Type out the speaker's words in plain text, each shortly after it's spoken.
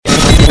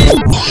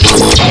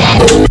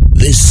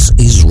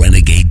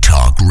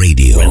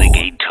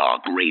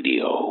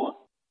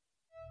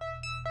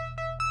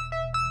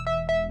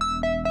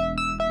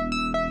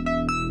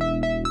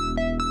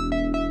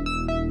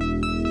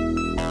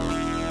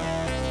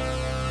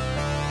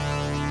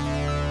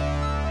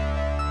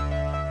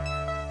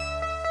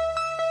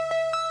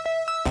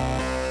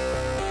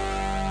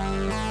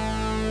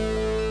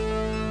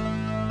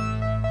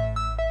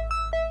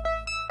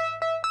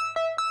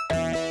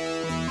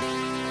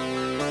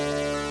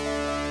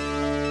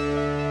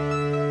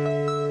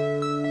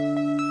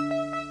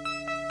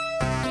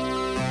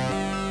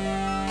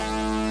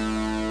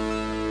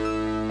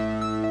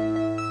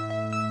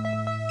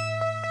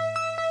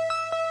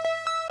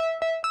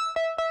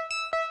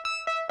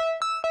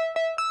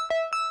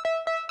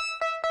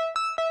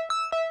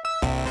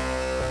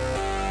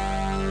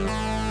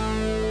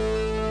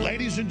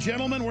and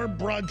gentlemen, we're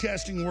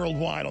broadcasting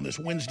worldwide on this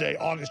Wednesday,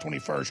 August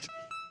 21st,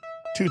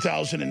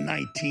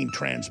 2019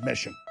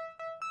 transmission.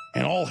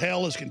 And all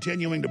hell is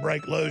continuing to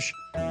break loose.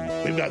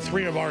 We've got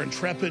three of our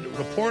intrepid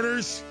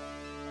reporters,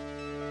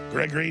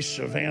 Gregory,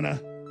 Savannah,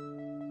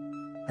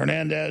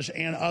 Hernandez,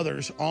 and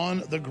others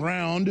on the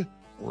ground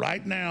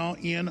right now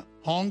in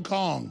Hong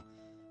Kong,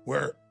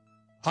 where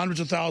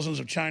hundreds of thousands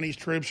of Chinese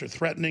troops are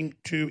threatening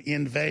to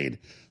invade.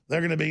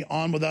 They're going to be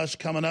on with us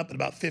coming up in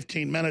about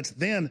 15 minutes.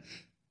 Then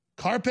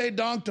Carpe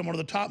Diem, one of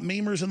the top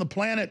memers on the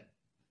planet,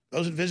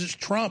 goes and visits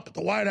Trump at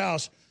the White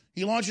House.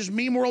 He launches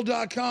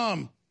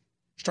memeworld.com,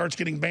 starts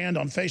getting banned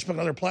on Facebook and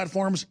other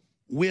platforms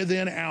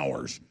within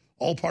hours,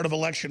 all part of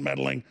election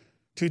meddling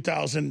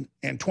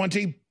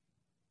 2020.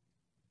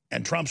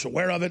 And Trump's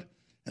aware of it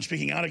and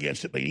speaking out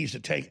against it, but he needs to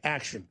take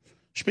action.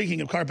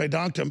 Speaking of Carpe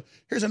Diem,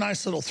 here's a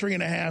nice little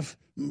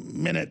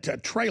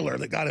 3.5-minute trailer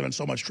that got him in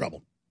so much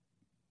trouble.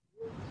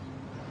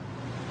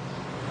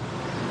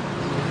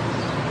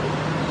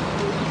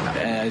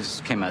 I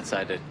just came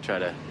outside to try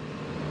to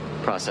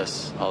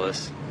process all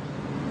this.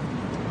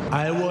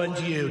 I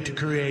want you to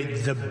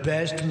create the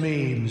best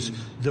memes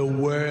the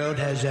world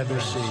has ever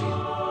seen.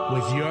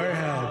 With your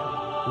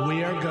help,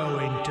 we are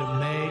going to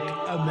make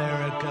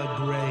America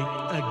great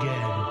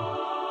again.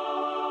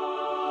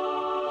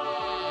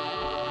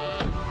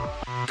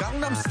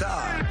 Gangnam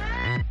Style.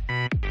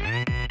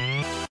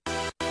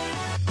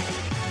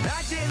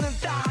 낮에는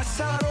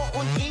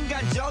따사로운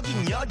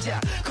인간적인 여자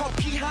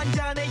커피 한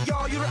잔에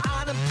여유를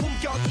아는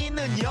품격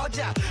있는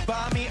여자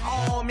밤이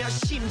오면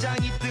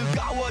심장이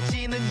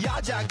뜨거워지는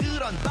여자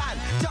그런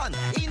반전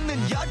있는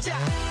여자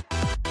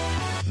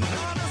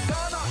너는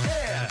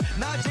선호해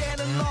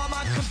낮에는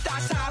너만큼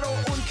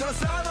따사로운 그런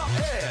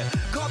선호해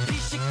커피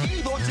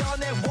식기도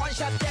전에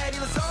원샷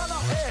때리는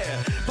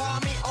선호해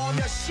밤이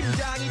오면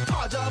심장이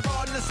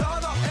터져버리는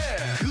선호해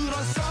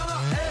그런 선호해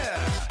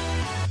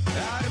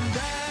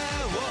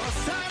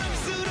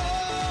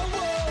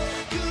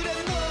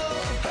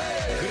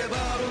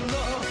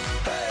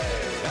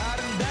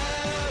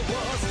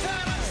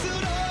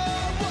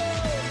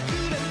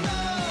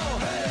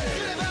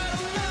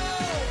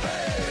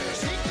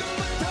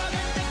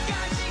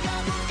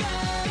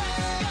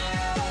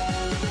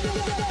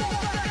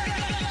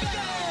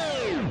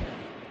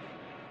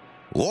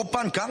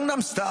오빤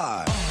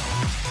강남스타일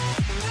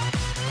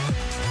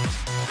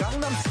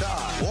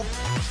강남스타일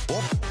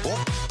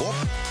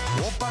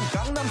오빤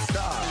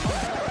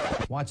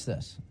강남스타일 Watch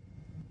this.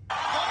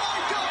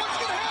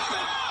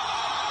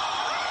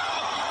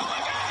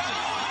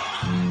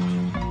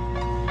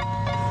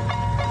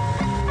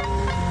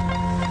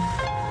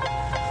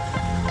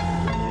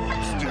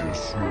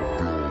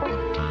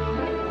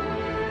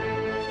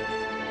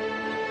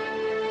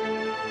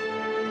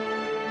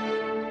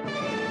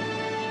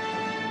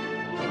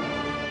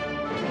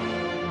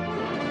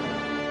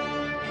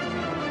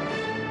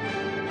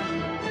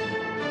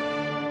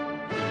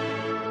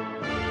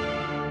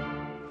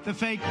 The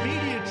fake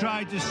media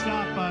tried to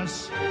stop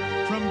us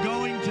from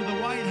going to the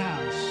White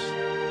House,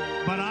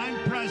 but I'm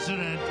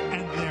president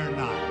and they're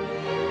not.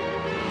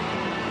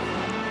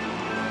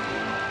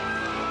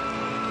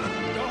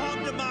 Go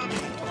home to mommy.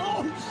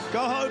 Oh, go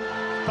home.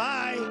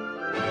 Bye.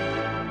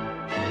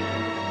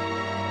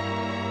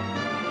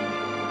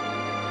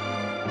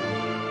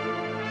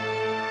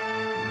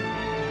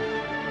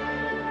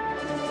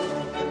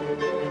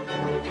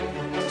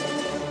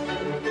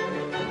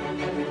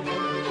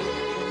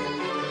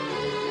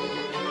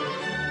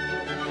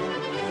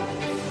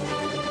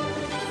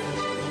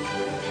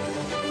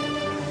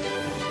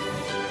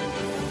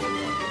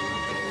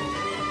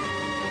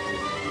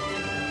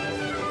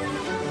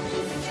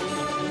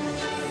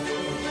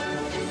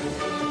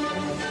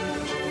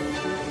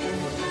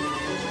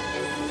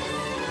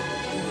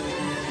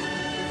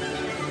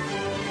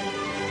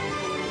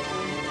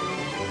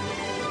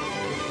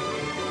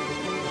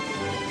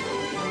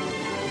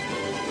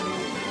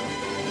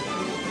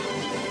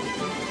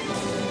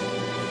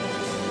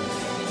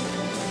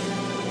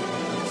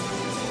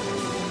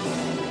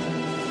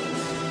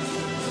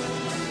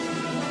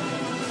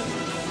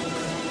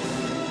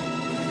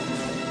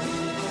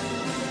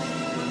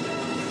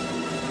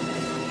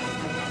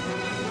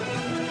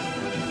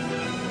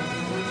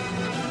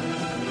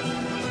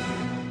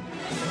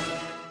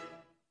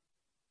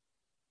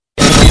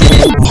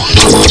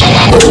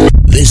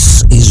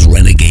 This is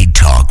Renegade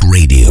Talk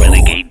Radio.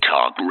 Renegade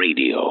Talk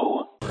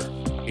Radio.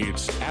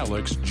 It's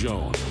Alex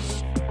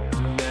Jones.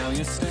 Now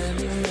you're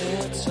standing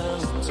there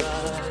tongue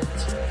tied.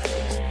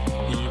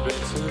 You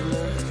better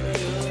look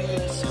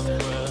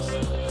somewhere.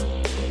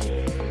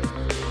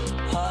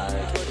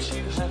 Hide what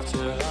you have to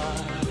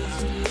hide.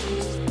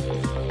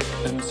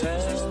 And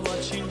tell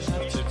what you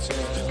have to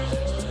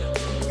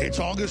tell. It's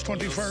August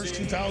 21st,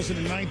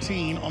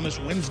 2019 on this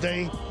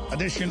Wednesday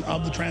edition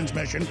of The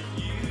Transmission.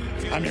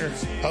 I'm your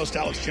host,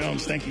 Alex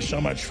Jones. Thank you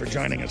so much for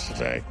joining us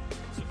today.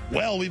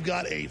 Well, we've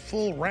got a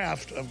full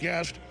raft of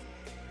guests.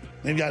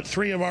 We've got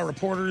three of our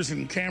reporters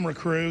and camera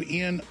crew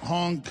in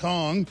Hong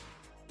Kong,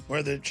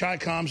 where the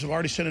Chi-Coms have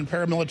already sent in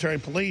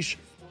paramilitary police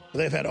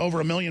They've had over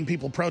 1 million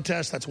people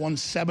protest. That's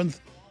 1/7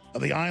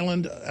 of the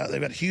island.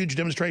 They've got huge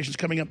demonstrations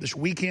coming up this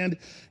weekend.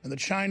 And the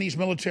Chinese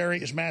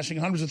military is massing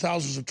hundreds of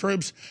thousands of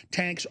troops,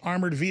 tanks,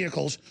 armored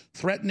vehicles,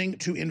 threatening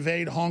to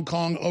invade Hong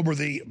Kong over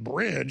the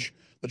bridge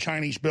the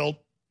Chinese built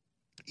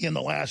in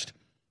the last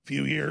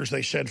few years.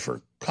 They said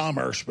for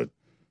commerce, but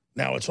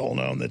now it's all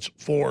known that's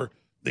for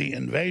the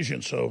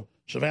invasion. So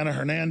Savannah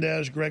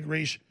Hernandez, Greg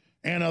Reese,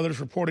 and others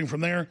reporting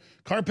from there.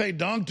 Carpe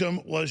Diem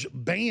was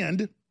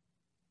banned.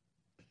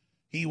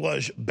 He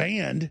was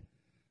banned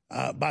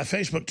by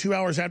Facebook 2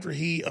 hours after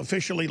he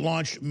officially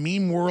launched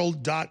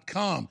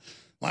MemeWorld.com.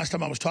 Last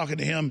time I was talking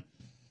to him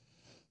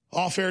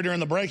off air during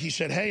the break, he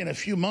said, hey, in a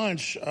few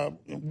months,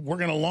 we're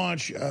going to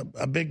launch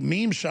a big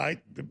meme site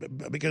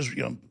because,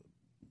 you know,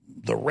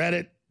 the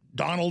Reddit,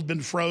 Donald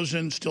been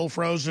frozen, still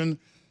frozen.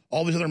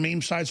 All these other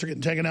meme sites are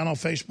getting taken down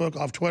off Facebook,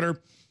 off Twitter.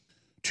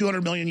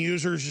 200 million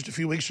users just a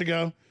few weeks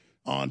ago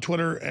on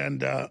Twitter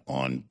and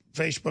on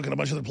Facebook and a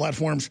bunch of other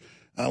platforms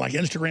like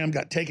Instagram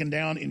got taken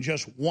down in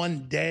just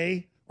 1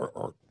 day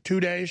or 2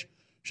 days.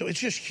 So it's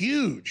just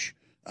huge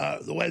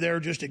the way they're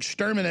just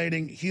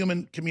exterminating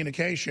human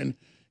communication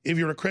if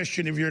you're a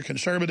Christian, if you're a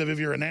conservative, if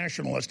you're a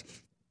nationalist.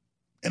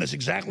 And it's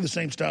exactly the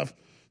same stuff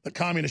that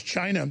communist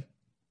China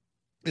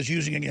is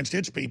using against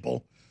its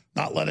people,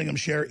 not letting them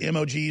share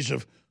emojis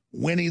of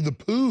Winnie the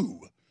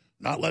Pooh,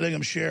 not letting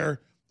them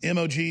share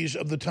emojis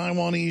of the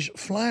Taiwanese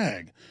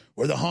flag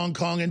or the Hong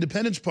Kong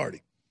Independence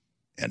Party.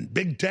 And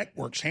big tech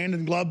works hand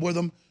in glove with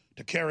them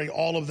to carry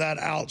all of that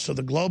out. So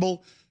the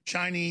global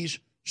Chinese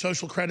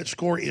social credit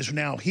score is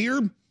now here,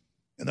 and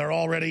they're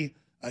already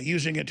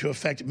using it to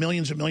affect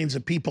millions and millions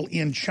of people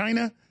in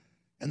China.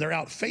 And they're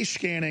out face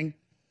scanning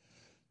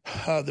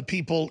the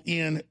people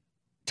in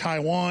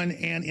Taiwan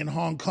and in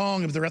Hong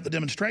Kong if they're at the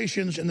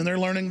demonstrations, and then they're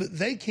learning that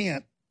they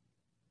can't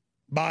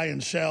buy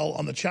and sell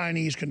on the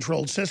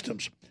Chinese-controlled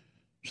systems.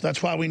 So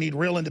that's why we need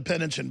real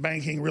independence in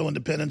banking, real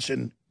independence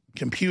in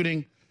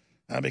computing,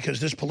 because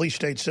this police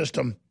state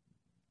system,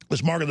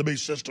 this mark of the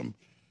beast system,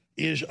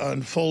 is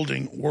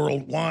unfolding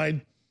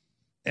worldwide.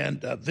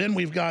 And then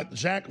we've got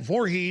Zach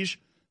Voorhees,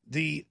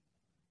 the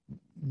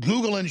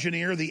Google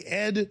engineer, the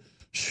Ed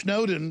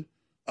Snowden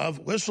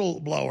of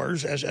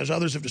whistleblowers, as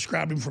others have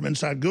described him from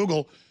inside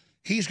Google.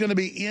 He's going to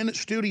be in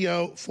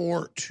studio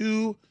for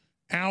 2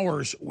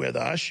 hours with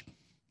us.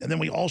 And then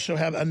we also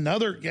have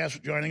another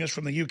guest joining us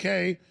from the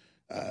UK,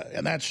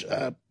 and that's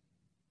Jada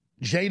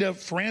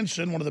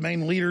Franson, one of the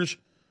main leaders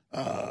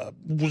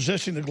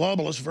resisting the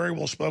globalists, very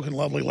well-spoken,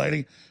 lovely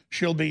lady.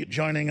 She'll be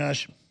joining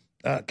us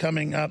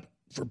coming up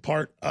for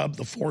part of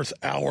the 4th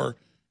hour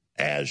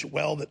as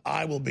well that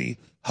I will be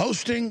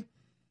hosting,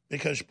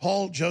 because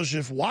Paul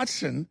Joseph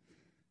Watson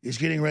is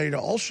getting ready to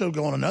also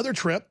go on another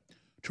trip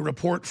to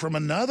report from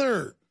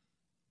another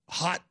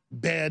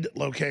hotbed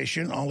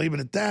location. I'll leave it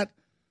at that.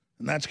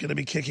 And that's going to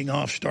be kicking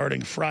off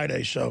starting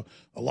Friday. So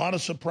a lot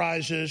of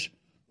surprises,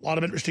 a lot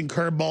of interesting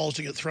curveballs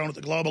to get thrown at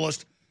the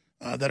globalists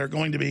that are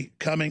going to be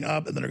coming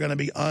up and that are going to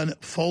be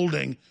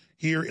unfolding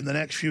here in the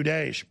next few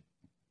days.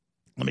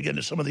 Let me get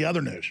into some of the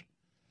other news.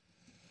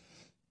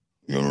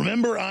 You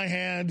remember I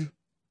had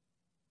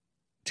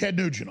Ted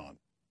Nugent on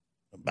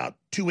about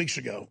 2 weeks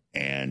ago,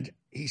 and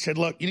he said,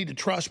 look, you need to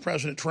trust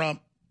President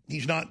Trump.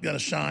 He's not going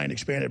to sign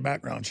expanded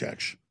background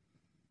checks.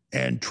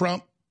 And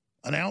Trump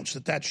announced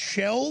that that's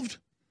shelved.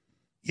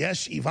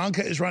 Yes,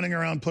 Ivanka is running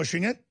around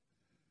pushing it.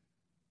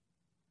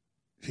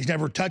 She's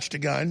never touched a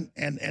gun,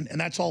 and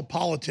that's all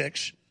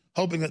politics,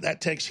 hoping that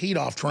that takes heat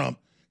off Trump.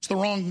 It's the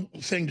wrong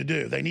thing to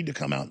do. They need to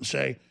come out and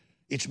say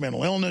it's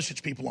mental illness,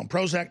 it's people on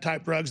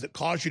Prozac-type drugs that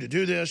cause you to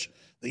do this.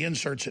 The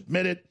inserts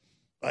admit it.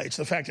 It's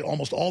the fact that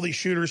almost all these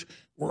shooters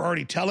were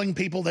already telling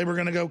people they were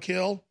going to go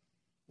kill,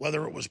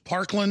 whether it was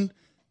Parkland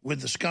with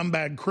the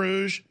scumbag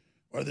Cruz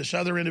or this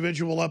other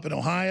individual up in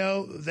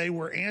Ohio. They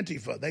were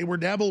Antifa. They were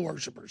devil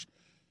worshipers.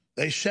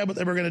 They said what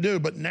they were going to do,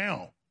 but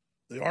now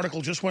the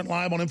article just went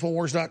live on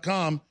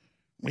Infowars.com.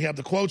 We have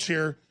the quotes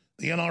here.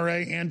 The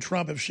NRA and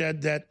Trump have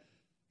said that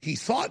he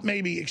thought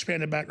maybe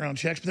expanded background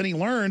checks, but then he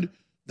learned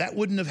that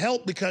wouldn't have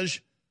helped because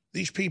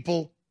these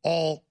people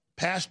all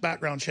passed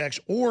background checks,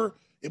 or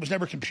it was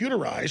never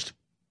computerized,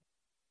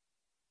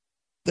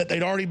 that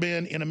they'd already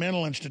been in a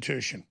mental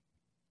institution,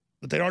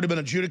 that they'd already been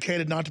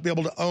adjudicated not to be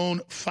able to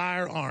own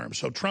firearms.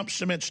 So Trump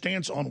cements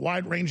stance on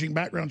wide-ranging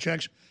background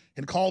checks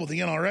and call with the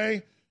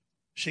NRA.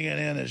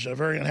 CNN is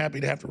very unhappy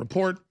to have to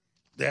report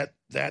that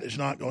that is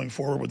not going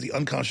forward with the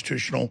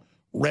unconstitutional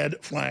red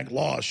flag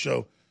laws.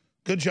 So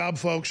good job,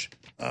 folks,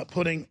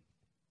 putting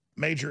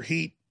major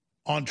heat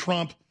on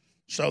Trump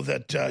so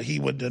that he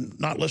would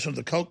not listen to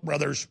the Koch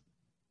brothers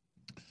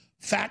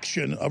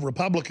faction of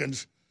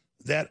Republicans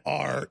that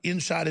are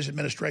inside his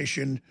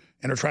administration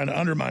and are trying to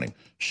undermine him.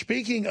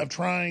 Speaking of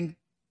trying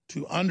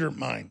to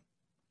undermine,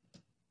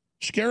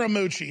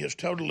 Scaramucci is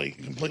totally,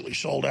 completely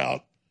sold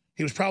out.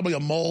 He was probably a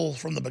mole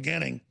from the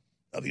beginning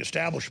of the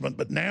establishment,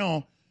 but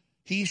now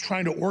he's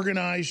trying to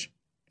organize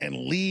and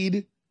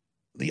lead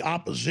the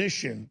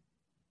opposition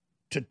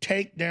to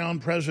take down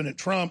President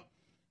Trump.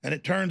 And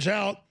it turns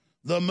out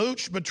The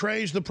mooch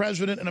betrays the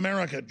president in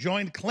America.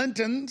 Joined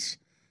Clintons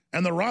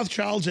and the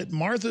Rothschilds at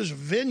Martha's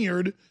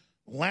Vineyard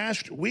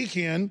last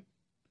weekend.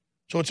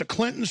 So it's a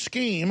Clinton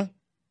scheme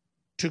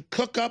to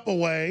cook up a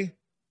way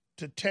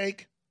to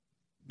take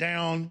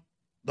down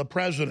the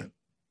president.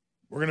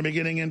 We're going to be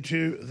getting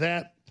into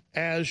that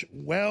as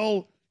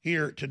well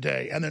here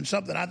today. And then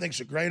something I think is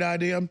a great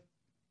idea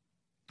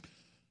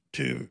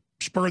to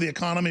spur the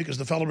economy, because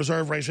the Federal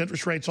Reserve raised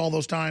interest rates all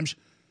those times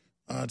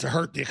to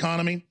hurt the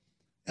economy.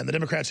 And the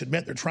Democrats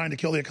admit they're trying to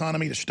kill the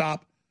economy to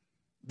stop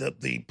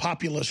the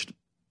populist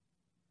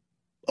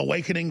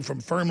awakening from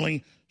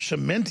firmly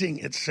cementing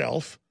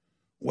itself.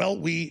 Well,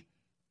 we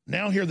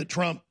now hear that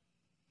Trump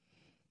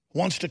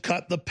wants to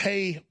cut the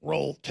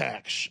payroll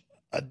tax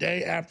a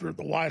day after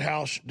the White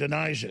House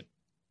denies it.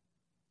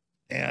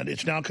 And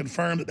it's now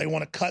confirmed that they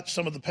want to cut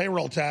some of the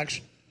payroll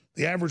tax.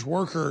 The average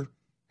worker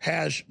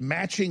has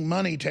matching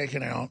money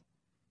taken out,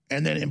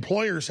 and then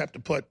employers have to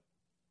put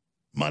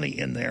money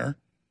in there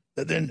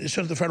that then it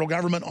sends the federal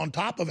government on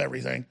top of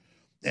everything.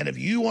 And if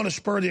you want to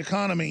spur the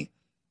economy,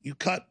 you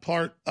cut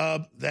part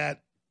of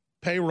that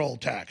payroll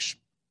tax.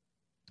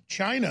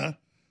 China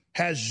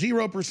has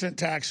 0%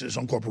 taxes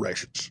on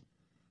corporations.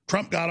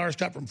 Trump got ours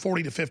cut from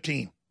 40 to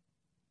 15.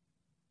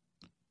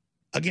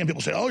 Again,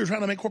 people say, oh, you're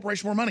trying to make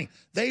corporations more money.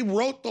 They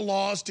wrote the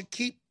laws to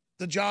keep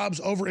the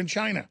jobs over in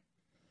China,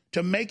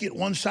 to make it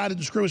one-sided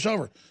to screw us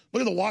over.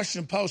 Look at the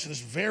Washington Post in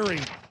this very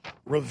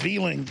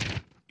revealing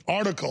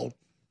article.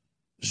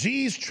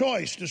 Xi's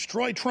choice,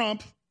 destroy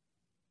Trump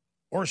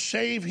or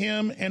save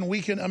him and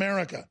weaken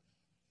America.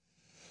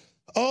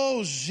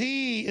 Oh,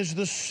 Xi is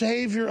the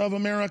savior of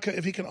America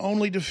if he can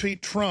only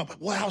defeat Trump.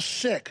 Well, how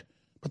sick.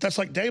 But that's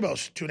like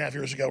Davos 2.5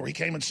 years ago, where he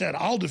came and said,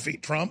 I'll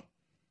defeat Trump.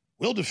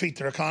 We'll defeat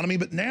their economy.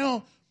 But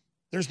now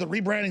there's the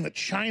rebranding that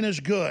China's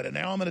good. And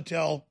now I'm going to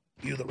tell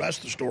you the rest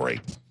of the story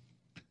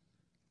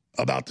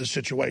about this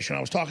situation.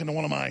 I was talking to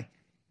one of my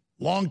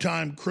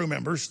longtime crew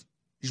members.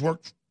 He's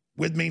worked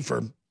with me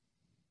for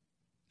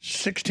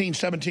 16,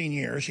 17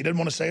 years. He didn't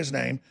want to say his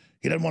name.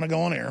 He didn't want to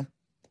go on air.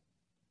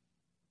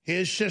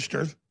 His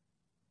sister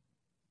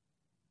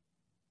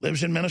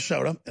lives in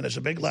Minnesota and is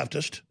a big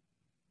leftist.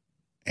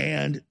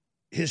 And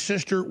his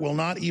sister will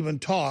not even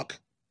talk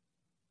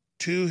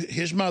to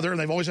his mother, and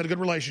they've always had a good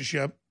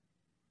relationship,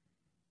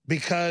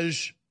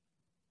 because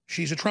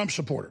she's a Trump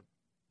supporter.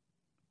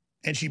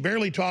 And she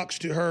barely talks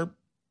to her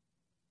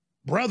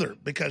brother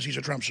because he's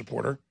a Trump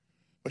supporter,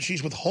 but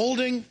she's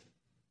withholding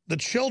the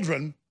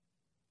children.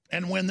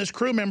 And when this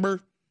crew member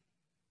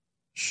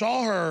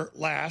saw her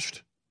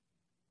last,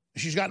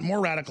 she's gotten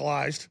more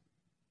radicalized.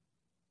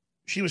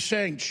 She was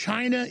saying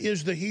China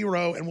is the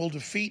hero and will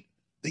defeat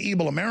the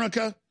evil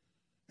America,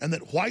 and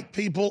that white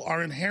people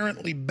are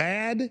inherently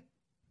bad,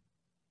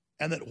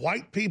 and that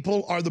white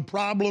people are the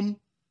problem,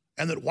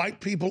 and that white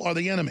people are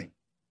the enemy.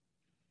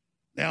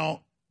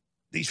 Now,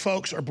 these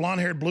folks are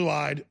blonde-haired,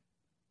 blue-eyed,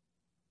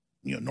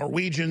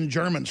 Norwegian,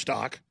 German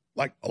stock,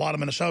 like a lot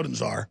of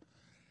Minnesotans are.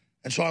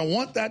 And so I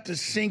want that to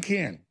sink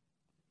in,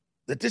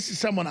 that this is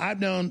someone I've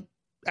known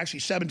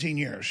actually 17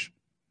 years,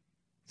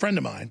 friend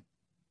of mine,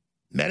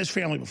 met his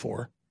family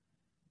before,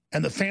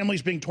 and the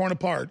family's being torn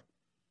apart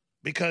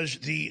because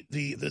the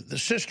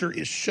sister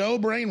is so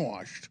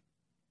brainwashed,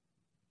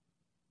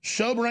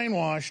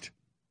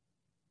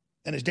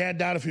 and his dad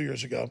died a few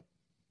years ago,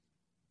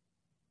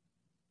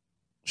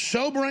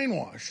 so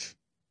brainwashed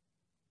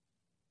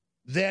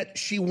that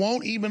she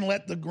won't even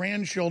let the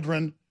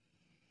grandchildren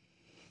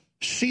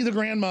see the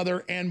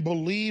grandmother, and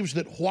believes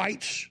that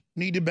whites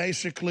need to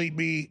basically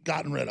be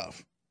gotten rid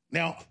of.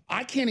 Now,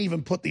 I can't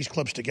even put these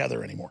clips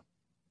together anymore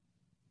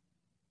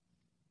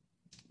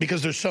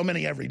because there's so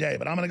many every day,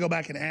 but I'm going to go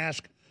back and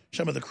ask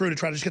some of the crew to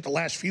try to just get the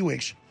last few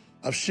weeks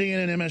of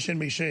CNN and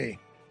MSNBC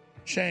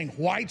saying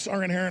whites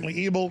are inherently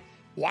evil,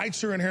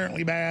 whites are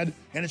inherently bad,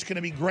 and it's going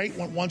to be great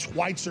once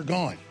whites are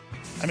gone.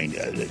 I mean,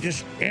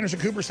 just Anderson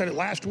Cooper said it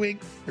last week.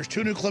 There's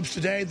 2 new clips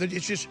today.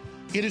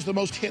 It is the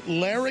most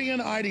Hitlerian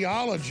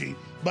ideology,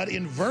 but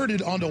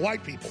inverted onto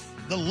white people.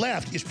 The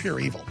left is pure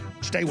evil.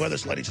 Stay with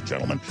us, ladies and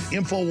gentlemen.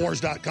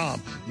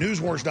 Infowars.com,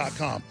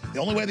 newswars.com. The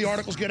only way the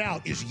articles get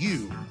out is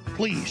you.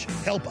 Please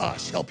help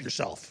us help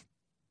yourself.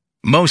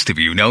 Most of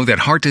you know that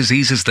heart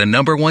disease is the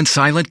 #1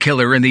 silent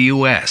killer in the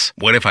U.S.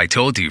 What if I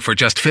told you for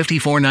just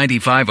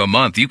 $54.95 a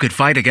month you could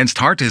fight against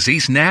heart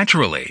disease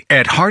naturally?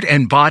 At Heart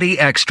and Body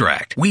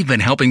Extract, we've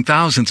been helping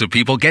thousands of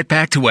people get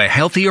back to a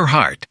healthier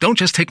heart. Don't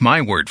just take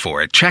my word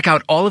for it. Check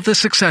out all of the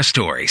success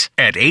stories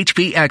at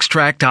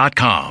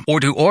hbextract.com, or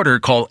to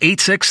order, call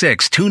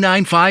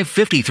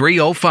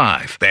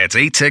 866-295-5305. That's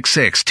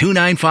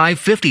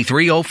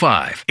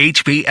 866-295-5305.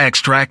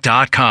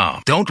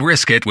 hbextract.com. Don't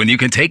risk it when you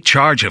can take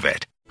charge of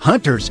it.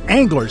 Hunters,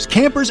 anglers,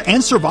 campers,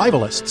 and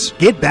survivalists,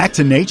 get back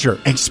to nature.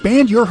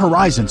 Expand your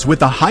horizons with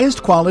the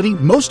highest quality,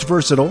 most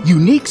versatile,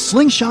 unique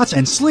slingshots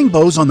and sling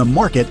bows on the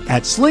market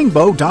at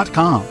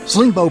slingbow.com.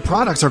 Slingbow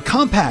products are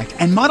compact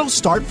and models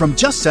start from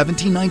just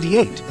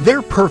 $17.98.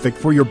 They're perfect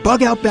for your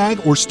bug out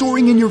bag or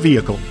storing in your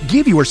vehicle.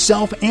 Give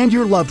yourself and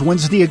your loved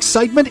ones the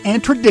excitement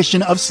and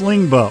tradition of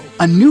Slingbow,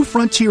 a new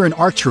frontier in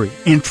archery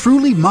and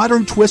truly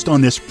modern twist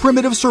on this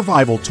primitive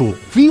survival tool.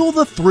 Feel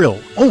the thrill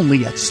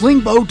only at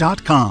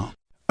slingbow.com.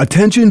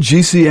 Attention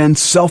GCN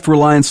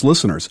Self-Reliance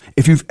listeners.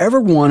 If you've ever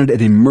wanted an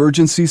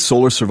emergency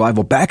solar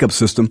survival backup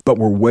system but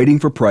were waiting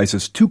for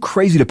prices too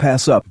crazy to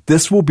pass up,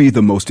 this will be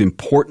the most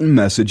important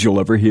message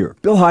you'll ever hear.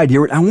 Bill Hyde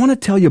here, and I want to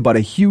tell you about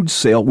a huge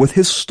sale with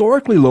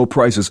historically low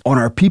prices on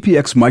our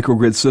PPX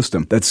microgrid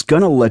system that's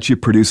going to let you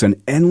produce an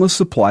endless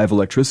supply of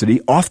electricity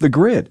off the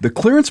grid. The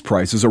clearance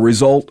price is a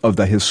result of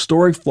the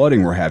historic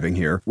flooding we're having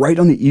here right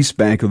on the east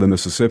bank of the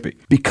Mississippi.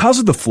 Because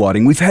of the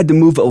flooding, we've had to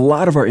move a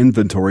lot of our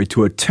inventory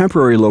to a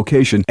temporary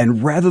location,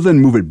 and rather than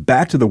move it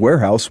back to the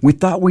warehouse, we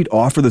thought we'd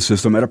offer the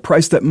system at a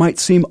price that might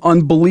seem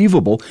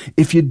unbelievable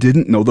if you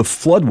didn't know the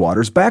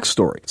floodwaters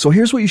backstory. So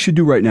here's what you should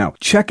do right now.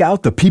 Check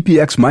out the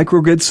PPX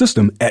microgrid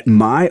system at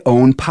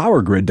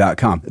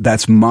myownpowergrid.com.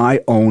 That's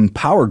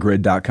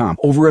myownpowergrid.com.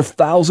 Over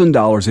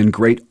 $1,000 in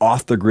great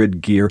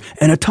off-the-grid gear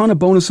and a ton of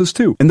bonuses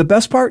too. And the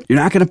best part, you're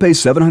not going to pay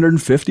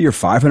 $750 or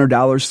 $500,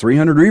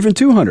 $300, or even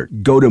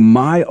 $200. Go to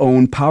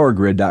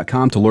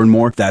myownpowergrid.com to learn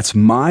more. That's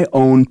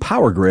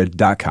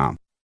myownpowergrid.com.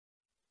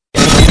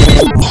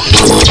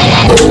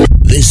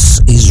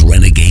 This is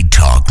Renegade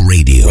Talk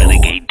Radio.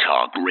 Renegade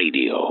Talk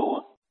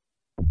Radio.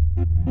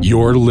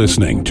 You're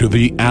listening to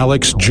The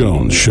Alex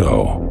Jones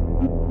Show.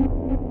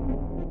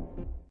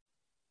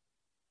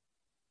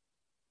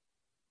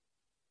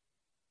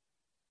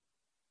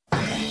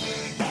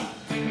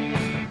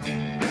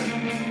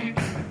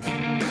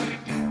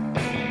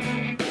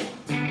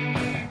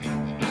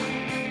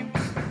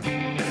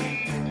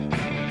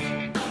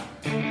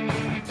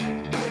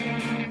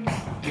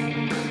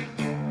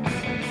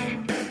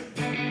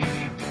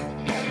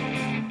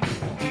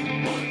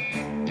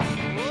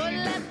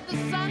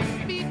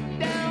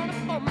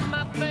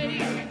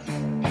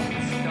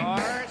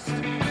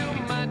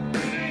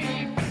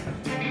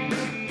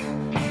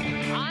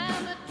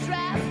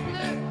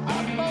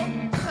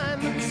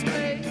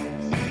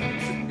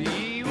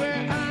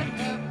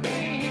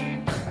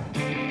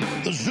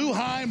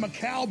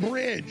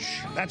 Bridge.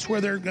 That's where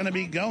they're going to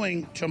be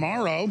going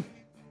tomorrow.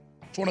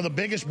 It's one of the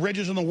biggest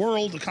bridges in the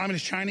world. The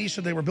Communist Chinese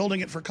said they were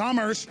building it for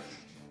commerce,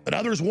 but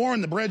others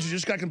warned the bridge that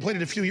just got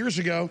completed a few years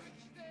ago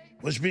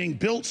was being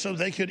built so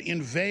they could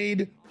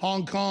invade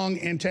Hong Kong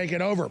and take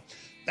it over.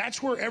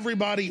 That's where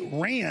everybody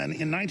ran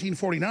in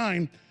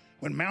 1949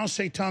 when Mao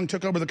Zedong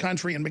took over the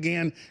country and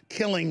began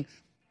killing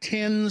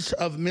tens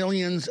of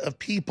millions of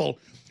people.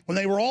 When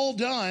they were all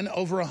done,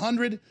 over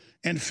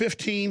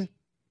 115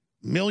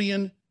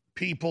 million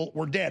people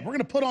were dead. We're going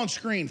to put on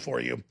screen for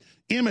you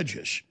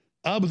images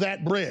of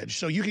that bridge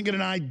so you can get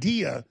an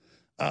idea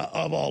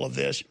of all of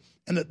this,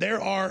 and that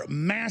there are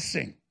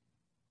massing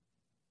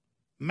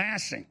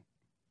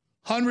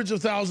hundreds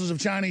of thousands of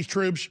Chinese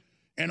troops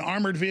and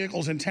armored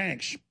vehicles and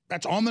tanks.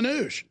 That's on the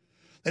news.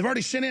 They've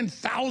already sent in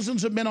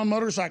thousands of men on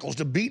motorcycles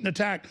to beat and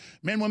attack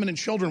men, women, and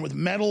children with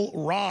metal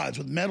rods,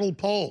 with metal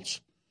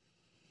poles.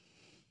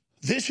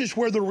 This is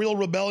where the real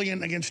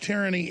rebellion against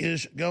tyranny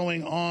is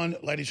going on,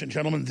 ladies and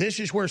gentlemen. This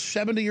is where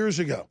 70 years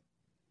ago,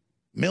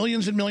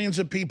 millions and millions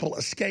of people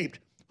escaped.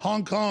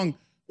 Hong Kong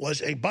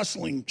was a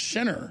bustling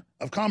center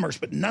of commerce,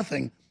 but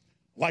nothing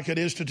like it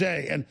is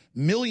today. And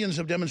millions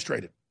have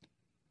demonstrated.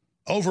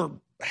 Over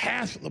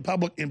half the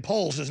public in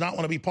polls does not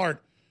want to be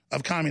part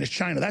of communist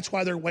China. That's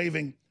why they're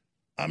waving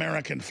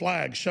American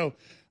flags. So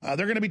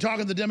they're going to be talking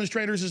to the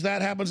demonstrators as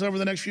that happens over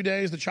the next few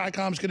days. The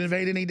Chi-Coms could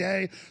invade any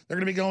day. They're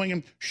going to be going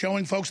and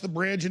showing folks the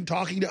bridge and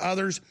talking to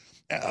others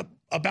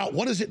about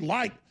what is it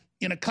like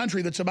in a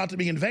country that's about to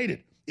be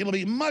invaded. It'll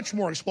be much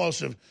more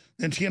explosive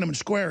than Tiananmen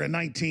Square in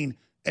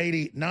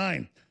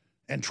 1989.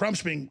 And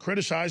Trump's being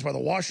criticized by the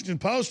Washington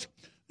Post.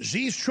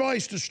 Xi's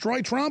choice,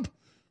 destroy Trump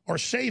or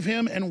save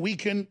him and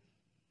weaken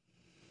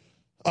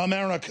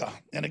America.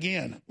 And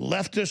again,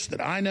 leftists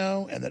that I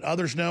know and that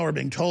others know are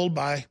being told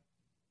by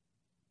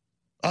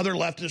other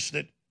leftists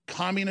that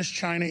communist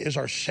China is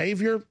our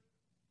savior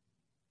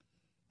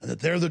and that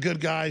they're the good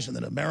guys and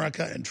that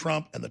America and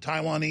Trump and the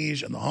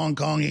Taiwanese and the Hong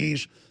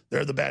Kongese,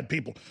 they're the bad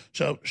people.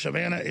 So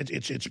Savannah,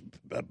 it's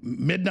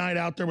midnight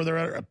out there, where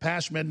they're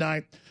past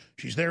midnight.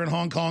 She's there in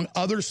Hong Kong,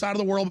 other side of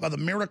the world, by the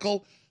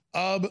miracle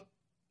of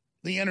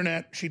the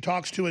internet. She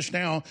talks to us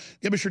now.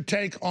 Give us your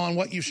take on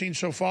what you've seen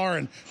so far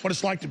and what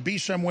it's like to be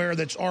somewhere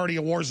that's already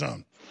a war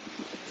zone.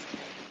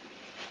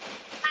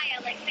 Hi,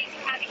 Alex. Thanks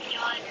for having me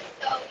on.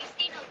 So we've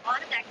seen a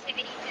lot of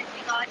activity since we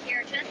got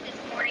here just this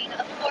morning.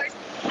 Of course,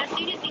 as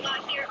soon as we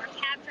got here, our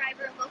cab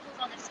driver, locals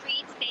on the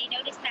streets, they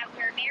noticed that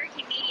we're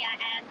American media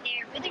and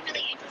they're really,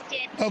 really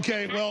interested.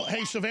 Okay, well,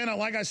 hey, Savannah,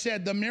 like I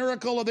said, the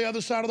miracle of the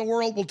other side of the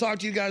world. We'll talk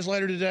to you guys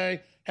later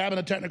today. having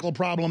a technical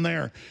problem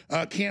there.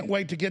 Can't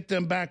wait to get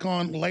them back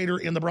on later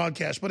in the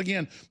broadcast. But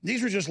again,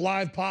 these are just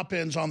live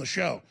pop-ins on the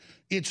show.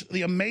 It's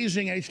the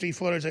amazing HD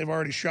footage they've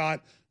already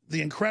shot,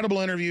 the incredible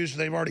interviews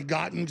they've already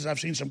gotten, because I've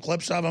seen some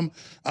clips of them,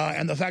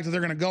 and the fact that they're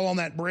going to go on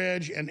that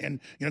bridge and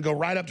go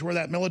right up to where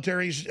that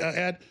military's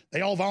at. They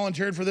all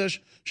volunteered for this,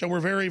 so we're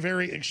very,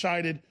 very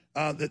excited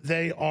that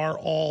they are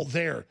all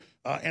there.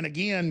 And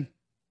again,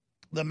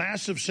 the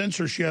massive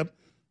censorship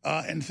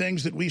and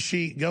things that we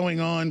see going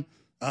on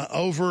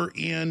over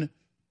in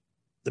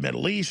the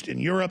Middle East, in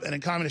Europe, and in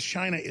Communist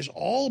China is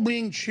all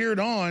being cheered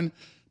on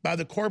by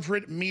the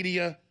corporate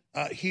media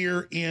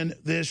here in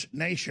this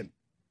nation.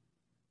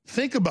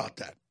 Think about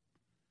that.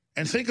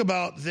 And think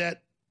about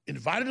that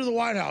invited to the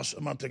White House a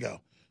month ago,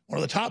 one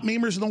of the top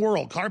memers in the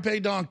world, Carpe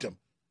Donctum.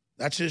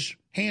 That's his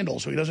handle,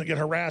 so he doesn't get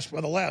harassed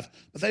by the left.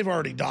 But they've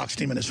already doxed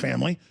him and his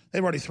family.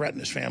 They've already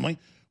threatened his family.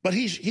 But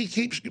he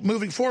keeps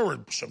moving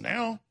forward. So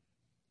now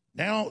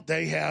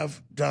they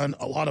have done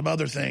a lot of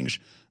other things,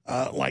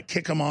 like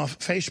kick him off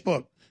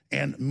Facebook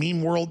and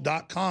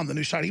memeworld.com, the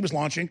new site he was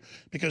launching,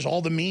 because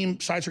all the meme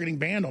sites are getting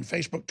banned on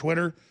Facebook,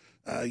 Twitter,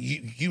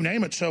 you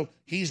name it. So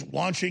he's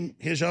launching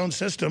his own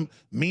system,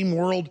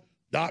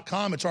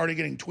 memeworld.com. It's already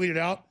getting tweeted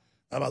out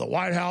by the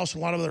White House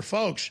and a lot of other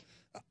folks.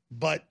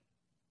 But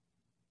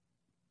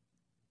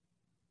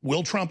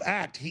will Trump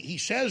act? He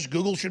says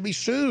Google should be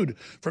sued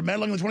for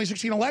meddling in the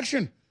 2016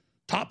 election.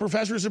 Top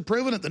professors have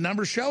proven it. The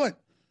numbers show it.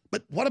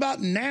 But what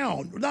about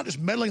now? They're not just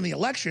meddling in the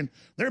election.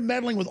 They're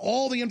meddling with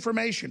all the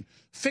information,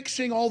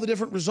 fixing all the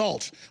different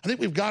results. I think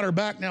we've got her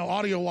back now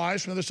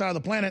audio-wise from the other side of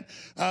the planet.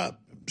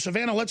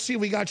 Savannah, let's see if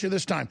we got you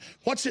this time.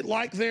 What's it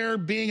like there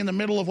being in the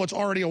middle of what's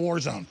already a war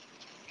zone?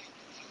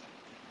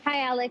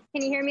 Hi, Alex.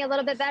 Can you hear me a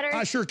little bit better?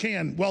 I sure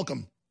can.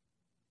 Welcome.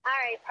 All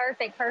right,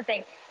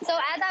 perfect. So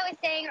as I was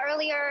saying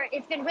earlier,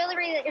 it's been really,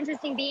 really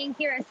interesting being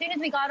here. As soon as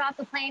we got off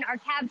the plane, our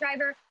cab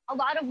driver, a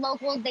lot of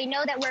locals, they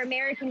know that we're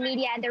American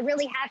media, and they're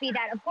really happy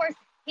that, of course,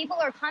 people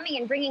are coming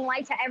and bringing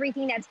light to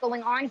everything that's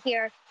going on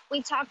here.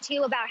 We've talked to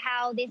you about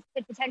how this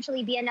could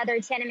potentially be another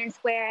Tiananmen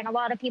Square, and a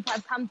lot of people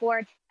have come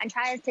forward and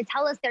tried to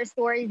tell us their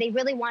stories. They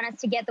really want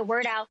us to get the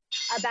word out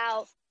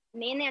about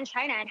mainland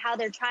China and how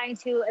they're trying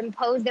to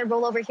impose their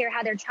rule over here,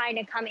 how they're trying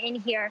to come in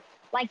here.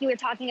 Like you were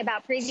talking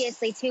about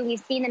previously, too, we've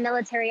seen the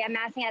military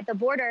amassing at the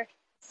border.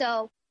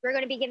 So we're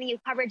going to be giving you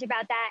coverage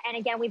about that. And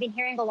again, we've been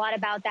hearing a lot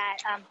about that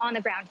on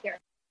the ground here.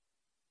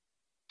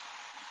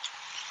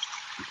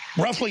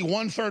 Roughly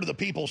 1/3 of the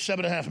people,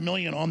 7.5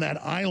 million on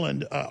that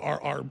island,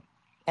 are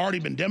already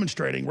been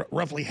demonstrating.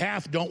 Roughly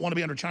half don't want to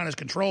be under China's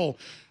control.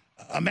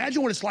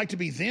 Imagine what it's like to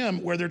be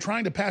them, where they're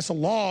trying to pass a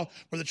law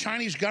where the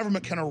Chinese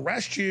government can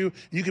arrest you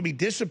and you can be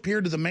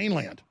disappeared to the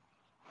mainland.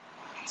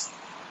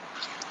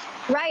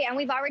 Right, and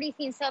we've already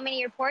seen so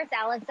many reports,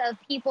 Alex, of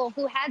people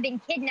who have been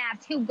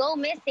kidnapped, who go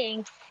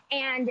missing,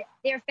 and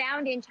they're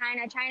found in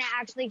China. China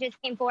actually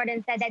just came forward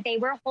and said that they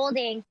were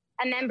holding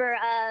a member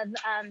of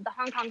the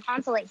Hong Kong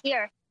consulate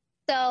here.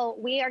 So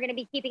we are going to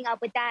be keeping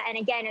up with that and,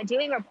 again,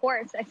 doing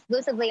reports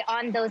exclusively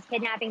on those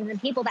kidnappings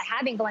and people that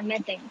have been going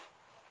missing.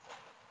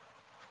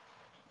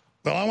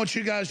 Well, I want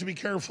you guys to be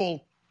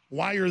careful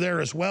while you're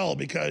there as well,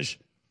 because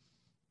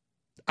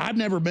I've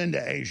never been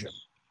to Asia.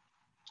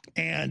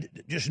 And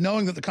just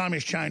knowing that the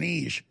Communist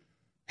Chinese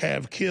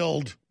have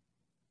killed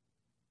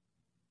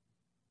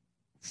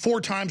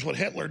 4 times what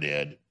Hitler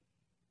did,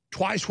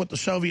 twice what the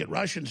Soviet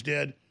Russians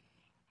did.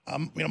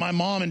 My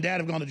mom and dad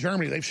have gone to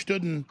Germany. They've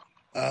stood in,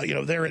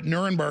 there at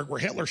Nuremberg where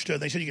Hitler stood.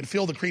 They said you can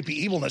feel the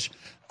creepy evilness.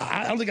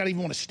 I don't think I'd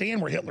even want to stand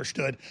where Hitler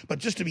stood, but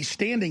just to be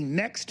standing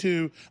next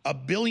to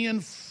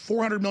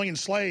 1,400,000,000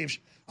 slaves,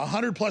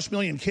 100+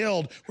 million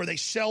killed, where they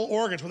sell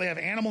organs, where they have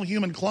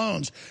animal-human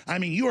clones. I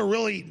mean, you are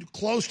really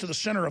close to the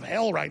center of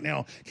hell right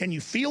now. Can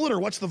you feel it, or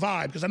what's the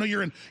vibe? Because I know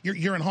you're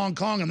in Hong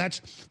Kong, and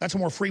that's a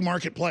more free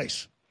market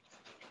place.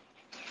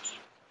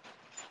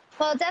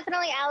 Well,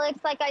 definitely, Alex.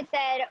 Like I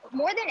said,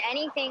 more than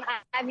anything,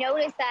 I've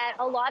noticed that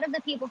a lot of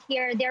the people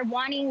here, they're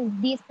wanting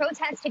these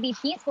protests to be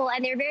peaceful,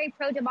 and they're very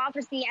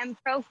pro-democracy and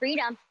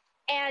pro-freedom.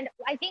 And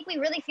I think we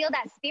really feel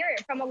that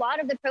spirit from a lot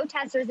of the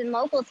protesters and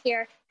locals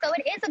here. So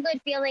it is a good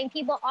feeling.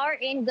 People are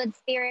in good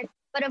spirits.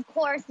 But of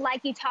course,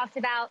 like you talked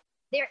about,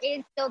 there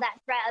is still that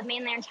threat of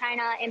mainland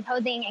China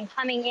imposing and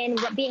coming in,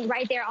 being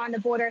right there on the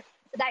border.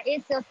 So that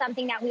is still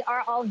something that we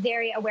are all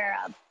very aware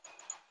of.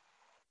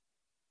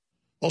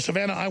 Well,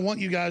 Savannah, I want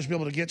you guys to be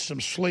able to get some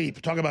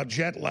sleep, talk about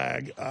jet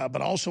lag,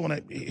 but I also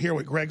want to hear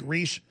what Greg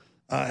Reese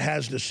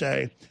has to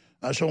say.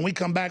 So when we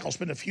come back, I'll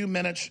spend a few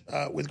minutes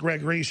with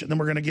Greg Reese, and then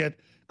we're going to get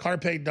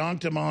Carpe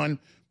Donctum on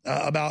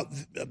about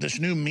this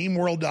new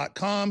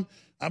memeworld.com.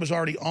 I was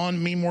already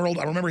on MemeWorld.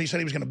 I remember he said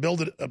he was going to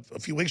build it a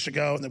few weeks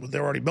ago, and they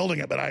were already building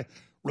it, but I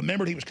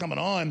remembered he was coming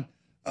on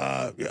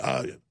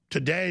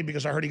today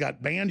because I heard he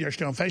got banned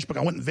yesterday on Facebook.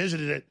 I went and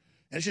visited it,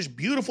 and it's just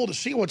beautiful to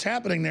see what's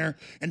happening there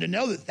and to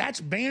know that that's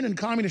banned in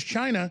communist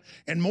China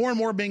and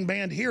more being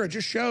banned here. It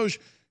just shows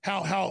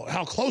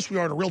how close we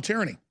are to real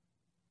tyranny.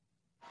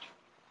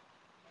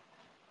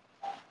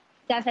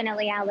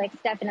 Definitely, Alex,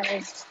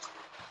 definitely.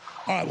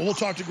 All right, well, we'll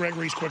talk to Greg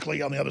Reese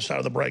quickly on the other side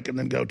of the break and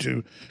then go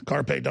to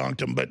Carpe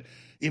Donktum. But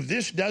if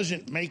this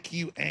doesn't make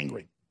you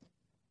angry,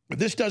 if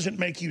this doesn't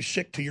make you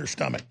sick to your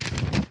stomach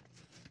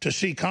to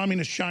see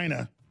communist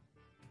China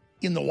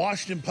in the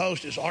Washington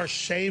Post as our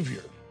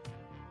savior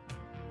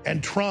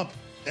and Trump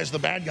as the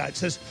bad guy, it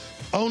says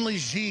only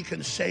Xi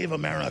can save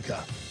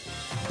America,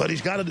 but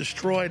he's got to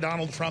destroy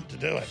Donald Trump to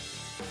do it.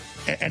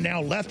 And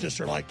now leftists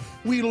are like,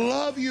 we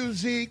love you,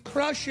 Xi,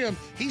 crush him.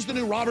 He's the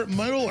new Robert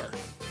Mueller.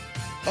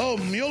 Oh,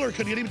 Mueller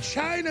could get him.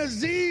 China,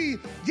 Xi,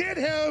 get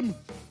him.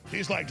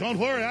 He's like, don't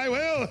worry, I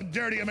will,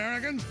 dirty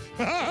Americans.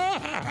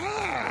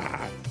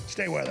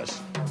 Stay with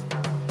us.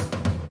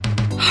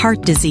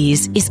 Heart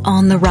disease is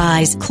on the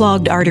rise.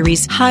 Clogged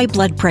arteries, high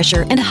blood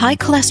pressure, and high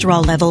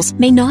cholesterol levels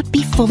may not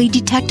be fully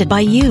detected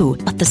by you,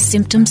 but the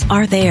symptoms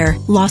are there.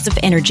 Loss of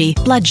energy,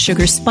 blood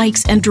sugar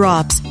spikes and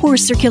drops, poor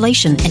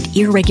circulation, and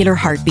irregular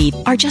heartbeat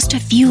are just a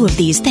few of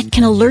these that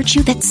can alert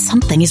you that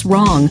something is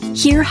wrong.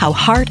 Hear how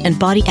Heart and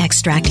Body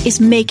Extract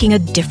is making a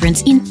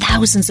difference in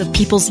thousands of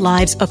people's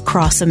lives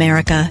across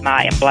America.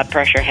 My blood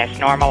pressure has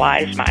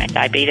normalized. My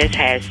diabetes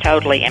has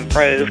totally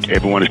improved.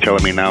 Everyone is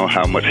telling me now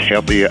how much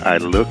healthier I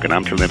look, and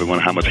I'm telling everyone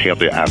how much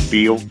healthier I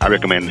feel. I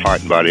recommend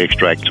Heart and Body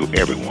Extract to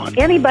everyone.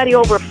 Anybody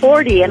over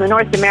 40 in the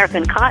North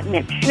American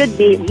continent should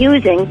be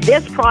using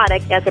this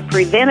product as a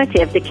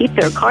preventative to keep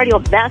their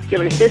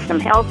cardiovascular system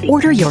healthy.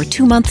 Order your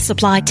 2-month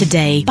supply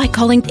today by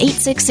calling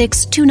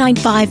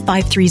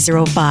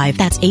 866-295-5305.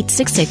 That's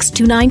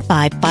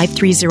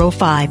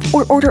 866-295-5305.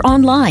 Or order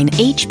online,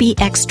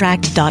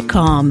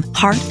 hbextract.com.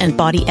 Heart and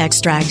Body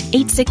Extract,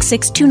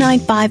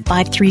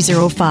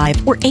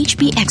 866-295-5305 or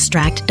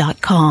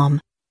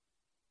hbextract.com.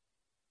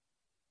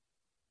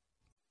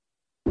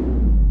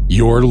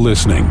 You're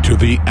listening to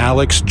The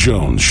Alex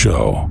Jones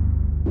Show.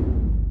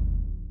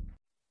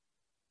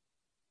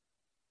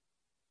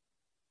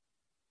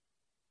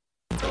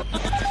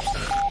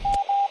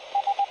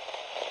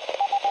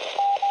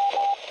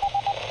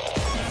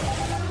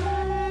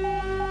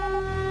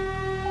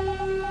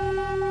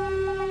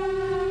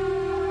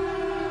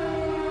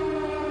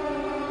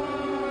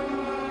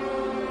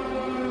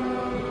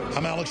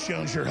 I'm Alex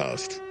Jones, your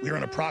host. We are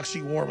in a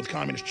proxy war with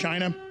communist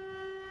China.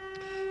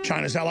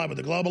 China's allied with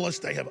the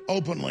globalists. They have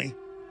openly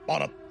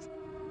bought up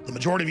the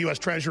majority of U.S.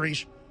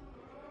 treasuries,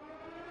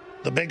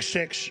 the big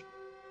six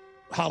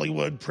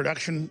Hollywood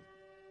production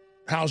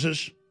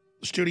houses,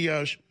 the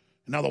studios,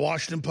 and now the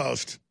Washington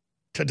Post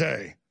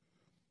today.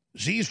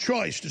 Xi's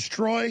choice,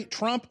 destroy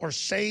Trump or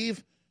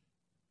save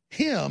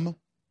him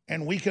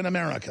and weaken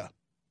America.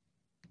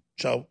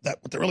 So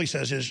that what that really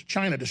says is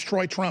China,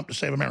 destroy Trump to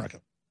save America.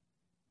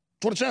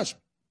 That's what it says.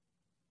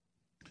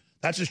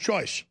 That's his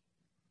choice.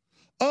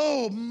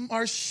 Oh,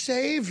 our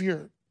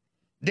savior.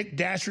 Dick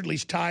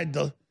Dastardly's tied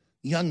the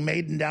young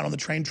maiden down on the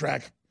train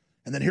track,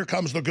 and then here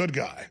comes the good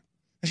guy.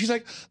 And she's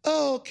like,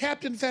 oh,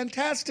 Captain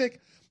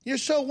Fantastic, you're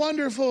so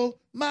wonderful,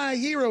 my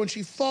hero. And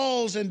she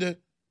falls into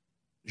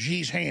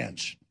Xi's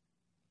hands,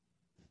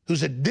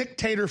 who's a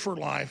dictator for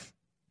life.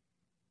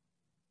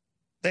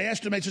 They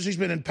estimate since he's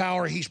been in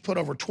power, he's put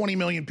over 20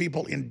 million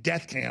people in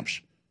death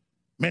camps,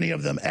 many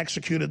of them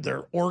executed,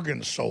 their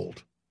organs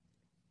sold.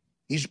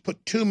 He's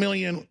put 2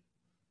 million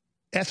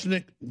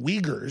ethnic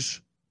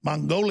Uyghurs,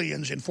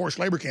 Mongolians in forced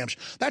labor camps.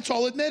 That's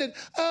all admitted.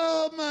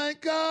 Oh, my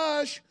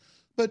gosh.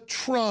 But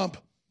Trump,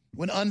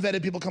 when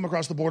unvetted people come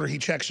across the border, he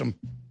checks them.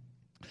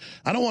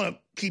 I don't want to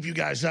keep you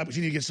guys up, but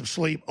you need to get some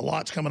sleep. A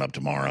lot's coming up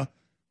tomorrow.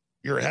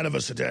 You're ahead of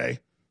us today.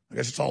 I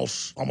guess it's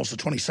almost the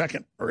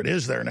 22nd, or it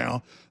is there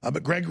now.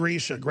 But Greg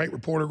Reese, a great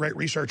reporter, great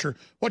researcher.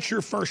 What's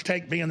your first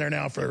take being there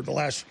now for the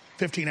last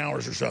 15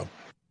 hours or so?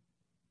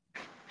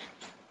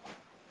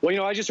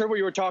 Well, I just heard what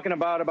you were talking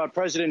about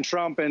President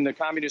Trump and the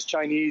communist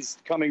Chinese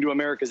coming to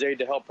America's aid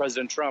to help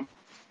President Trump.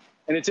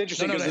 And it's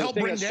interesting because to help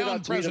bring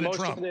down President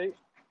Trump. Today,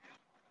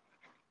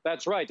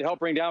 that's right, to help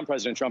bring down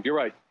President Trump. You're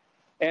right.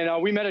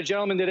 And we met a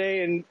gentleman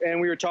today,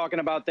 and we were talking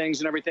about things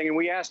and everything, and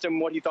we asked him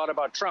what he thought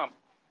about Trump.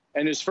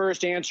 And his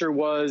first answer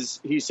was,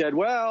 he said,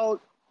 well,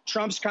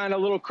 Trump's kind of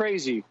a little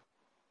crazy.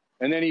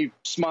 And then he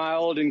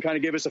smiled and kind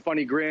of gave us a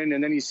funny grin.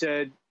 And then he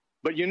said,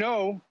 but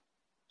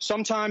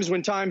sometimes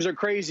when times are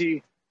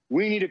crazy,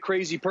 we need a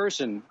crazy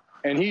person.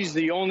 And he's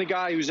the only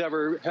guy who's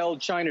ever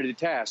held China to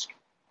task.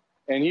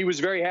 And he was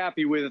very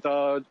happy with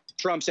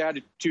Trump's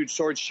attitude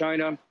towards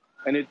China.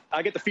 And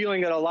I get the feeling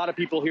that a lot of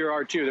people here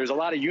are, too. There's a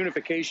lot of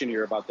unification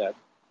here about that.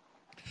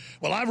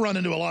 Well, I've run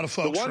into a lot of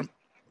folks from...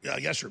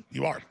 yes, sir,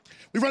 you are.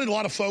 We've run into a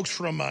lot of folks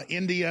from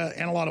India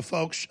and a lot of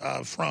folks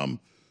from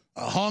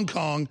Hong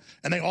Kong,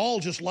 and they all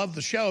just love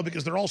the show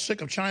because they're all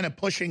sick of China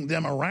pushing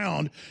them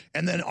around,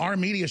 and then our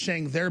media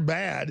saying they're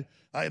bad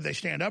if they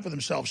stand up for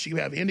themselves. So you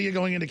have India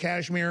going into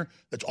Kashmir,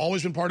 that's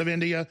always been part of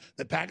India,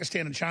 that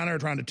Pakistan and China are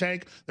trying to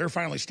take. They're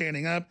finally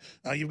standing up.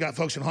 You've got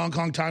folks in Hong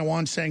Kong,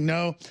 Taiwan saying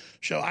no.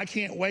 So I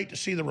can't wait to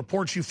see the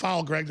reports you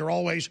file, Greg. They're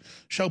always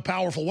so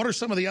powerful. What are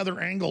some of the other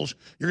angles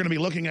you're going to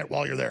be looking at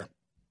while you're there?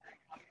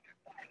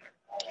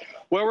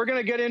 Well, we're going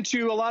to get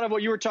into a lot of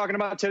what you were talking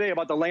about today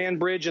about the land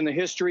bridge and the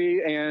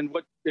history and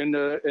what in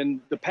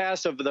the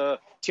past of the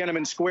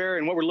Tiananmen Square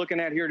and what we're looking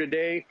at here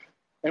today.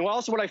 And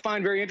also what I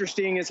find very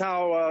interesting is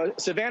how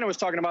Savannah was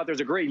talking about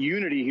there's a great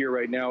unity here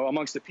right now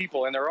amongst the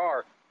people, and there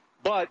are.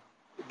 But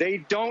they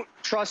don't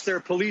trust their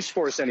police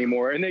force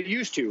anymore, and they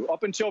used to.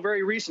 Up until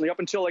very recently, up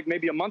until like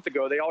maybe a month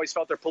ago, they always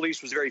felt their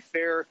police was very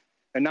fair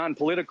and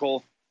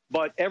non-political.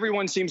 But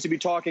everyone seems to be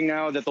talking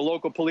now that the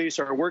local police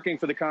are working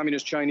for the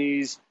Communist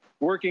Chinese,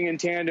 working in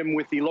tandem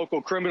with the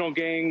local criminal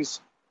gangs,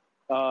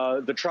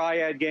 the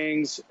triad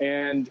gangs,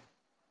 and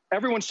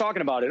everyone's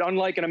talking about it.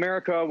 Unlike in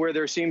America, where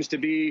there seems to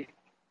be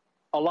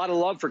a lot of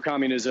love for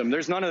communism,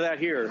 there's none of that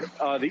here.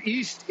 The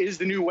East is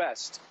the new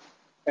West,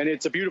 and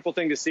it's a beautiful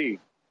thing to see.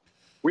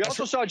 We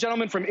also saw a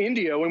gentleman from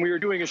India when we were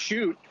doing a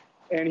shoot,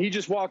 and he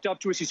just walked up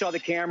to us. He saw the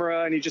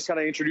camera, and he just kind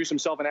of introduced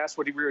himself and asked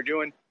what we were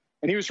doing.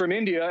 And he was from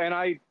India, and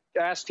I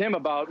asked him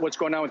about what's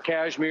going on with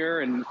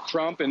Kashmir and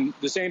Trump, and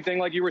the same thing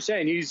like you were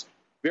saying. He's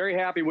very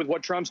happy with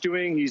what Trump's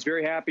doing. He's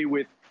very happy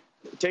with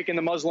taking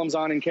the Muslims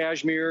on in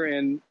Kashmir,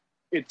 and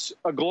it's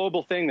a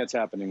global thing that's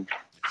happening.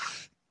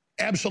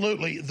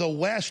 Absolutely. The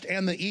West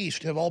and the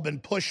East have all been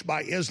pushed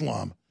by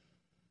Islam.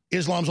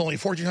 Islam's only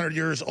 1,400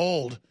 years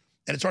old,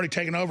 and it's already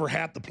taken over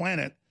half the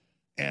planet,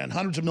 and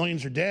hundreds of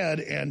millions are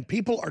dead, and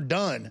people are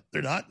done.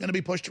 They're not going to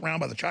be pushed around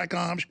by the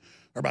Chicans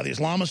or by the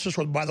Islamists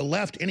or by the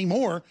left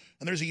anymore,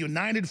 and there's a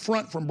united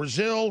front from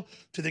Brazil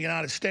to the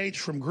United States,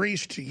 from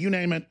Greece to you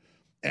name it,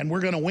 and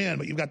we're going to win.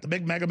 But you've got the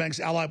big mega banks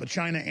allied with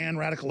China and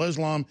radical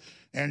Islam,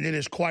 and it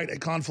is quite a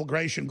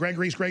conflagration. Greg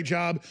Reese, great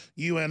job.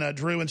 You and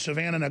Drew and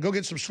Savannah. Now go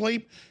get some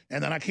sleep,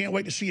 and then I can't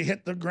wait to see you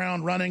hit the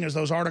ground running as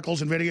those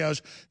articles and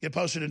videos get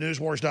posted to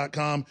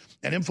newswars.com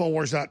and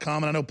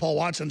infowars.com. And I know Paul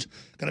Watson's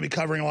going to be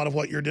covering a lot of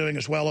what you're doing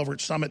as well over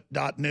at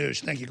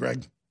summit.news. Thank you,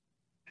 Greg.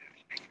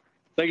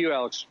 Thank you,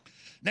 Alex.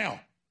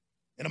 Now,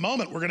 in a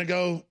moment, we're going to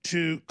go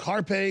to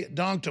Carpe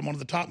Diem, one of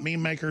the top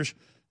meme makers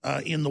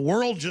in the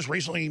world, just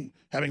recently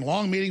having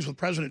long meetings with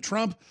President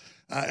Trump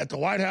at the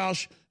White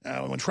House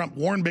when Trump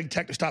warned big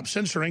tech to stop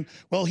censoring.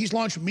 Well, he's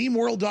launched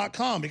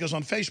memeworld.com because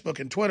on Facebook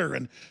and Twitter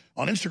and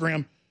on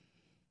Instagram,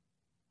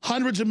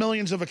 hundreds of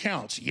millions of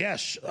accounts,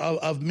 yes,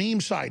 of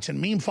meme sites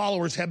and meme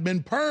followers have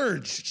been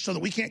purged so that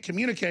we can't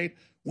communicate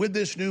with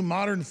this new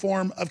modern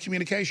form of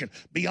communication.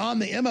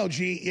 Beyond the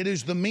emoji, it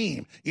is the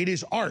meme. It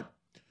is art.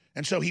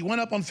 And so he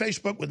went up on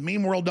Facebook with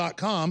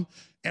memeworld.com,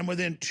 and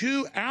within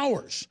 2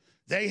 hours,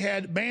 they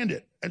had banned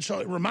it. And so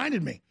it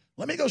reminded me,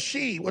 let me go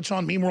see what's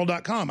on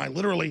memeworld.com. I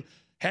literally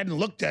hadn't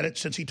looked at it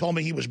since he told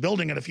me he was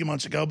building it a few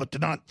months ago, but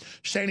did not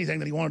say anything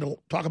that he wanted to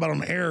talk about on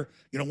the air,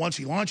 once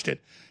he launched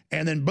it.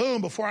 And then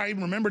boom, before I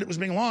even remembered it was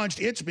being launched,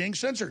 it's being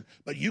censored.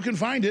 But you can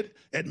find it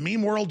at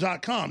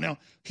memeworld.com. Now,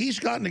 he's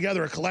gotten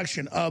together a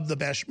collection of the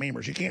best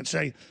memers. You can't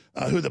say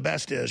who the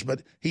best is,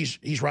 but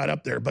he's right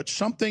up there. But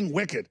Something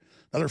Wicked,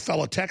 another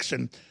fellow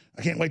Texan,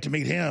 I can't wait to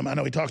meet him. I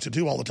know he talks to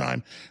two all the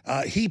time.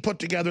 He put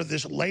together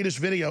this latest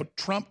video,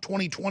 Trump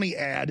 2020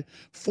 ad,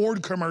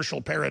 Ford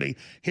commercial parody.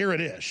 Here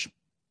it is.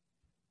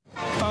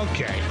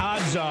 Okay,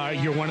 odds are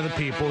you're one of the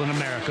people in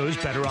America who's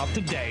better off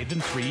today than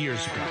 3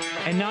 years ago.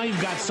 And now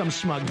you've got some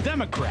smug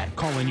Democrat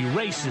calling you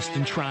racist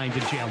and trying to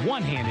jam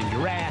one hand in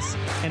your ass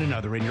and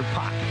another in your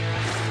pocket.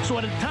 So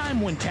at a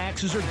time when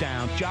taxes are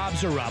down,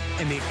 jobs are up,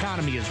 and the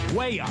economy is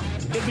way up,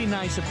 it'd be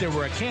nice if there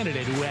were a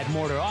candidate who had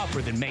more to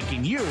offer than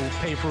making you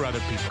pay for other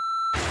people.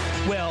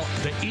 Well,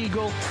 the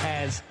eagle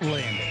has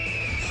landed.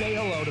 Say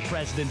hello to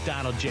President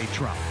Donald J.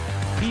 Trump.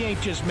 He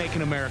ain't just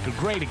making America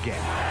great again.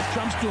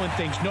 Trump's doing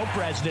things no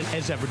president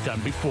has ever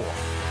done before.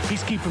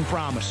 He's keeping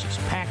promises,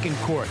 packing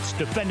courts,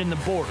 defending the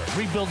border,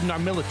 rebuilding our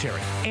military,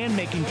 and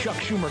making Chuck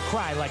Schumer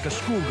cry like a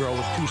schoolgirl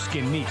with two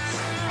skin knees.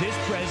 This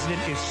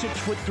president is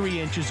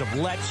 6'3" of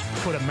let's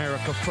put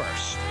America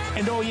first.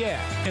 And oh yeah,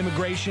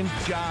 immigration,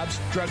 jobs,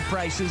 drug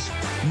prices,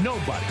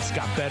 nobody's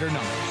got better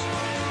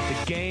numbers.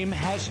 The game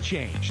has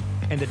changed,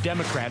 and the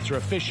Democrats are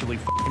officially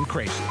f***ing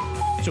crazy.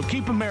 So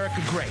keep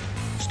America great.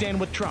 Stand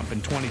with Trump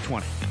in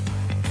 2020.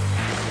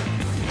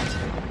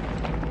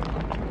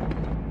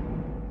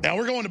 Now,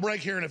 we're going to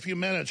break here in a few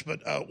minutes,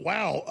 but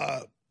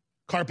wow,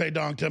 Carpe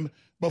Diem,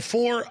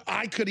 before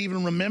I could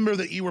even remember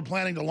that you were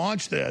planning to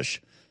launch this,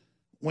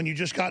 when you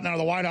just gotten out of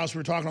the White House, we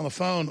were talking on the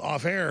phone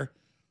off air,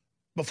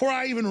 before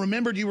I even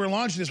remembered you were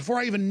launching this, before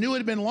I even knew it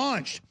had been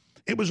launched,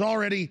 it was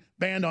already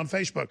banned on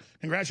Facebook.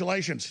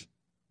 Congratulations.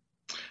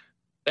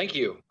 Thank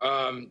you.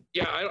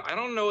 Yeah, I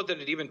don't know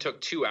that it even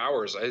took 2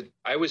 hours.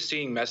 I was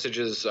seeing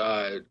messages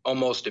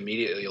almost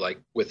immediately, like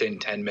within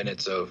 10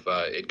 minutes of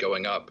it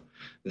going up,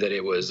 that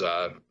it was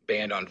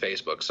banned on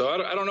Facebook. So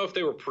I don't know if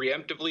they were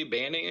preemptively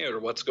banning it or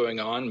what's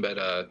going on,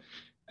 but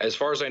as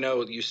far as I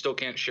know, you still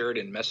can't share it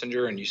in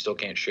Messenger and you still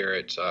can't share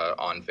it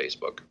on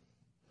Facebook.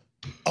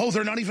 Oh,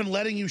 they're not even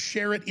letting you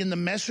share it in the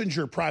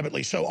Messenger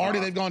privately. So already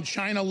they've gone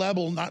China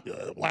level.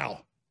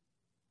 Wow.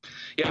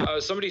 Yeah,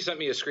 somebody sent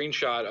me a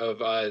screenshot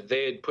of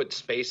they had put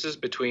spaces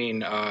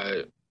between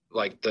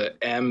like the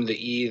M, the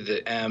E,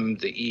 the M,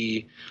 the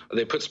E.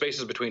 They put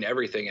spaces between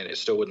everything, and it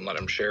still wouldn't let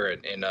them share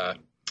it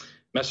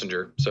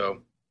Messenger.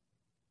 So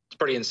it's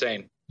pretty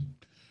insane.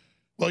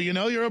 Well, you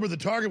know you're over the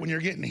target when you're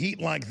getting heat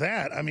like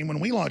that. I mean, when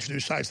we launch new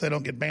sites, they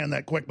don't get banned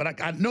that quick.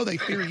 But I know they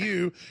fear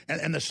you,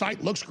 and the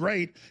site looks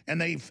great, and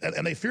they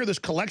fear this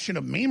collection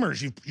of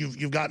memers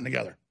you've gotten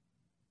together.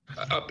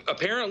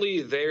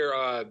 Apparently,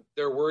 they're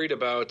worried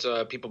about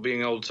people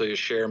being able to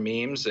share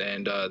memes,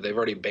 and they've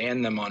already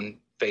banned them on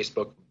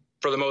Facebook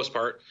for the most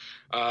part.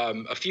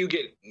 A few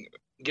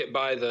get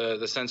by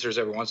the censors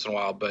every once in a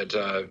while, but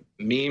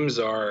memes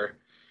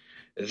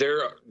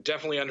they're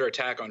definitely under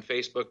attack on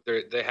Facebook.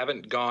 They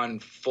haven't gone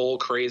full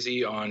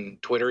crazy on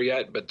Twitter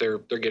yet, but they're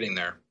getting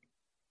there.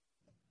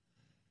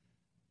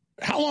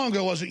 How long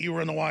ago was it you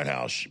were in the White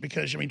House?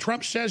 Because, I mean,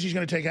 Trump says he's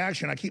going to take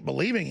action. I keep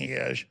believing he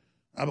is,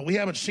 but we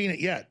haven't seen it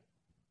yet.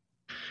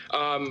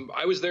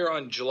 I was there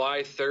on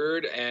July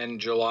 3rd and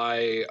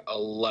July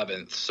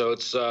 11th, so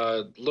it's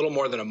a little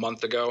more than a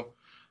month ago.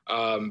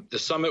 The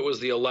summit was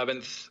the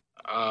 11th.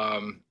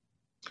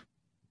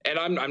 And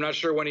I'm not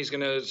sure when he's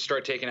going to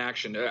start taking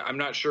action. I'm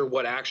not sure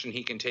what action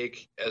he can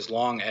take as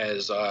long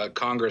as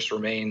Congress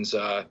remains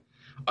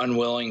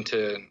unwilling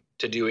to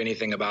do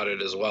anything about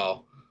it as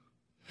well.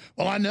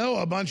 Well, I know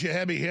a bunch of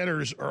heavy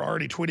hitters are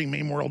already tweeting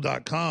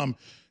memeworld.com.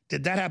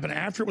 Did that happen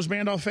after it was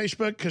banned off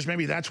Facebook? Because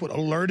maybe that's what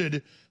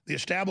alerted the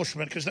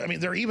establishment. Because, I mean,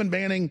 they're even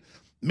banning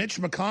Mitch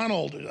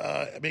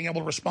McConnell being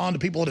able to respond to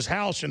people at his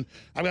house. And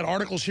I've got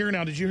articles here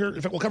now. Did you hear? In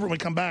fact, we'll cover it when we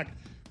come back,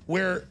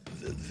 where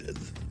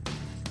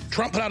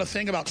Trump put out a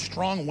thing about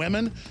strong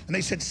women, and they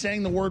said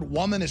saying the word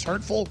woman is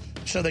hurtful,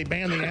 so they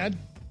banned the ad.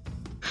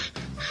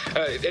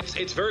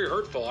 It's very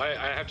hurtful. I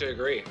have to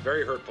agree.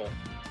 Very hurtful.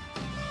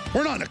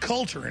 We're not in a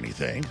cult or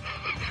anything.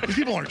 These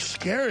people aren't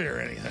scary or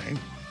anything.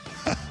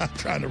 I'm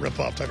trying to rip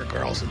off Tucker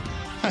Carlson.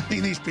 I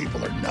mean, these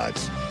people are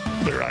nuts.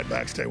 We'll be right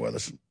back. Stay with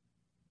us.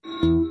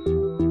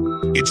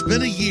 It's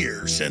been a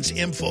year since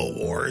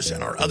InfoWars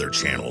and our other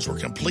channels were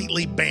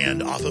completely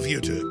banned off of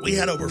YouTube. We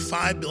had over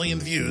 5 billion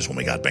views when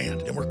we got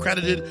banned, and we're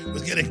credited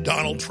with getting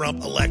Donald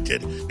Trump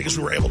elected because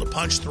we were able to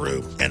punch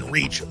through and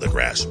reach the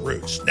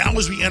grassroots. Now,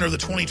 as we enter the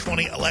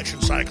 2020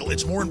 election cycle,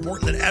 it's more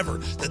important than ever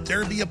that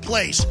there be a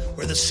place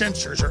where the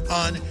censors are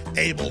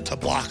unable to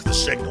block the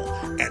signal,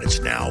 and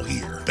it's now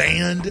here.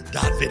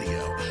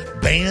 Banned.video.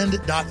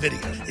 Banned.video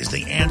is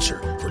the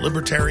answer for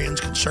libertarians,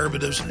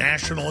 conservatives,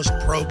 nationalists,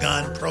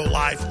 pro-gun,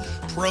 pro-life,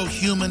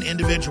 pro-human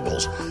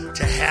individuals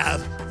to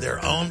have their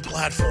own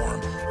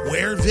platform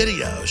where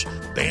videos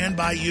banned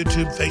by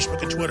YouTube,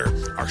 Facebook, and Twitter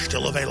are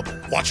still available.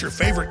 Watch your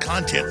favorite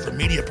content from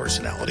media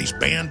personalities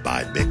banned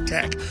by big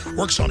tech.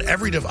 Works on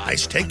every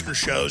device. Take your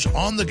shows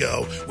on the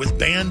go with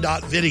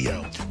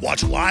Banned.video.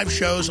 Watch live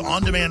shows,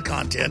 on-demand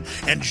content,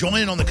 and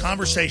join in on the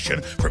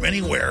conversation from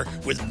anywhere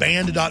with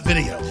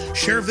Banned.video.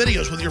 Share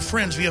videos with your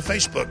friends via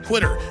Facebook,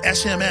 Twitter,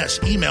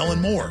 SMS, email,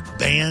 and more.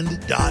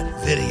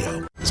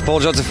 Banned.video. It's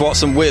Paul Joseph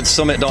Watson with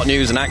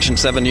Summit.News and Action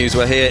 7 News.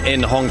 We're here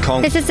in Hong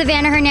Kong. This is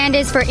Savannah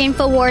Hernandez for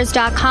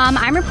Infowars.com.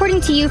 I'm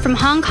reporting to you from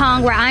Hong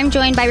Kong, where I'm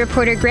joined by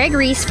reporter Greg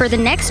Reese for the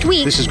next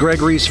week. This is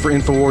Greg Reese for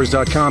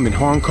Infowars.com in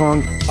Hong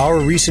Kong. Our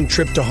recent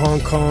trip to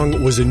Hong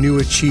Kong was a new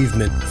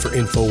achievement for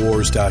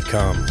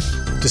Infowars.com.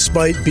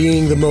 Despite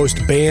being the most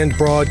banned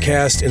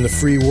broadcast in the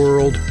free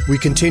world, we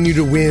continue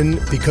to win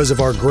because of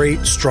our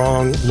great,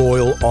 strong,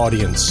 loyal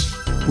audience.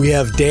 We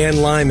have Dan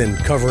Lyman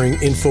covering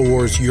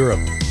Infowars Europe,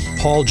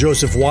 Paul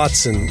Joseph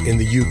Watson in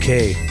the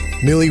UK,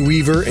 Millie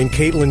Weaver and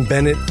Caitlin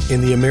Bennett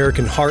in the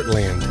American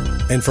heartland,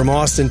 and from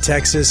Austin,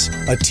 Texas,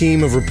 a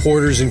team of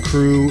reporters and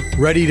crew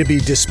ready to be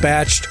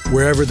dispatched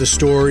wherever the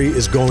story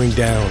is going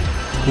down.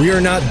 We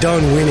are not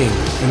done winning,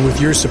 and with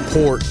your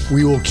support,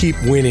 we will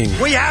keep winning.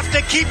 We have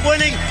to keep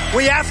winning.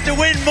 We have to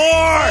win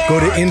more. Go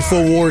to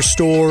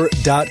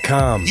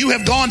InfoWarsStore.com. You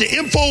have gone to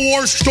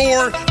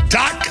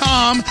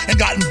InfoWarsStore.com and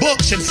gotten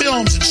books and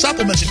films and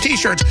supplements and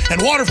T-shirts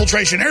and water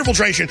filtration, air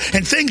filtration,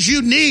 and things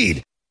you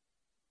need.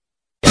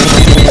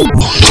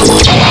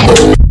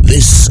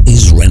 This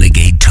is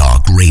Renegade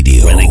Talk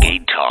Radio.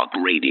 Renegade Talk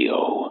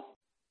Radio.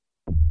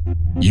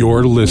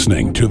 You're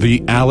listening to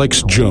The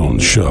Alex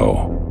Jones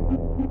Show.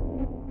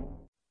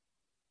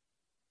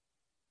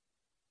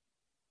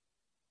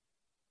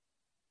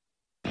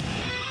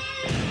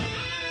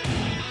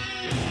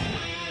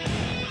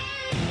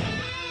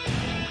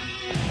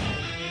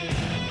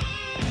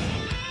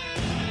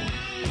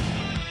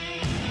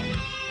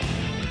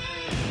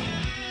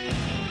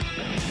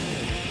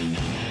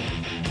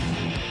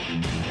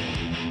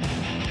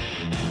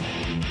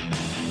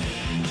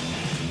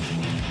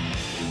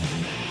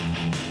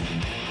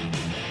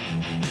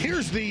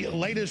 The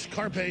latest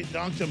Carpe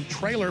Donktum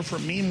trailer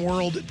from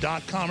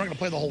memeworld.com. I'm not going to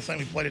play the whole thing.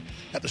 We played it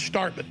at the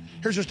start, but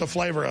here's just a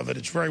flavor of it.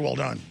 It's very well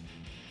done.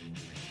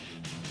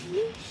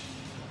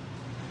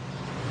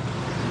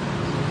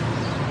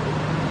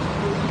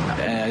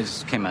 I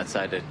just came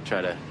outside to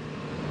try to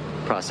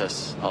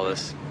process all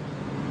this.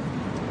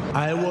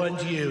 I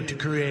want you to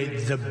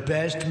create the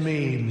best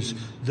memes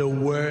the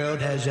world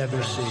has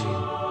ever seen.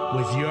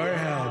 With your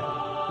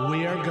help,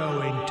 we are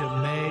going to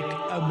make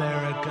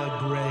America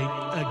great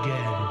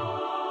again.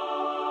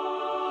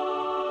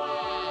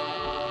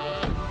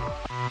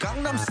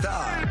 Gangnam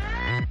Style.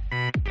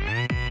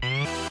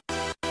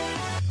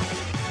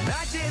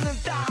 낮에는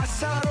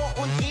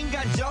따사로운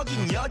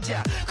인간적인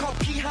여자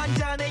커피 한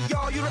잔에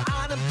여유를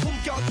아는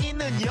품격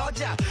있는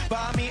여자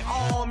밤이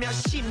오면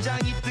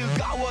심장이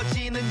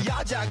뜨거워지는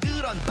여자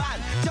그런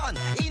반전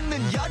있는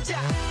여자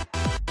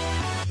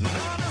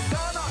너는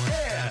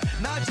선어해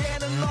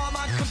낮에는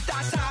너만큼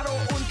따사로운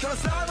그런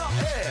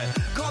선어해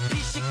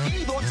커피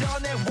식기도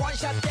전에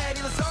원샷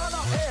때리는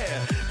선어해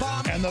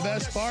And the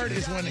best part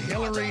is when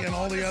Hillary and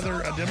all the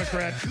other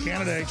Democrat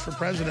candidates for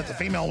president, the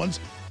female ones,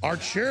 are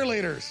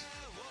cheerleaders.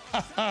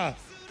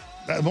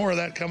 More of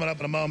that coming up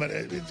in a moment.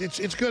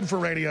 It's good for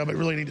radio, but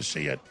really need to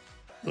see it.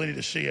 Really need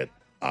to see it.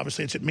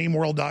 Obviously, it's at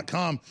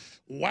memeworld.com.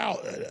 Wow.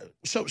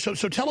 So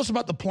tell us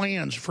about the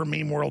plans for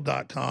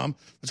memeworld.com.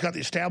 It's got the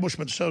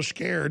establishment so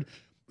scared.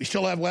 We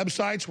still have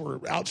websites. We're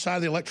outside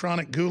the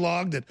electronic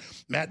gulag that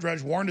Matt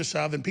Drudge warned us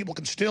of, and people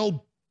can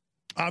still,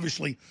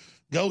 obviously,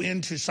 go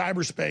into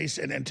cyberspace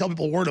and tell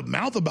people word of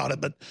mouth about it.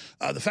 But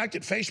the fact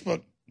that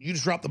Facebook, you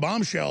just dropped the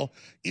bombshell,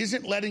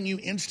 isn't letting you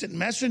instant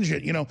message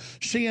it. You know,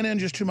 CNN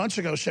just 2 months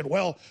ago said,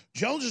 well,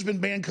 Jones has been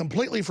banned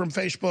completely from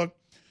Facebook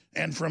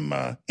and from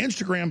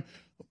Instagram,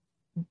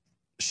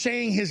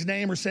 saying his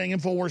name or saying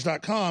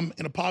Infowars.com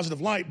in a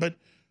positive light. But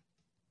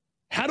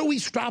how do we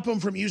stop him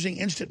from using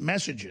instant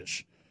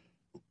messages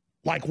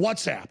like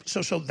WhatsApp?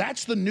 So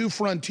that's the new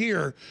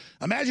frontier.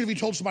 Imagine if you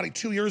told somebody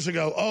 2 years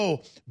ago,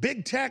 oh,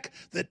 big tech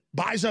that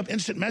buys up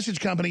instant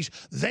message companies,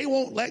 they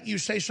won't let you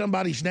say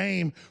somebody's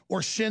name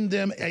or send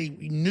them a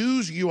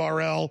news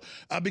URL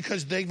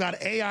because they've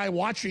got AI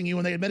watching you.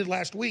 And they admitted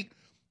last week,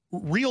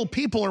 real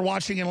people are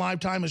watching in live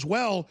time as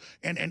well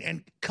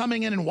and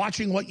coming in and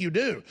watching what you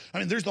do. I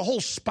mean, there's the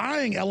whole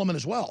spying element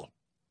as well.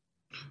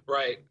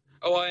 Right.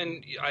 Oh,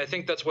 and I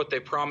think that's what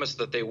they promised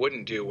that they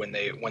wouldn't do when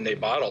they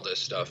bought all this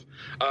stuff.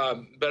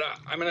 But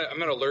I'm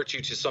gonna alert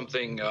you to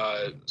something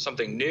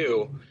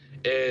new.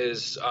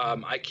 Is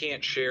I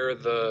can't share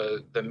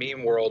the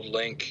Meme World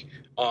link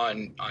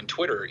on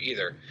Twitter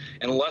either,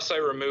 unless I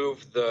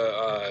remove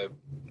the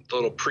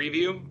little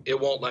preview. It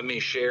won't let me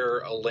share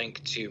a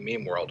link to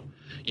Meme World.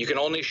 You can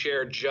only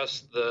share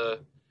just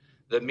the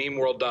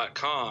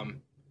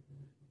memeworld.com.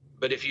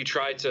 But if you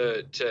try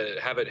to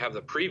have it have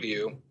the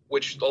preview,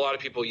 which a lot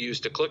of people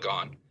use to click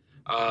on,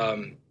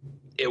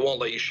 it won't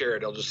let you share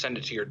it. It'll just send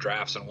it to your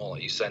drafts and won't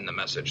let you send the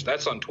message.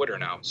 That's on Twitter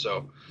now.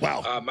 So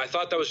wow. I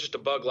thought that was just a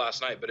bug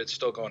last night, but it's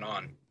still going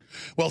on.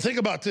 Well, think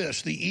about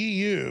this. The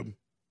EU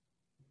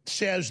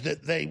says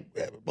that they've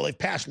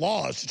passed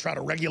laws to try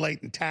to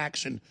regulate and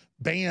tax and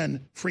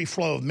ban free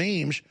flow of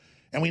memes.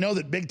 And we know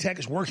that big tech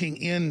is working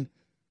in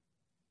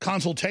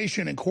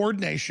consultation and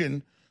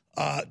coordination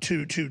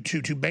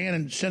to ban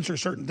and censor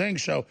certain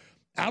things. So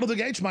out of the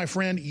gates, my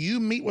friend, you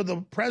meet with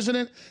the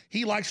president.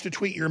 He likes to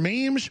tweet your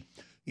memes.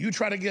 You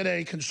try to get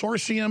a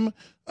consortium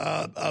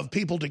of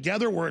people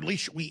together where at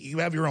least you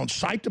have your own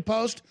site to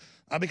post.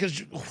 Because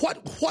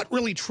what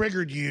really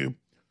triggered you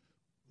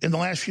in the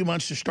last few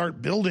months to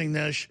start building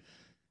this?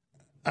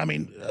 I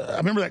mean, I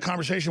remember that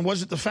conversation.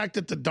 Was it the fact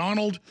that the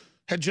Donald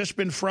had just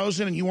been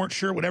frozen and you weren't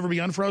sure it would ever be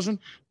unfrozen?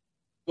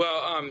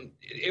 Well,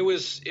 it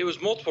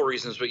was multiple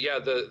reasons, but yeah,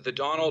 the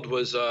Donald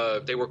was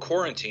they were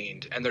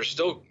quarantined, and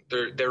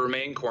they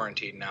remain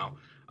quarantined now.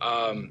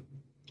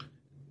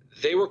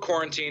 They were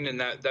quarantined, and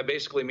that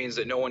basically means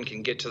that no one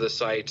can get to the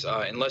site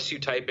unless you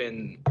type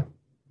in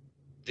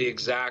the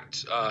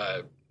exact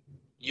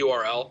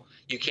URL.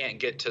 You can't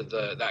get to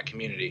that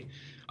community.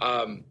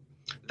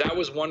 That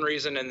was one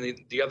reason, and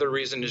the other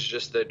reason is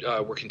just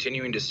that we're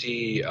continuing to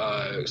see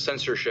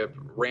censorship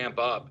ramp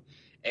up,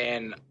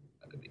 and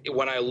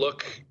when I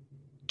look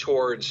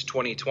towards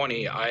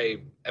 2020, I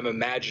am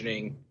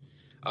imagining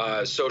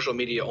social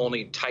media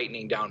only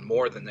tightening down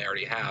more than they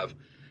already have.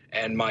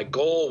 And my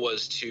goal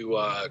was to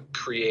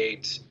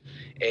create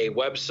a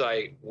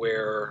website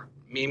where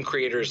meme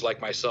creators like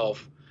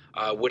myself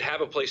would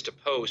have a place to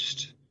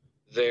post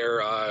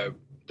their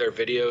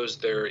videos,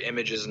 their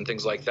images, and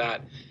things like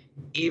that,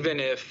 even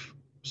if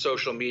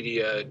social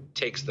media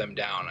takes them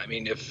down. I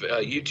mean, if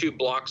YouTube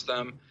blocks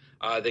them,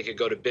 they could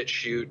go to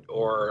BitChute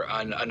or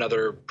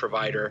another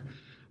provider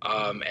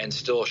and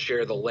still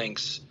share the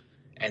links,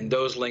 and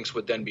those links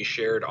would then be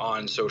shared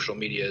on social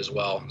media as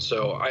well.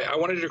 So I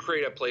wanted to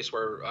create a place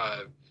where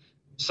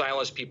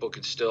silenced people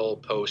could still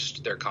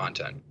post their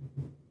content.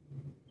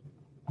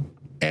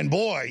 And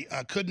boy,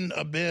 couldn't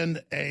have been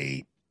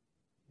a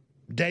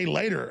day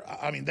later.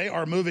 I mean, they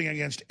are moving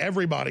against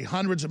everybody.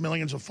 Hundreds of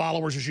millions of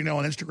followers, as you know,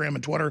 on Instagram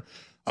and Twitter.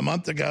 A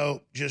month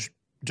ago, just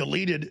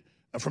deleted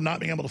from not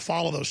being able to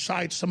follow those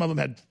sites. Some of them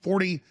had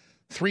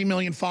 43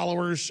 million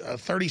followers,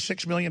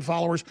 36 million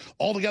followers,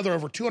 altogether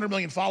over 200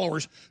 million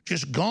followers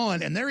just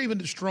gone. And they're even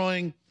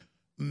destroying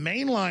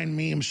mainline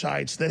meme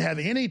sites that have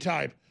any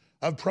type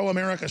of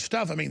pro-America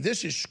stuff. I mean,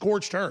 this is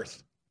scorched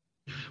earth.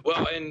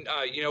 Well, and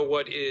you know,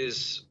 what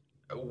is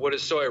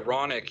so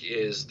ironic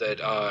is that,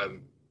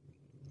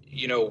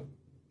 you know,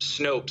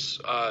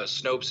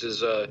 Snopes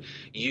is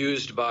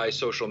used by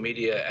social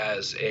media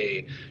as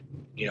a,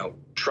 you know,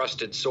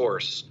 trusted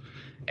source.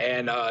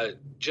 And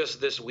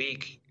just this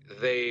week,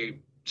 they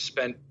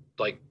spent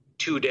like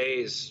 2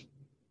 days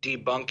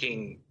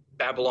debunking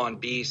Babylon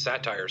Bee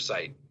satire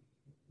site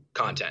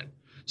content.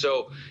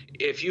 So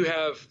if you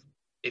have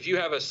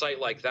a site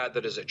like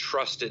that is a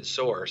trusted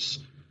source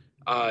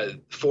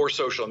for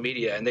social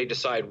media, and they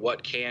decide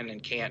what can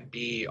and can't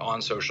be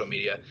on social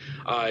media,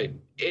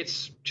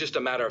 it's just a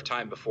matter of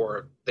time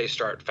before they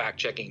start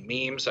fact-checking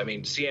memes. I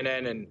mean,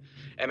 CNN and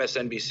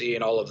MSNBC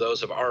and all of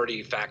those have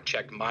already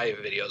fact-checked my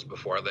videos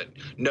before that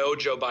no,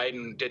 Joe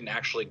Biden didn't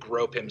actually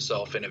grope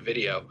himself in a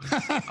video.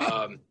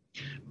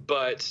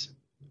 But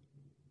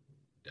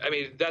I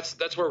mean,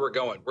 that's where we're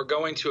going. We're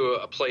going to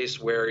a place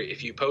where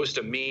if you post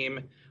a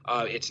meme,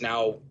 it's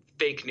now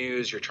fake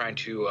news. You're trying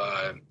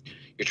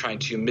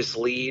to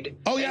mislead.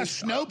 Oh yeah,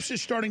 Snopes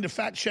is starting to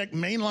fact check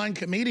mainline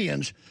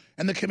comedians,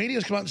 and the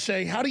comedians come out and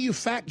say, "How do you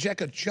fact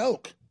check a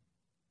joke?"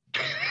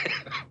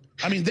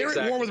 I mean, they're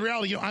at war with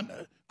reality. You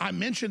know, I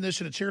mentioned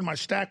this, and it's here in my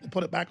stack. We'll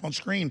put it back on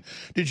screen.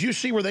 Did you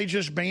see where they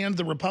just banned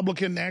the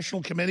Republican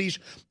National Committee's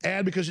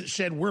ad because it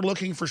said, "We're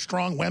looking for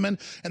strong women"?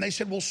 And they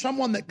said, well,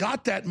 someone that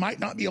got that might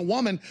not be a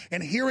woman,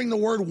 and hearing the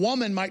word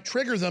woman might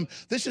trigger them.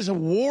 This is a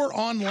war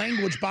on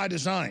language by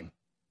design.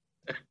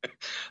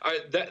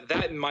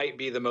 That might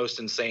be the most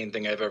insane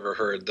thing I've ever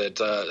heard,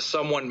 that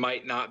someone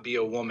might not be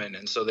a woman,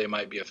 and so they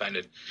might be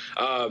offended.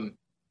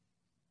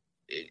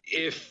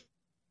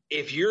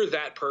 If you're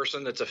that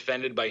person that's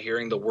offended by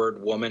hearing the word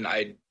woman,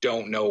 I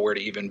don't know where to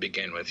even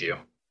begin with you.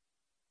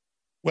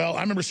 Well,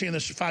 I remember seeing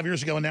this 5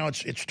 years ago, and now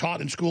it's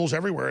taught in schools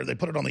everywhere. They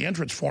put it on the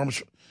entrance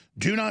forms.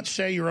 Do not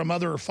say you're a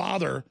mother or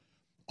father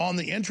on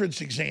the entrance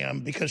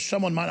exam, because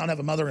someone might not have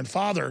a mother and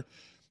father.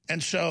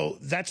 And so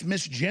that's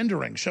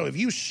misgendering. So if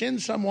you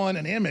send someone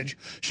an image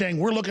saying,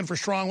 "We're looking for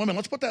strong women,"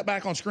 let's put that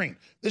back on screen.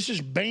 This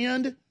is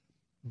banned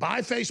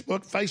by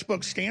Facebook.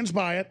 Facebook stands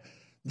by it.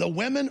 The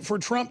Women for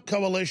Trump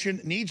Coalition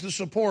needs the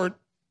support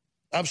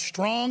of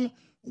strong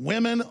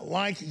women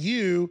like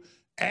you.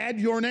 Add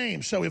your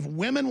name. So if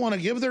women want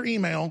to give their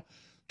email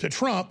to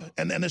Trump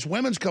and this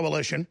women's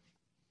coalition,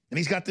 and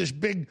he's got this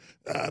big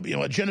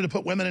agenda to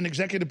put women in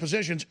executive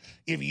positions,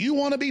 if you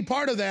want to be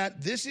part of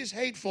that, this is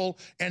hateful,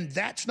 and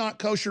that's not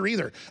kosher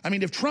either. I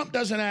mean, if Trump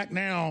doesn't act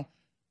now,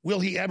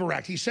 will he ever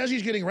act? He says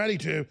he's getting ready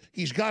to.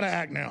 He's got to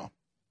act now.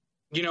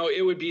 You know,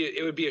 it would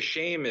be a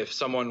shame if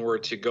someone were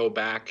to go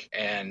back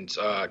and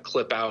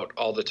clip out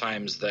all the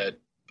times that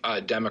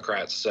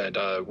Democrats said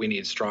we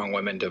need strong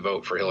women to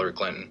vote for Hillary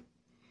Clinton.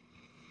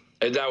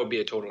 And that would be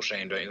a total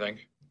shame, don't you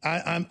think?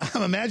 I'm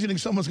imagining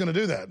someone's going to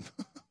do that.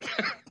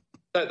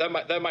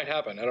 that might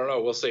happen. I don't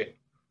know. We'll see.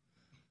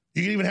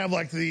 You can even have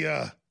like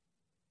the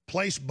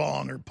place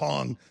bong or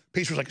pong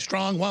piece was like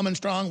strong woman,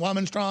 strong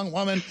woman, strong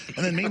woman,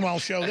 and then meanwhile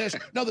show this.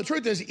 No, the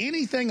truth is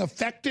anything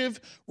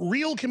effective,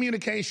 real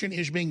communication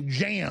is being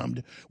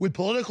jammed with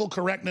political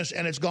correctness,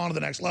 and it's gone to the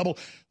next level.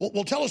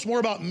 Well, tell us more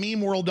about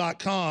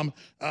memeworld.com.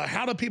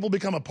 How do people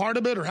become a part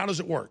of it, or how does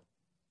it work?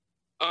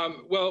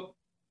 Well,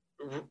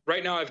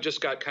 right now I've just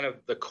got kind of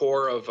the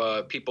core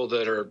of people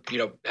that are,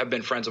 have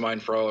been friends of mine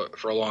for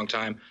a long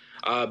time.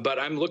 But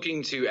I'm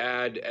looking to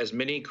add as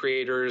many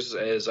creators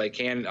as I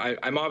can.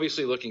 I'm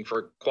obviously looking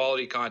for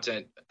quality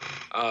content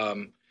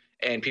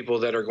and people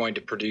that are going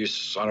to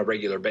produce on a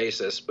regular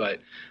basis. But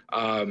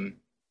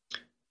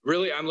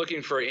really, I'm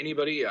looking for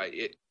anybody.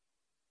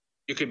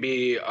 You could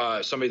be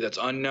somebody that's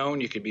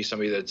unknown. You could be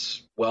somebody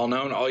that's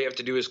well-known. All you have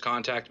to do is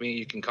contact me.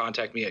 You can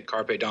contact me at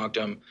Carpe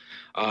Donctum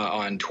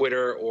on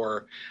Twitter,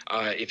 or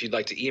if you'd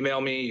like to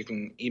email me, you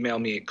can email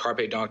me at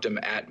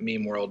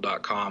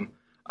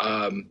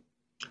carpedonctum@memeworld.com.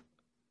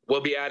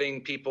 We'll be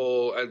adding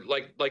people,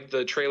 like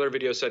the trailer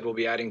video said, we'll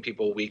be adding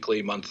people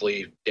weekly,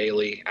 monthly,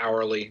 daily,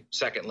 hourly,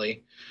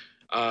 secondly.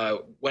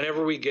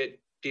 Whenever we get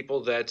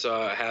people that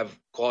have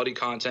quality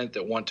content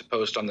that want to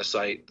post on the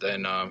site,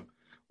 then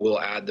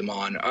we'll add them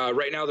on.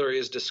 Right now there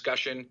is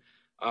discussion.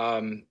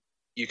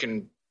 You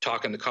can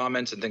talk in the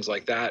comments and things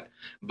like that,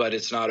 but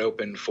it's not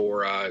open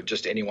for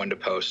just anyone to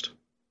post.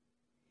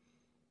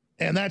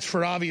 And that's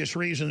for obvious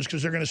reasons,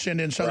 because they're going to send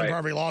in Southern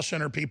Poverty Law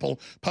Center people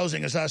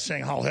posing as us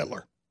saying Heil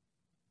Hitler.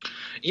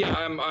 Yeah,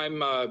 I'm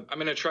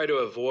going to try to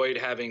avoid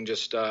having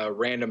just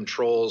random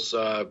trolls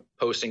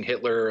posting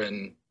Hitler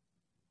and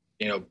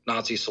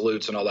Nazi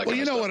salutes and all that. Well,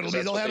 kind of stuff. What it'll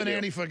be. They'll have an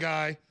Antifa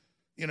guy,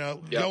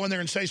 go in there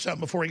and say something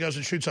before he goes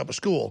and shoots up a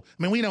school.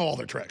 I mean, we know all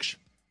their tricks.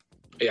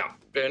 Yeah,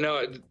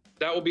 no,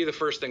 that will be the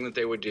first thing that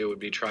they would do, would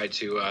be try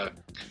to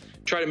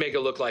make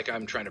it look like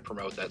I'm trying to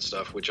promote that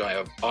stuff, which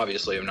I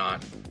obviously am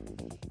not.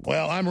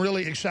 Well, I'm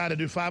really excited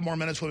to do 5 more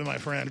minutes with you, my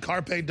friend.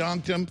 Carpe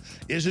Donctum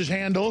is his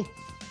handle.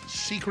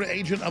 Secret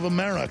Agent of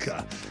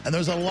America. And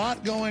there's a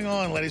lot going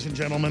on, ladies and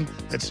gentlemen,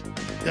 that's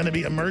going to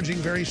be emerging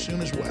very soon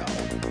as well.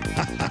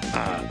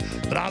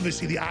 But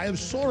obviously the Eye of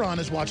Sauron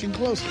is watching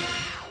closely.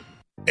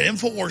 At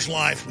InfoWars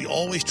Life, we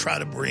always try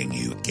to bring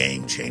you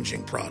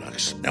game-changing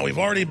products. Now, we've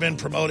already been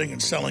promoting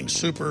and selling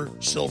Super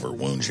Silver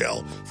Wound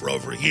Gel for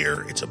over a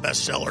year. It's a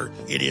bestseller.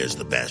 It is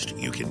the best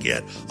you can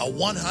get. A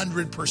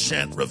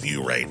 100%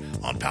 review rate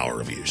on Power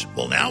Reviews.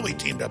 Well, now we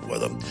teamed up with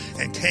them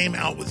and came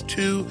out with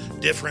 2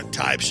 different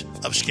types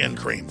of skin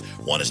cream.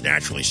 One is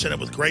naturally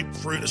scented with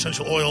grapefruit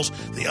essential oils.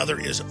 The other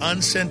is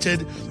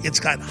unscented. It's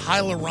got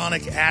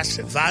hyaluronic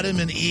acid,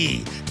 vitamin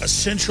E,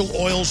 essential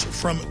oils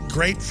from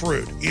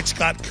grapefruit. It's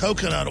got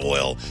coconut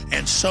oil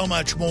and so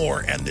much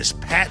more, and this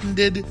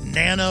patented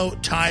nano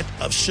type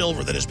of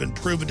silver that has been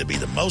proven to be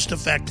the most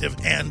effective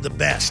and the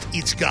best.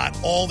 It's got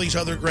all these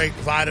other great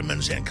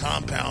vitamins and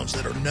compounds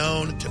that are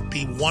known to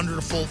be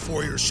wonderful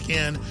for your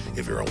skin.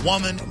 If you're a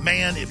woman, a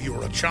man, if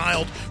you're a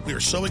child, we are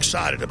so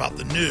excited about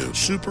the new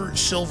Super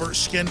Silver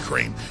Skin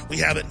Cream. We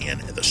have it in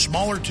the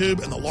smaller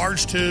tube and the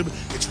large tube.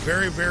 It's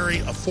very, very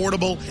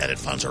affordable, and it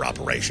funds our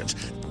operations.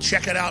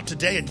 Check it out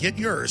today and get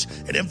yours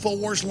at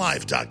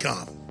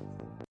InfoWarsLife.com.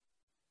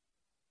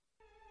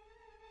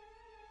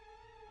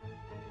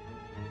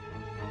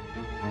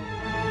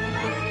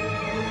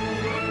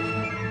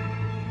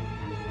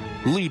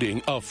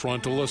 Leading a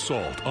frontal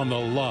assault on the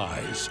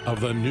lies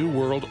of the New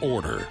World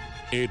Order,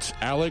 it's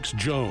Alex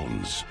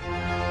Jones.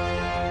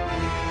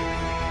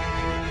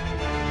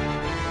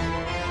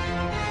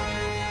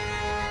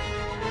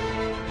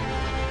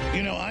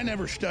 You know, I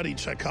never studied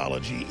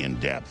psychology in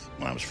depth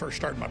when I was first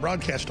starting my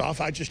broadcast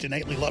off. I just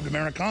innately loved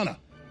Americana.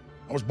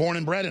 I was born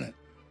and bred in it.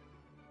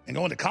 And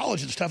going to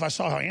college and stuff, I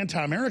saw how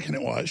anti-American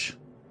it was,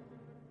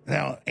 and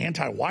how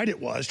anti-white it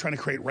was, trying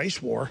to create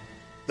race war,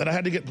 that I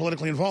had to get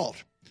politically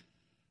involved.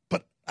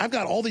 I've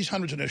got all these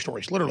hundreds of news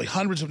stories, literally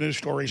hundreds of news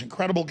stories,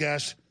 incredible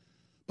guests,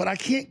 but I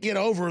can't get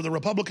over the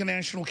Republican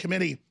National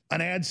Committee,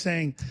 an ad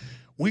saying,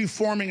 we're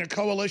forming a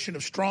coalition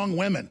of strong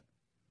women.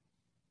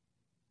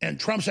 And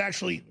Trump's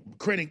actually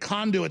creating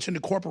conduits into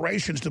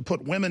corporations to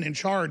put women in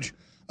charge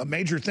of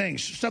major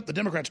things, stuff the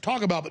Democrats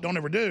talk about but don't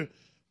ever do.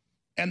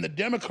 And the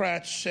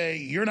Democrats say,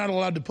 you're not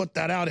allowed to put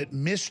that out. It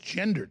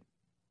misgendered.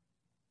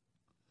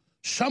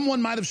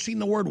 Someone might have seen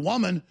the word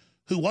woman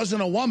who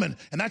wasn't a woman,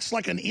 and that's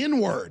like an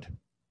N-word.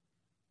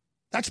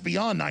 That's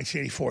beyond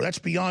 1984. That's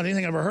beyond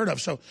anything I've ever heard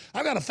of. So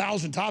I've got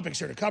 1,000 topics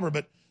here to cover,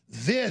 but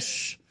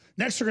this,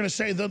 next they're going to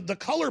say the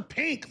color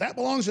pink, that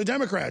belongs to the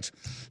Democrats.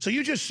 So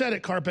you just said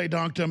it, Carpe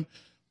Donctum.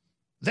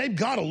 They've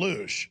got to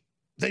lose.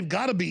 They've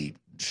got to be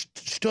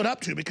stood up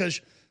to, because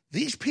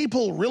these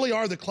people really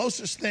are the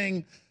closest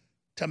thing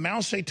to Mao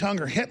Zedong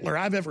or Hitler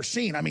I've ever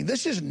seen. I mean,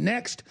 this is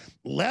next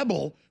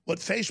level what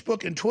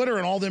Facebook and Twitter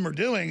and all them are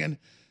doing. And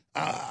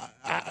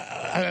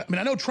I mean,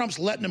 I know Trump's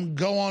letting them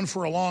go on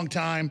for a long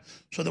time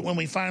so that when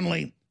we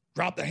finally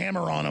drop the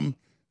hammer on them,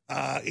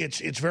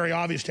 it's very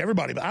obvious to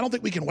everybody. But I don't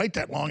think we can wait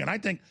that long. And I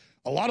think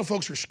a lot of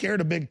folks are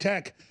scared of big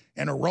tech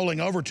and are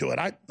rolling over to it.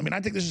 I mean, I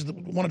think this is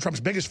one of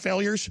Trump's biggest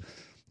failures.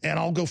 And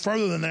I'll go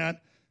further than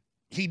that.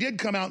 He did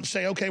come out and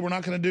say, okay, we're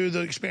not going to do the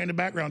expanded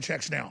background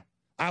checks now.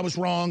 I was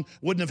wrong.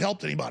 Wouldn't have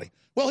helped anybody.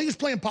 Well, he was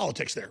playing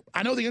politics there.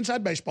 I know the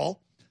inside baseball.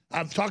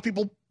 I've talked to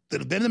people that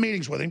have been in the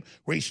meetings with him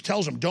where he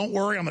tells them, don't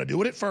worry, I'm going to do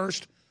it at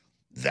first.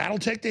 That'll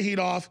take the heat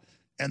off,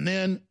 and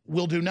then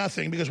we'll do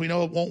nothing because we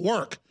know it won't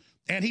work.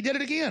 And he did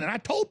it again. And I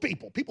told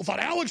people thought,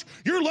 Alex,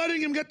 you're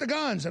letting him get the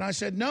guns. And I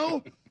said,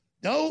 no,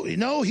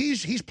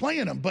 he's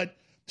playing them. But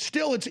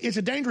still, it's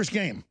a dangerous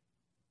game.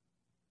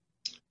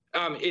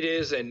 It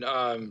is. And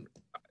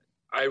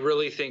I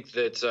really think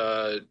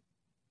that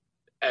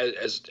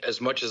as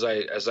much as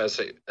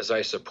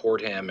I support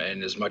him,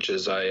 and as much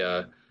as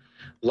I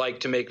like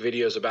to make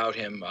videos about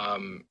him,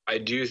 I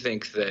do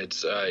think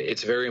that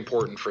it's very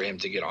important for him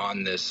to get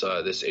on this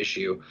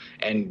issue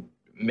and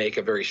make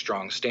a very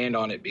strong stand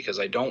on it, because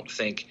I don't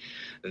think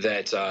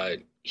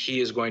that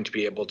he is going to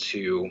be able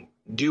to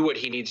do what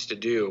he needs to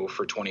do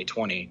for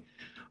 2020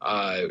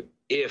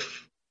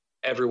 if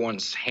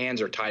everyone's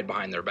hands are tied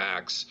behind their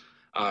backs,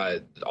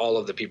 all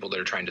of the people that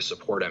are trying to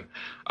support him.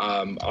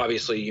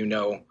 Obviously,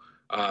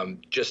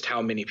 just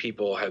how many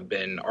people have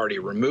been already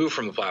removed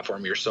from the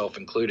platform, yourself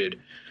included.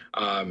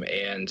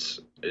 And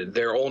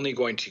they're only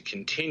going to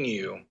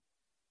continue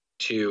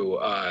to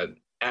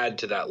add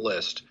to that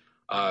list.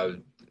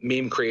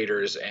 Meme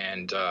creators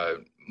and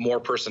more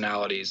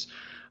personalities,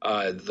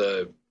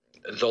 the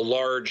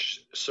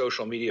large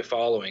social media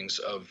followings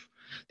of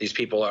these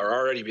people are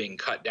already being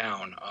cut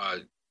down.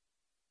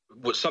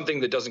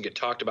 Something that doesn't get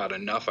talked about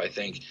enough, I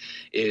think,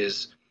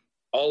 is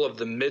all of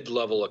the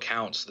mid-level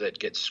accounts that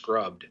get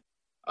scrubbed.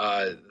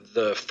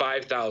 The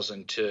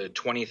 5,000 to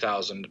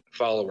 20,000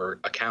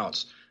 follower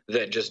accounts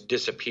that just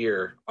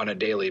disappear on a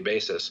daily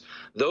basis.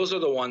 Those are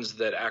the ones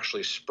that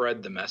actually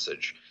spread the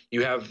message.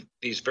 You have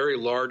these very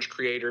large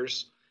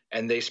creators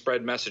and they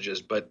spread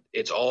messages, but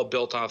it's all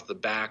built off the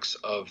backs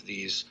of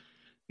these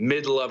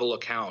mid-level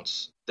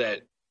accounts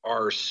that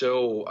are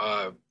so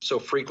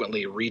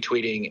frequently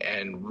retweeting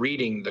and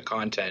reading the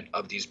content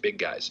of these big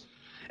guys.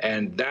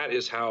 And that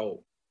is how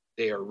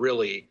they are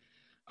really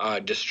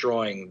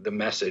destroying the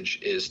message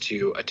is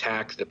to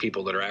attack the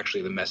people that are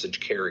actually the message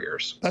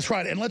carriers. That's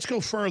right. And let's go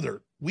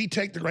further. We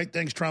take the great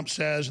things Trump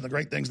says and the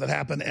great things that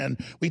happen,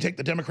 and we take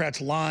the Democrats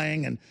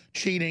lying and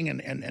cheating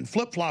and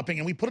flip-flopping,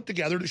 and we put it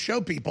together to show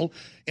people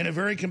in a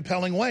very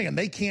compelling way. And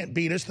they can't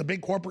beat us. The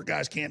big corporate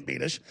guys can't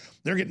beat us.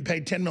 They're getting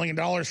paid $10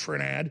 million for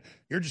an ad.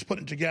 You're just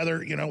putting it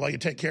together, while you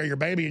take care of your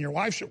baby and your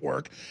wife's at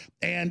work.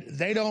 And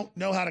they don't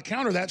know how to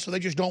counter that, so they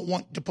just don't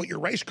want to put your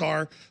race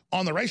car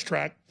on the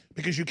racetrack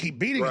because you keep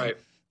beating them.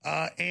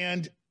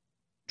 And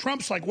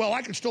Trump's like, well,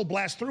 I can still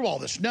blast through all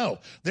this. No,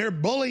 they're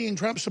bullying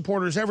Trump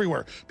supporters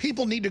everywhere.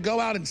 People need to go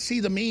out and see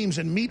the memes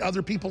and meet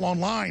other people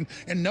online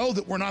and know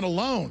that we're not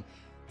alone,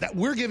 that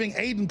we're giving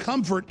aid and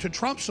comfort to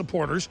Trump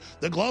supporters.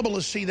 The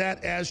globalists see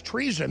that as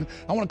treason.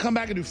 I want to come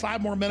back and do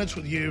 5 more minutes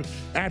with you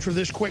after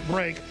this quick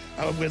break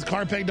with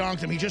Carpe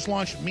Donktum. He just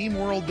launched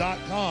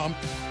memeworld.com,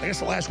 I guess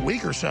the last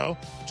week or so.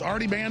 It's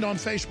already banned on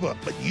Facebook,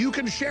 but you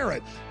can share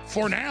it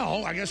for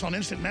now, I guess, on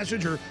instant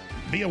message or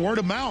via word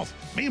of mouth.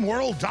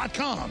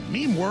 Memeworld.com.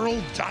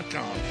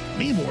 Memeworld.com.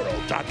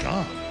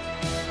 Memeworld.com.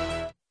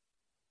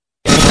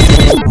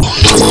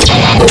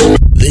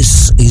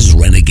 This is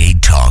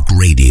Renegade Talk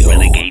Radio.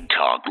 Renegade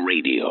Talk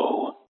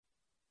Radio.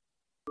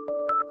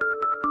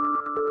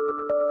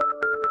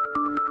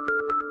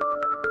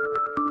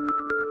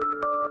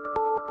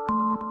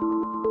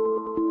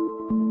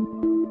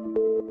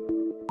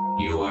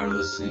 You are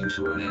listening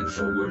to an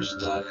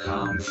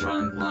Infowars.com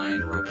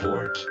frontline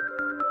report.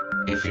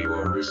 If you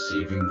are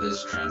receiving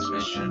this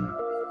transmission,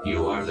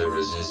 you are the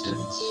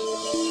resistance.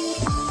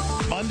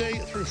 Monday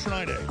through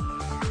Friday,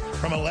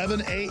 from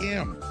 11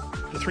 a.m.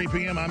 to 3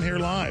 p.m., I'm here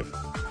live.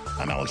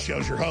 I'm Alex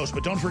Jones, your host.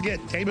 But don't forget,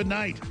 David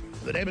Knight.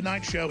 The David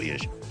Knight Show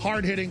is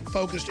hard-hitting,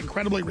 focused,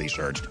 incredibly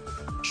researched,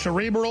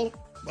 cerebral,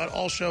 but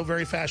also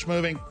very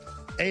fast-moving,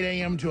 8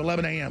 a.m. to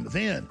 11 a.m.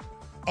 Then,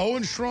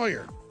 Owen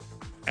Schroyer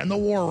and The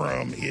War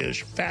Room is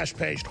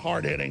fast-paced,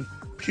 hard-hitting,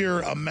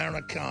 pure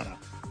Americana.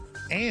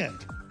 And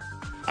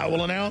I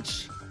will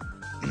announce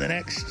in the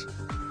next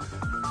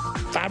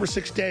 5 or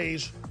 6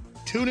 days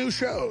 2 new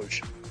shows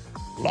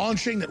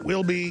launching that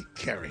we'll be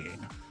carrying.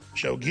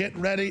 So get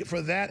ready for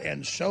that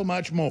and so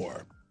much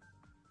more.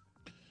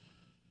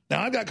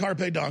 Now, I've got Carpe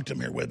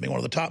Donktum here with me, one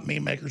of the top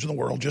meme makers in the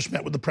world. Just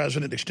met with the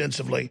president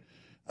extensively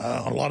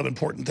on a lot of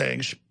important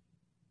things.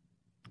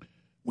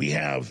 We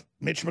have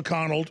Mitch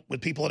McConnell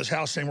with people at his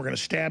house saying, we're going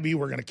to stab you,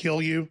 we're going to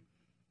kill you.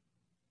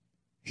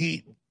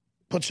 He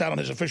puts out on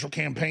his official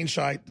campaign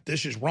site that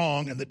this is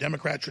wrong and that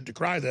Democrats should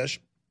decry this.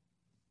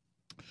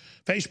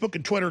 Facebook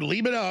and Twitter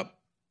leave it up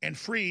and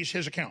freeze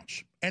his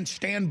accounts and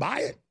stand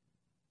by it.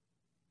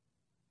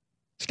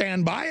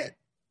 Stand by it.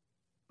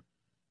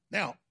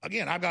 Now,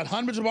 again, I've got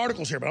hundreds of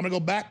articles here, but I'm going to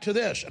go back to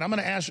this, and I'm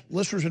going to ask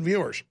listeners and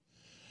viewers,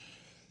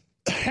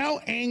 how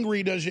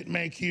angry does it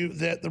make you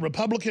that the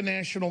Republican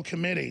National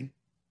Committee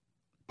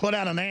put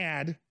out an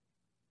ad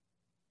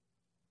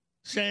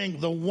saying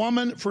the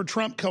Woman for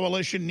Trump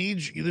Coalition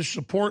needs the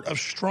support of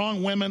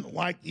strong women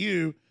like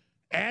you?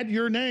 Add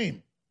your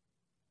name.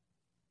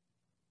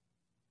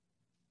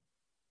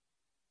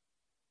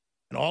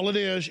 And all it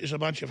is a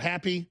bunch of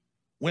happy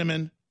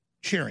women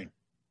cheering.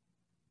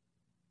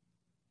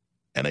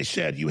 And they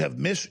said, you have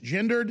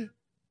misgendered.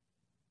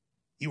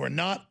 You are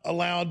not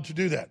allowed to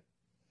do that.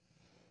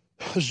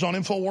 This is on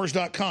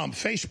Infowars.com.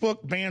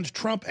 Facebook bans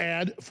Trump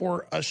ad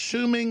for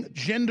assuming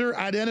gender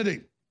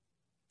identity.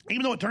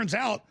 Even though it turns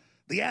out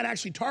the ad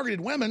actually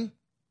targeted women,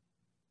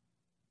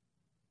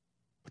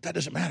 but that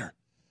doesn't matter.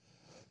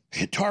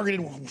 It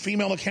targeted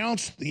female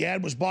accounts. The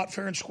ad was bought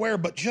fair and square,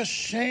 but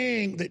just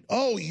saying that,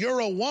 oh, you're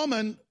a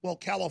woman, well,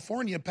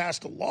 California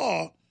passed a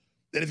law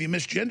that if you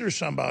misgender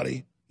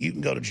somebody, you can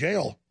go to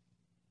jail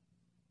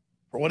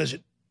for, what is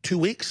it, 2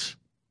 weeks,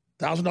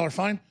 $1,000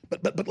 fine?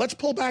 But let's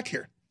pull back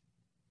here.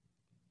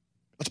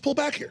 Let's pull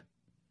back here.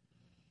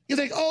 You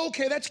think, oh,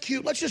 okay, that's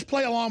cute. Let's just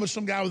play along with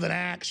some guy with an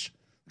axe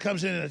who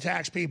comes in and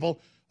attacks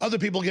people. Other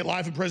people get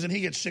life in prison.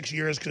 He gets 6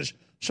 years because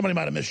somebody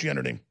might have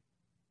misgendered him.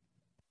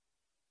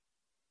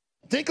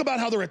 Think about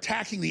how they're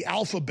attacking the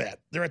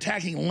alphabet. They're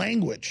attacking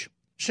language,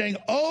 saying,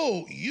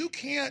 oh, you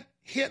can't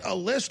hit a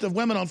list of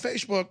women on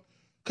Facebook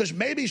because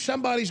maybe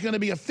somebody's going to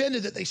be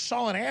offended that they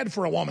saw an ad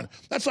for a woman.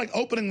 That's like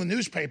opening the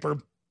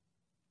newspaper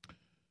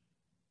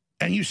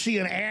and you see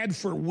an ad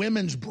for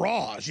women's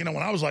bras. You know,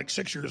 when I was like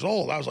 6 years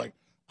old, I was like,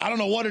 I don't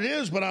know what it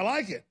is, but I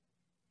like it.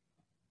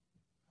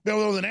 They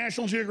were the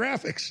National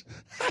Geographics.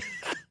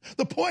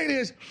 The point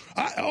is,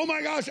 oh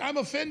my gosh, I'm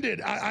offended.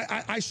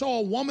 I saw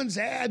a woman's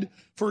ad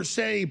for,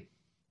 say,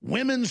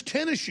 women's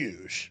tennis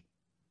shoes.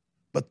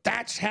 But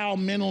that's how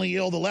mentally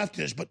ill the left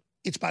is. But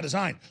it's by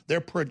design.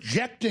 They're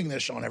projecting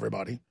this on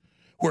everybody,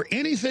 where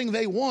anything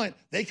they want,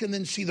 they can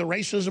then see the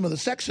racism or the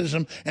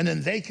sexism, and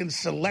then they can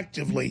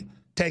selectively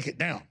take it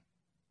down.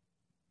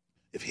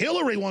 If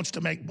Hillary wants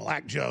to make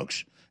black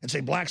jokes and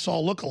say blacks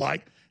all look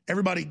alike,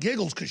 everybody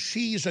giggles because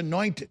she's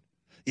anointed.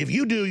 If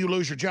you do, you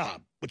lose your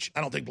job, which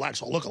I don't think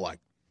blacks all look alike.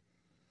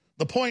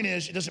 The point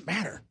is, it doesn't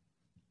matter.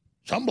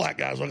 Some black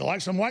guys look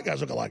alike, some white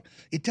guys look alike.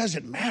 It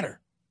doesn't matter.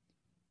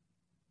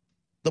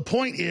 The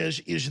point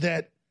is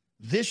that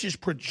this is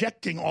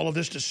projecting all of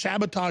this to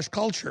sabotage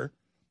culture,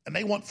 and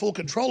they want full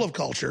control of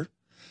culture.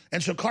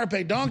 And so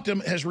Carpe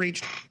Donktum has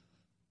reached,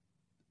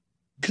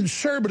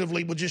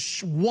 conservatively, with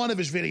just one of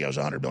his videos,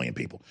 100 million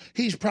people.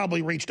 He's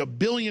probably reached 1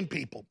 billion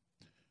people.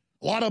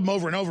 A lot of them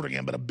over and over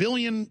again, but 1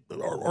 billion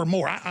or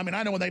more. I mean,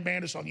 I know when they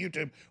banned us on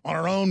YouTube, on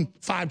our own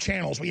 5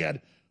 channels, we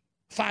had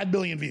 5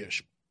 billion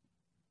views.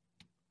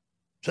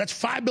 So that's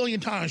 5 billion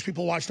times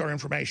people watched our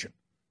information.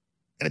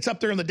 And it's up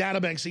there in the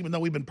databanks, even though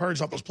we've been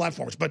purged off those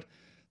platforms. But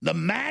the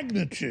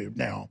magnitude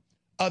now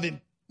of in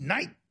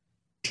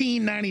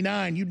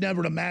 1999, you'd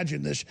never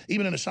imagine this,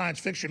 even in a science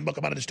fiction book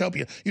about a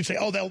dystopia. You'd say,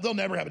 oh, they'll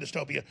never have a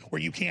dystopia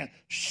where you can't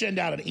send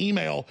out an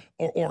email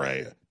or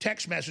a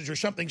text message or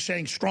something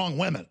saying strong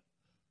women.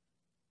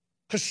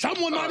 Because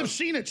someone might have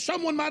seen it.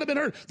 Someone might have been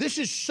hurt. This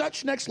is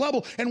such next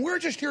level. And we're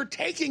just here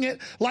taking it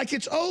like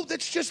it's, oh,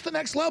 that's just the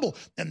next level.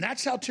 And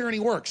that's how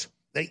tyranny works.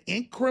 They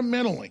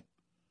incrementally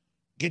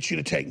get you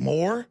to take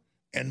more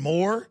and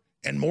more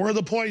and more of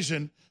the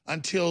poison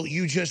until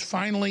you just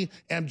finally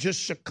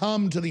just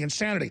succumb to the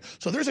insanity.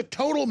 So there's a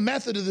total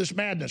method to this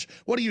madness.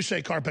 What do you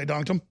say, Carpe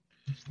Donktum?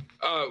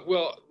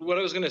 Well, what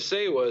I was going to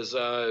say was,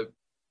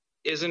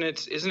 isn't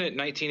it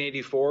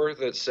 1984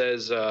 that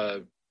says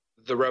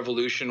the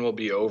revolution will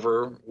be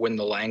over when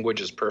the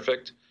language is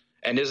perfect?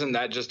 And isn't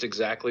that just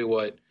exactly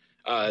what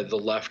the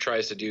left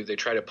tries to do? They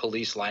try to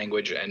police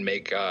language and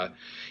make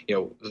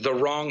the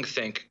wrong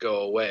think go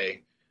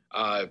away,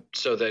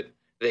 so that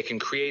they can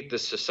create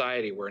this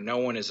society where no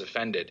one is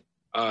offended.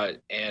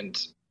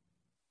 And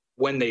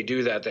when they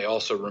do that, they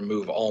also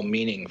remove all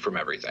meaning from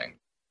everything.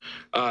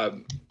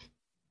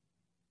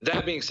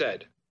 That being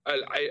said,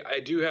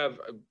 I do have,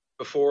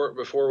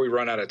 before we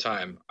run out of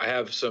time, I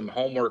have some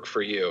homework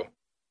for you.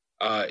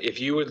 If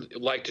you would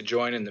like to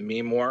join in the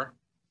meme war,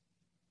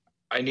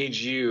 I need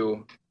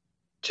you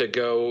to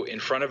go in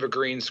front of a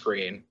green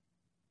screen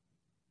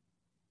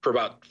for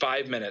about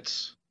 5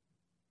 minutes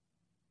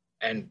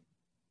and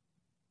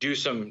do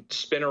some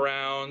spin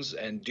arounds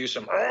and do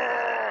some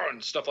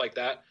and stuff like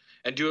that,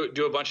 and do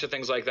a bunch of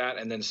things like that,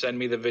 and then send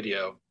me the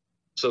video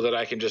so that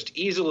I can just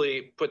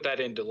easily put that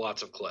into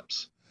lots of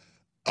clips.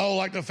 Oh,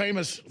 like the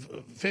famous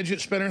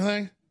fidget spinner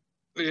thing?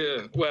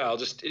 Yeah, well,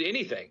 just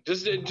anything.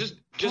 Just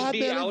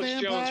be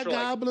Alex Jones for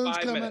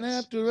like 5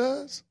 minutes. After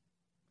us.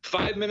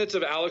 5 minutes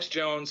of Alex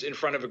Jones in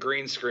front of a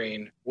green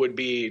screen would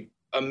be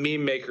a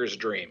meme maker's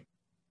dream.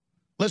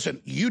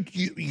 Listen, you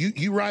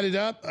write it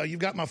up.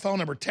 You've got my phone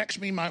number. Text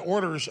me my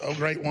orders, oh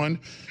great one,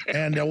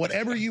 and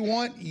whatever you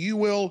want, you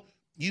will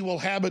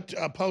have it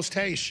post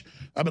haste.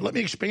 But let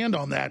me expand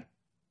on that.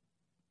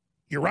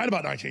 You're right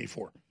about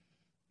 1984.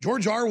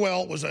 George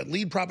Orwell was a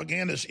lead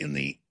propagandist in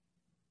the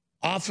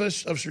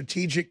Office of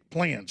Strategic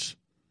Plans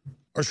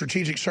or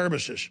Strategic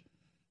Services,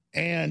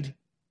 and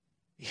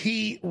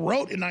he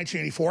wrote in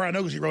 1984. I know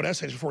because he wrote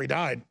essays before he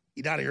died.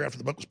 He died a year after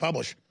the book was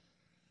published.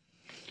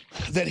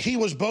 That he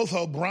was both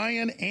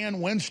O'Brien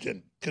and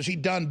Winston because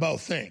he'd done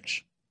both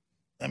things.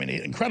 I mean,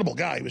 incredible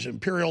guy. He was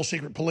Imperial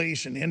Secret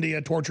Police in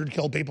India, tortured,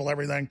 killed people,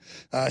 everything.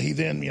 He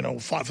then,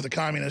 fought for the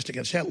communists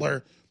against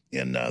Hitler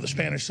in the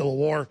Spanish Civil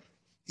War.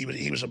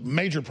 He was a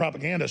major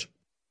propagandist.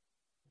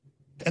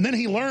 And then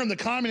he learned the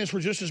communists were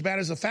just as bad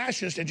as the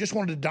fascists and just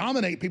wanted to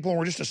dominate people and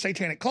were just a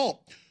satanic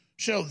cult.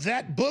 So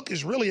that book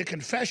is really a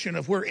confession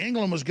of where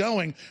England was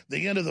going,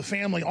 the end of the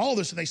family, all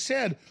this. And they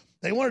said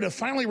they wanted to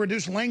finally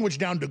reduce language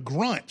down to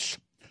grunts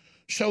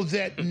so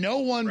that no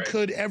one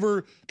could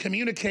ever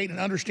communicate and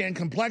understand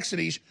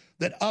complexities,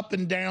 that up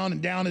and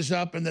down is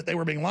up, and that they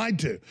were being lied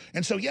to.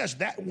 And so, yes,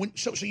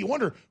 so you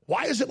wonder,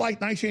 why is it like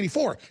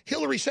 1984?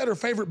 Hillary said her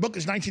favorite book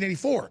is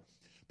 1984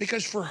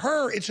 because for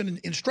her, it's an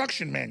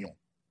instruction manual.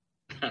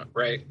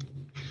 Right.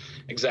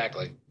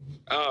 Exactly.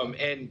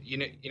 And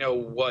you know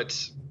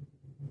what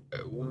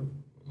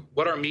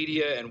our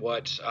media and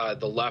what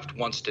the left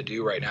wants to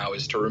do right now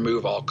is to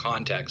remove all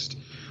context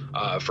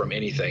from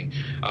anything.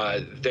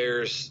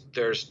 There's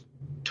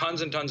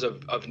tons and tons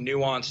of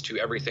nuance to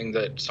everything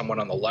that someone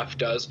on the left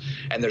does,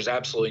 and there's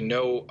absolutely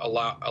no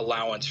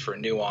allowance for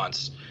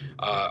nuance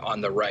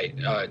on the right.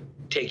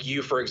 Take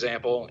you, for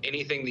example.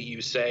 Anything that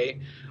you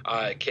say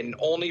can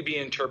only be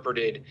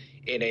interpreted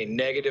in a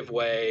negative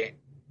way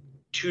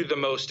to the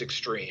most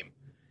extreme.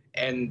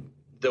 And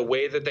the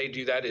way that they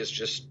do that is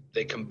just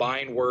they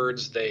combine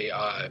words, they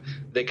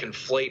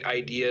conflate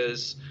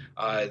ideas,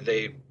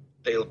 they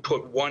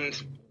put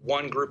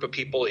one group of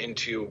people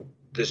into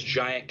this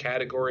giant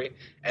category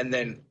and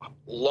then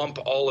lump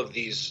all of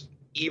these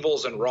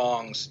evils and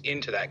wrongs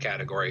into that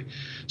category,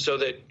 so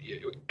that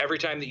every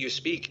time that you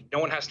speak, no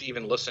one has to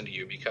even listen to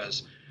you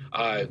because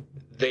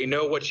they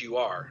know what you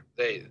are.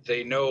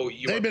 They know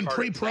you. They've been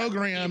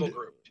pre-programmed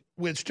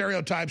with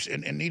stereotypes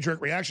and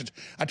knee-jerk reactions.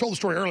 I told the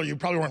story earlier, you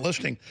probably weren't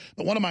listening,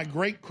 but one of my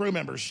great crew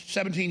members,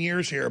 17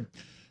 years here,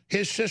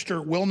 his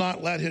sister will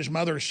not let his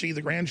mother see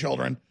the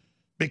grandchildren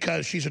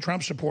because she's a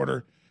Trump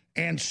supporter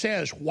and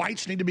says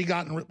whites need to be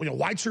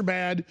whites are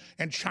bad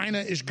and China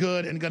is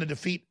good and going to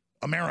defeat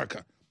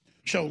America.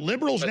 So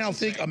liberals now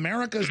think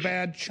America's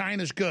bad,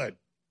 China's good.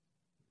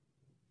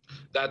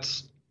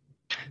 that's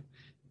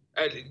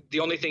the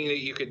only thing that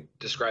you could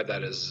describe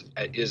that as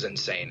is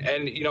insane.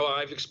 And, you know,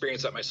 I've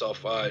experienced that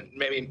myself,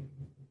 maybe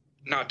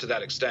not to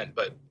that extent,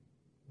 but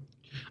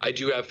I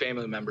do have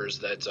family members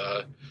that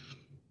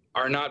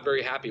are not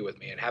very happy with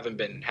me and haven't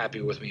been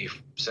happy with me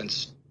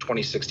since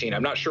 2016.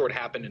 I'm not sure what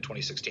happened in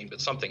 2016,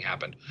 but something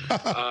happened.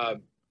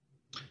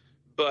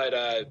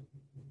 But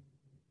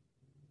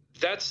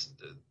that's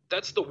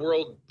the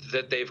world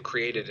that they've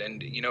created.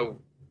 And, you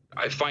know,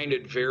 I find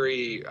it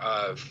very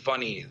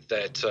funny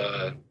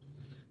that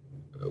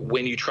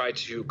when you try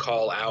to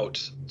call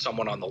out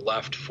someone on the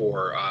left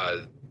for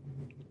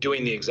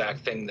doing the exact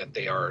thing that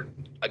they are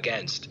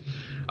against,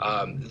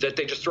 that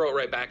they just throw it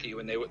right back at you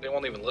and they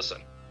won't even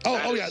listen.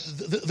 Oh yeah.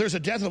 There's a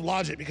death of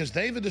logic because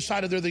they've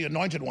decided they're the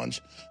anointed ones.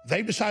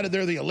 They've decided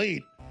they're the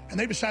elite. And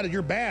they've decided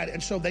you're bad.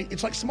 And so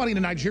it's like somebody in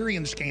a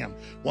Nigerian scam.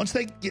 Once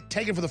they get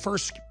taken for the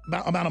first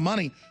amount of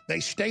money, they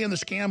stay in the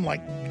scam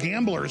like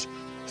gamblers,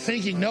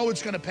 thinking, no,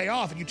 it's going to pay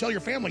off. And you tell your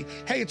family,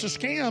 hey, it's a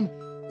scam.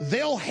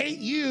 They'll hate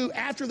you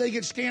after they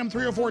get scammed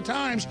 3 or 4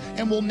 times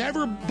and will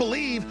never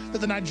believe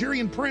that the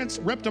Nigerian prince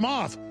ripped them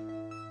off.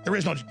 There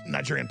is no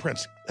Nigerian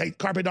prince. Hey,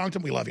 Carpe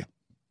Donktum, we love you.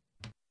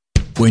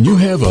 When you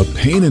have a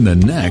pain in the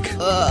neck,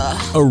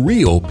 a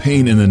real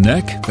pain in the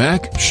neck,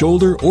 back,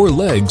 shoulder, or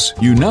legs,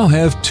 you now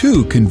have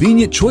 2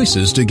 convenient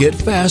choices to get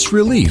fast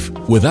relief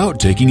without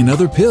taking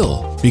another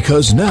pill.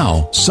 Because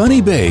now,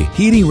 Sunny Bay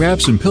heating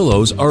wraps and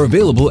pillows are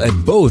available at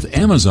both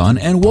Amazon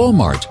and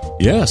Walmart.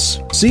 Yes,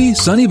 see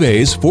Sunny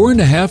Bay's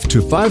 4.5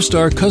 to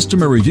 5-star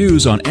customer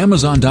reviews on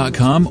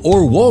Amazon.com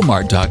or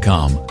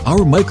Walmart.com. Our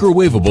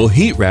microwavable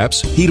heat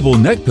wraps, heatable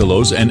neck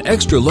pillows, and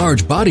extra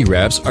large body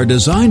wraps are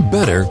designed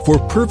better for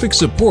perfect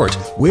support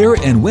where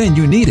and when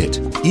you need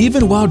it.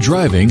 Even while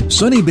driving,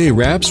 Sunny Bay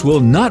wraps will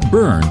not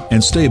burn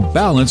and stay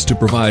balanced to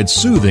provide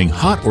soothing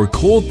hot or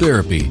cold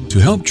therapy to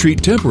help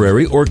treat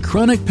temporary or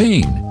chronic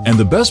pain. And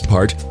the best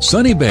part,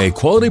 Sunny Bay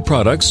quality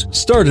products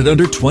start at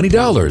under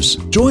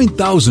 $20. Join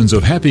thousands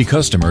of happy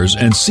customers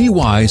and see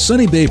why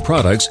Sunny Bay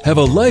products have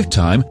a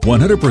lifetime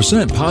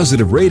 100%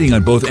 positive rating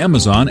on both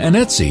Amazon and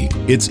Etsy.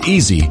 It's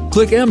easy.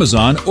 Click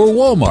Amazon or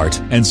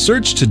Walmart and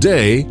search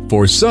today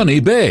for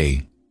Sunny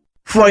Bay.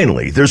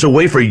 Finally, there's a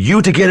way for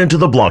you to get into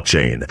the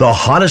blockchain, the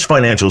hottest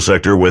financial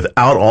sector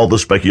without all the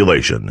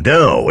speculation.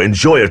 Now,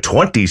 enjoy a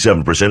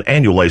 27%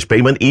 annualized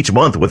payment each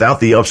month without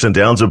the ups and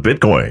downs of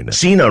Bitcoin.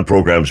 Seen on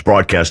programs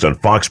broadcast on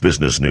Fox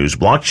Business News,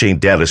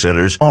 blockchain data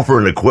centers offer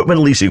an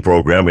equipment leasing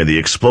program in the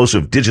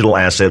explosive digital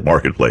asset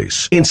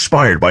marketplace.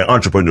 Inspired by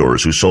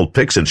entrepreneurs who sold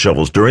picks and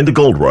shovels during the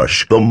gold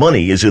rush, the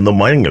money is in the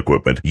mining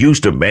equipment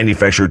used to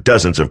manufacture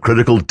dozens of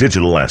critical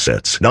digital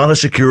assets. Not a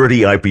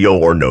security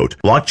IPO or note.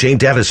 Blockchain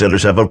data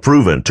centers have a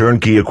proven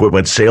turnkey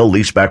equipment sale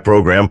leaseback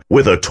program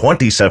with a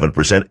 27%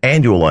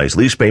 annualized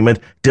lease payment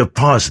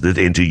deposited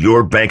into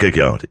your bank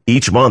account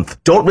each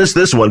month. Don't miss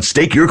this one.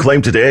 Stake your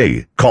claim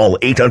today. Call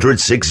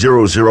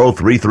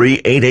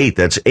 800-600-3388.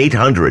 That's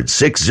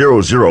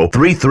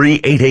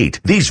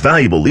 800-600-3388. These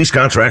valuable lease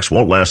contracts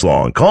won't last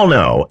long. Call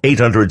now.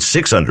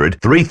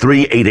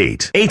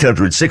 800-600-3388.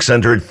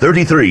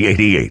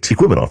 800-600-3388.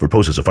 Equipment offered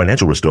poses a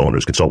financial risk to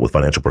owners. Consult with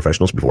financial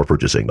professionals before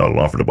purchasing. Not an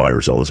offer to buy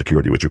or sell a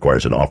security which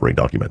requires an offering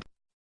document.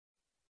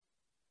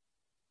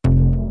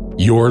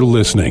 You're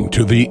listening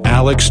to The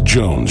Alex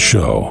Jones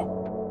Show.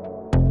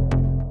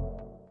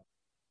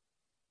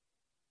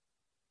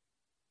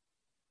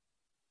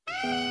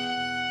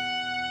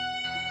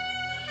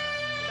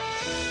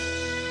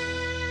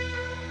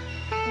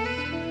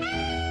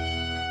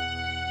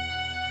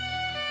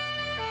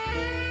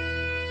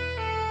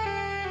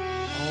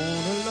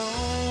 On a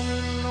long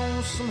and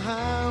lonesome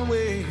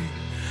highway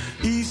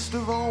east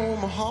of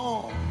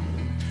Omaha,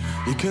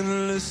 you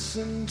can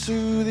listen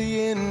to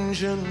the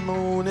engine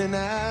moaning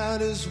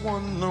out his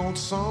one-note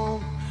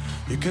song.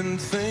 You can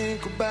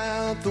think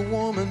about the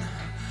woman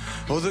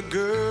or the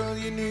girl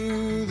you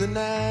knew the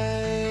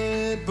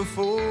night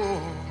before.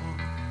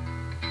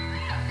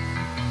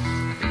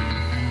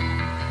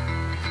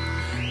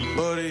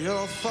 But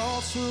your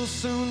thoughts will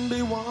soon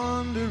be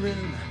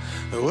wandering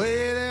the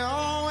way they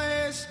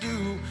always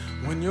do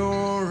when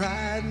you're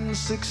riding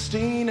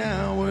 16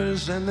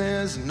 hours and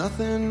there's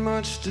nothing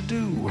much to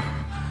do.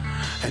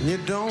 And you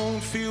don't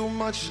feel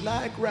much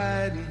like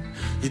riding.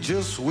 You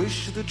just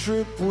wish the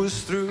trip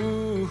was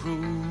through.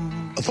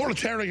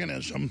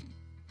 Authoritarianism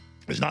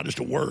is not just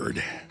a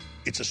word.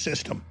 It's a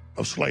system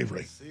of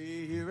slavery.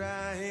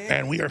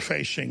 And we are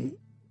facing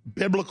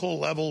biblical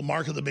level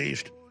mark of the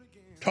beast,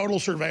 total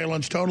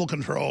surveillance, total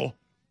control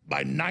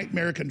by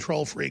nightmare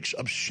control freaks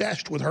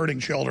obsessed with hurting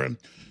children,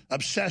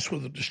 obsessed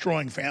with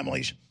destroying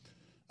families,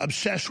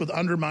 obsessed with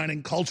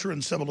undermining culture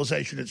and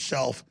civilization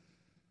itself,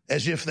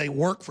 as if they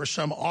work for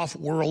some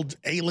off-world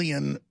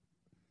alien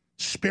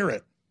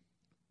spirit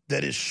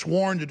that is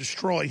sworn to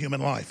destroy human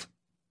life.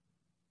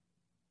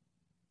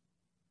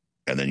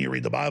 And then you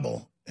read the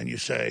Bible and you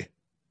say,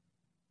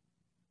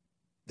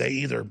 they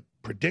either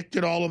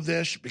predicted all of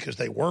this because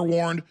they were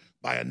warned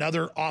by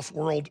another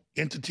off-world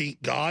entity,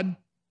 God,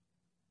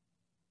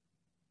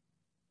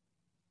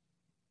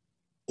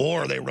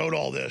 Or they wrote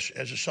all this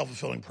as a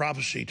self-fulfilling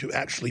prophecy to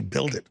actually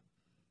build it.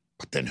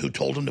 But then who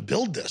told them to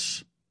build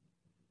this?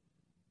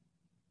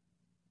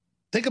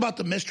 Think about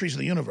the mysteries of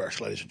the universe,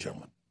 ladies and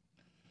gentlemen.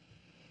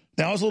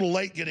 Now, I was a little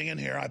late getting in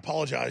here. I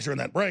apologize. During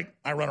that break,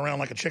 I run around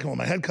like a chicken with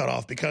my head cut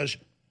off because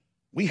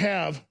we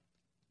have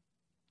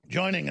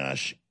joining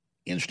us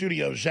in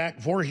studio Zach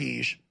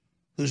Vorhies,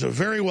 who's a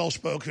very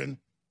well-spoken,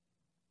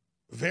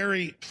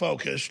 very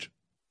focused,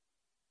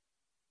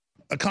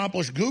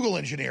 accomplished Google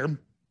engineer. And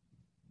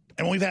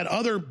when we've had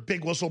other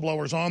big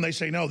whistleblowers on, they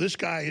say, no, this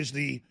guy is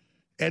the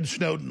Ed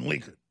Snowden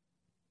leaker.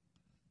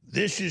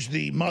 This is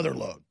the mother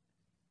lode.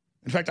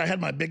 In fact, I had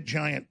my big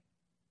giant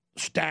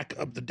stack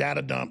of the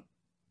data dump,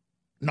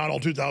 not all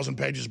 2,000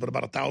 pages, but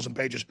about 1,000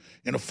 pages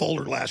in a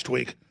folder last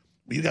week.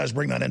 Will you guys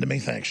bring that into me?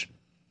 Thanks.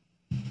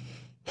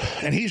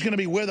 And he's going to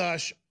be with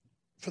us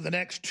for the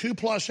next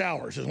 2+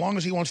 hours, as long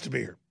as he wants to be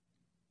here.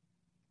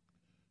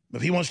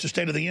 If he wants to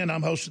stay to the end,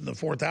 I'm hosting the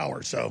 4th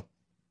hour, so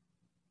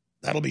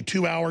that'll be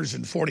 2 hours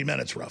and 40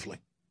 minutes, roughly.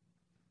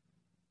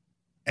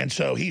 And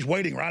so he's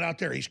waiting right out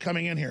there. He's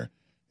coming in here.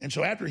 And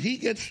so after he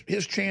gets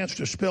his chance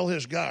to spill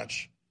his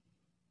guts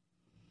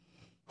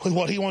with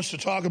what he wants to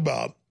talk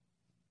about,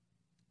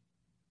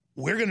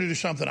 we're going to do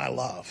something I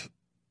love.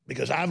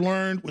 Because I've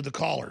learned with the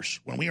callers,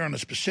 when we are on a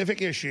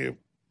specific issue,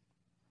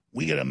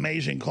 we get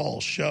amazing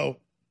calls. So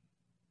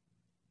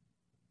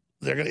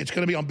it's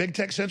going to be on big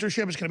tech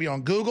censorship. It's going to be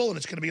on Google. And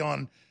it's going to be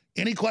on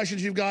any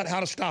questions you've got, how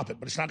to stop it.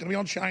 But it's not going to be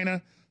on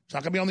China. It's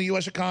not going to be on the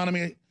U.S.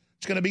 economy.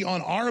 It's going to be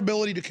on our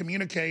ability to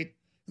communicate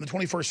in the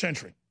 21st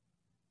century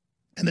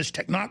and this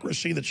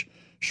technocracy that's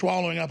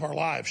swallowing up our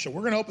lives. So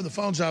we're going to open the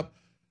phones up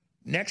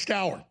next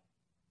hour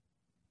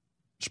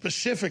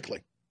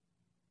specifically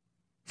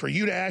for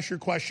you to ask your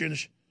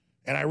questions,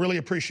 and I really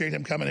appreciate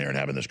him coming here and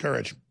having this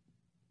courage.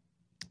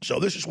 So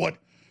this is what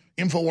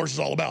InfoWars is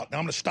all about. Now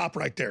I'm going to stop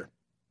right there.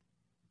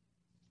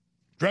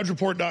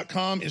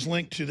 DrudgeReport.com is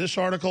linked to this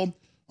article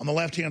on the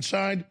left-hand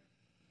side.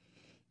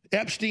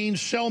 Epstein's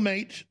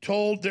cellmate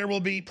told there will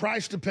be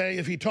price to pay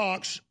if he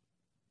talks,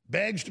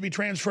 begs to be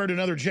transferred to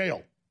another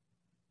jail.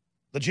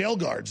 The jail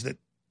guards that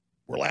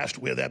were last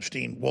with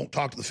Epstein won't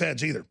talk to the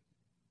feds either.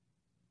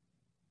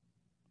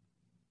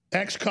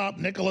 Ex-cop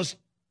Nicholas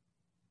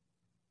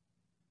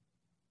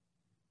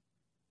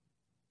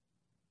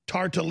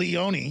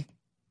Tartaglione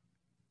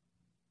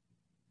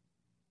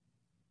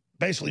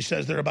basically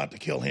says they're about to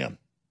kill him.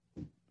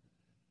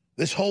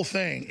 This whole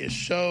thing is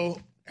so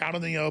out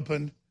in the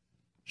open,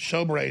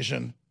 so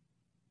brazen,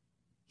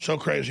 so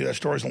crazy. That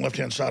story's on the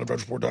left-hand side of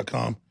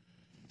DrudgeReport.com.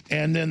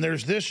 And then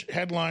there's this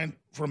headline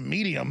from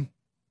Medium.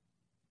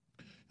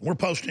 We're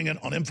posting it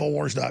on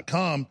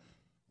Infowars.com,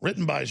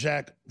 written by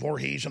Zach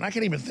Vorhies. And I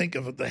can't even think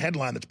of the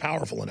headline that's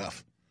powerful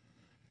enough.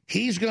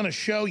 He's going to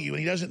show you, and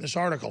he does it in this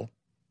article,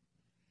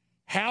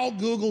 how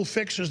Google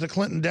fixes the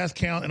Clinton death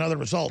count and other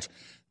results.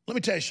 Let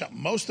me tell you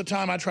something. Most of the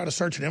time I try to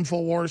search an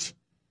Infowars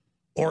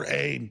or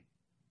a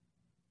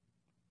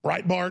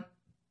Breitbart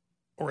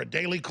or a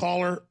Daily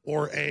Caller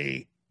or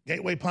a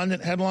Gateway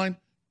Pundit headline,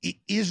 it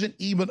isn't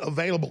even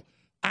available.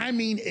 I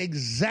mean,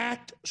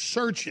 exact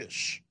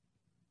searches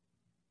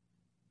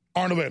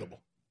aren't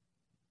available.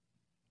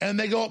 And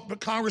they go up to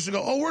Congress and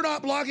go, oh, we're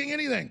not blocking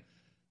anything.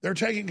 They're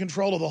taking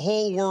control of the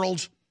whole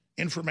world's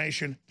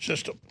information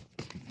system.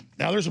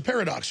 Now, there's a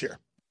paradox here.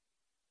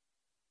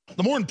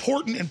 The more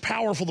important and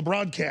powerful the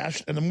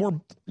broadcast and the more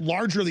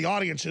larger the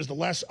audience is, the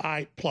less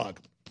I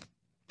plug.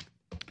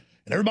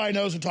 And everybody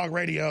knows in talk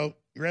radio,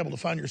 you're able to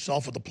find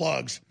yourself with the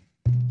plugs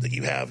that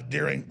you have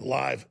during the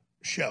live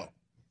show.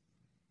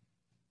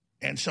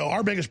 And so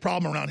our biggest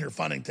problem around here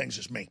funding things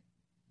is me.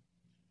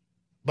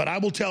 But I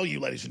will tell you,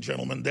 ladies and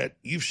gentlemen, that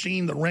you've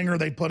seen the ringer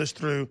they put us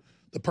through,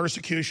 the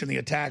persecution, the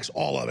attacks,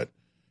 all of it.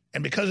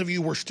 And because of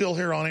you, we're still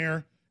here on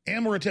air,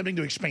 and we're attempting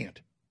to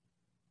expand.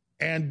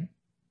 And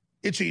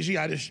it's easy.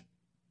 I just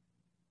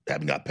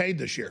haven't got paid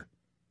this year.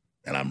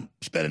 And I'm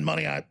spending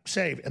money I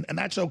saved. And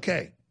that's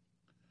okay.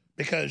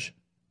 Because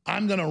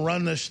I'm going to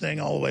run this thing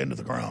all the way into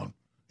the ground.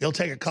 It'll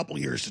take a couple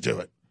years to do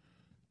it.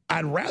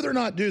 I'd rather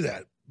not do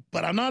that.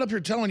 But I'm not up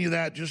here telling you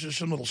that just as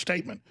some little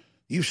statement.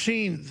 You've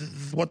seen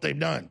what they've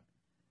done.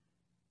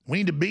 We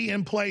need to be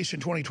in place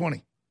in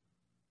 2020.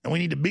 And we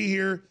need to be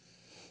here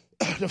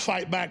to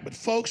fight back. But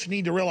folks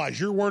need to realize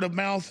your word of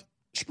mouth,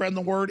 spreading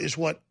the word, is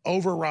what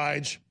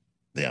overrides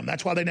them.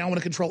 That's why they now want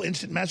to control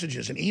instant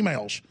messages and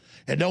emails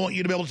and don't want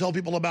you to be able to tell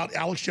people about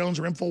Alex Jones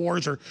or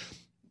InfoWars or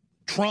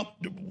Trump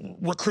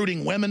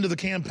recruiting women to the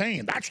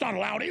campaign. That's not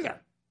allowed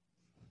either.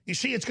 You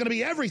see, it's going to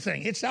be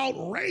everything. It's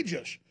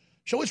outrageous.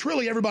 So it's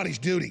really everybody's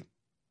duty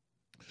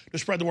to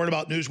spread the word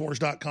about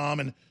newswars.com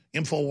and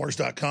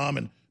Infowars.com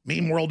and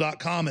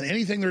memeworld.com and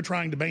anything they're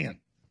trying to ban.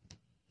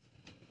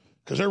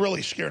 Because they're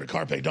really scared of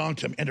carpe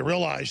diem, and to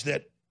realize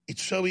that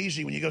it's so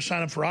easy. When you go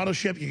sign up for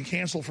AutoShip, you can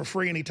cancel for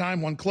free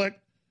anytime, one click.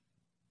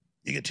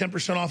 You get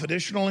 10% off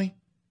additionally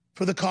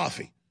for the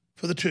coffee,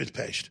 for the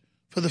toothpaste,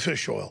 for the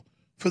fish oil,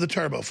 for the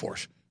Turbo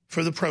Force,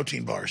 for the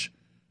protein bars,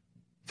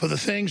 for the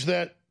things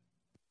that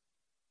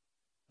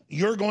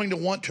you're going to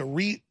want to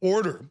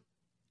reorder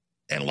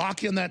and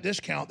lock in that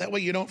discount. That way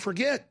you don't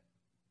forget.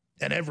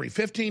 And every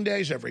 15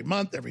 days, every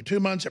month, every 2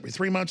 months, every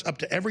 3 months, up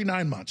to every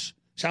 9 months.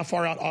 That's how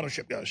far out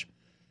AutoShip goes.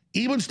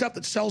 Even stuff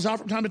that sells out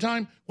from time to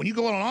time, when you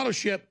go on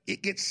AutoShip,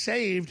 it gets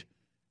saved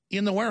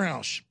in the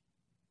warehouse.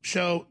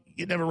 So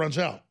it never runs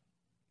out.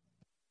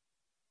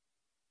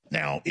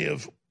 Now,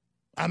 if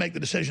I make the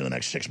decision in the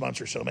next 6 months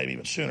or so, maybe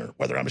even sooner,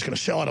 whether I'm just going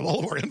to sell out of all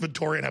of our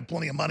inventory and have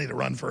plenty of money to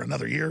run for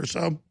another year or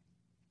so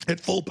at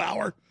full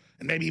power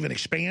and maybe even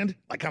expand,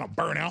 like kind of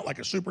burn out like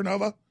a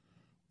supernova,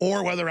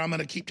 or whether I'm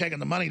going to keep taking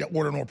the money to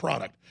order more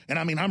product. And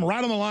I mean, I'm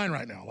right on the line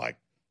right now. Like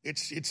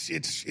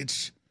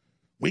it's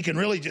we can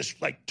really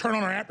just like turn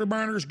on our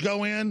afterburners,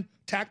 go in,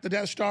 attack the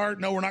Death Star.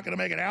 No, we're not going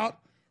to make it out.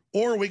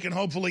 Or we can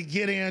hopefully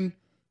get in,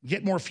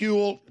 get more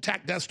fuel,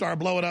 attack Death Star,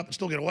 blow it up, and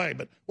still get away.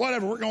 But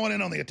whatever, we're going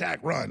in on the attack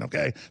run,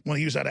 okay? I'm going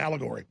to use that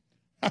allegory.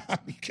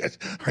 Because,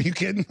 are you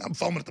kidding? I'm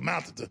foaming at the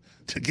mouth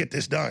to get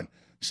this done.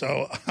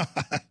 So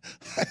I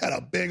had a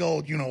big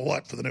old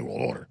you-know-what for the New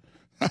World Order.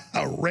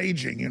 A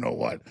raging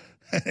you-know-what.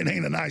 It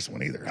ain't a nice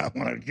one either. I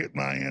want to get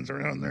my hands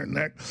around their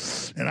neck.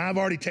 And I've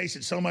already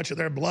tasted so much of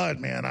their blood,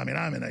 man. I mean,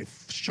 I'm in a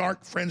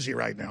shark frenzy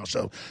right now.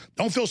 So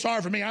don't feel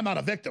sorry for me. I'm not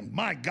a victim.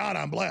 My God,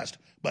 I'm blessed.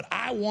 But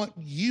I want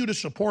you to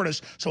support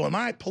us so when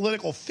my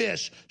political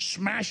fist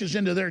smashes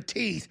into their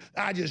teeth,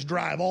 I just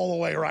drive all the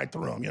way right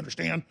through them. You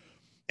understand?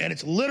 And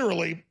it's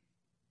literally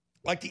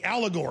like the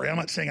allegory. I'm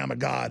not saying I'm a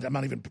god. I'm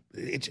not even,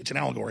 it's an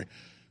allegory.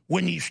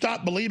 When you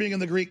stop believing in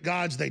the Greek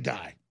gods, they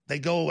die. They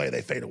go away.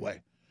 They fade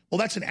away. Well,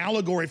 that's an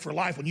allegory for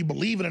life. When you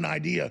believe in an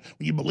idea,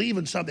 when you believe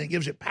in something, it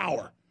gives it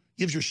power,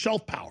 gives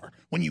yourself power.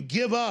 When you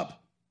give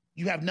up,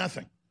 you have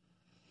nothing.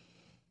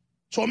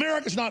 So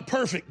America's not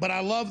perfect, but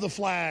I love the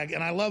flag,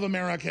 and I love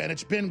America, and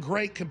it's been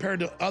great compared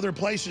to other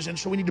places, and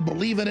so we need to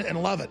believe in it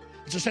and love it.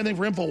 It's the same thing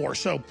for InfoWars.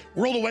 So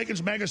World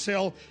Awakens mega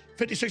sale,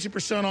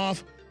 50-60%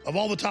 off of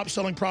all the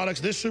top-selling products.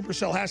 This super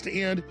sale has to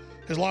end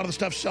because a lot of the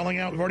stuff's selling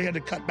out. We've already had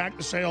to cut back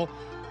the sale.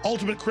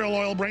 Ultimate Krill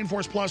Oil, Brain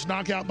Force Plus,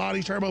 Knockout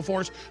Bodies, Turbo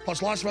Force,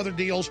 plus lots of other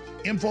deals.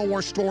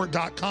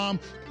 InfoWarsStore.com.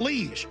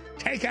 Please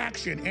take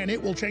action, and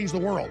it will change the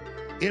world.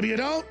 If you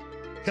don't,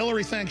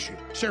 Hillary thanks you.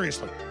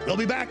 Seriously. We'll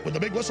be back with the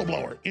big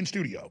whistleblower in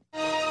studio.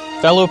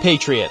 Fellow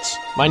Patriots,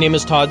 my name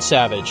is Todd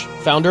Savage,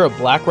 founder of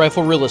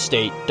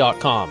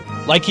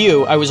BlackRifleRealEstate.com. Like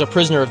you, I was a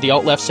prisoner of the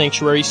alt-left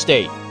sanctuary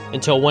state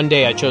until one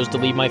day I chose to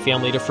lead my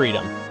family to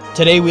freedom.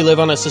 Today we live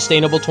on a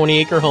sustainable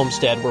 20-acre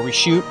homestead where we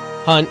shoot,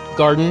 hunt,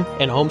 garden,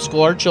 and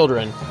homeschool our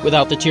children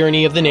without the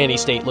tyranny of the nanny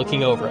state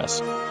looking over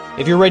us.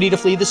 If you're ready to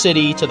flee the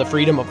city to the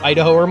freedom of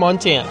Idaho or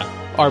Montana,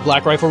 our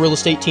Black Rifle Real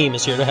Estate team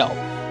is here to help.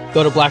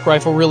 Go to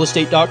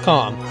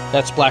BlackRifleRealEstate.com.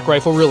 That's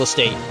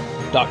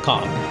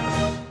BlackRifleRealEstate.com.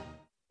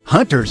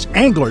 Hunters,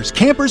 anglers,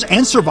 campers,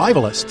 and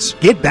survivalists.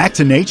 Get back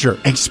to nature.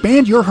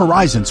 Expand your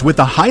horizons with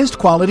the highest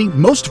quality,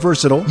 most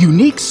versatile,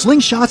 unique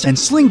slingshots and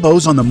sling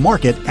bows on the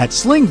market at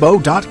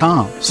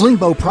slingbow.com.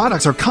 Slingbow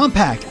products are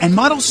compact and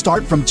models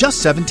start from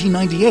just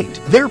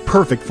 $17.98. They're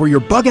perfect for your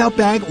bug out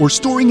bag or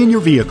storing in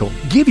your vehicle.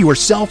 Give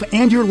yourself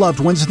and your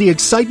loved ones the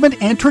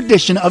excitement and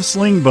tradition of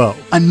Slingbow,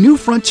 a new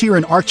frontier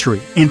in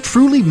archery and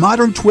truly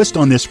modern twist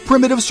on this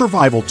primitive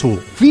survival tool.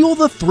 Feel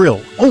the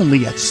thrill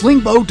only at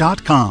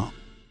slingbow.com.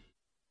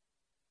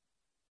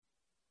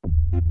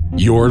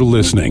 You're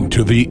listening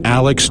to The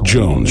Alex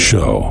Jones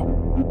Show.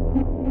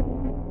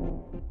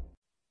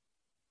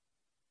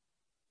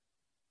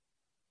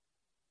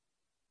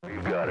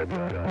 You got it.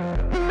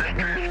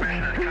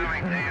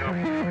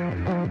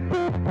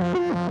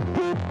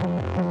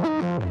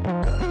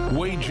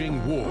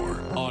 Waging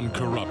war on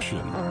corruption.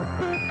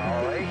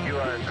 All right, you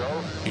are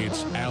go.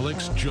 It's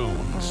Alex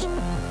Jones,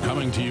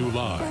 coming to you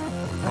live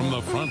from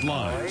the front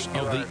lines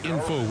of the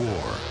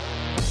InfoWar.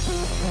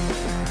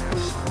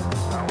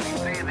 Now we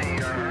see the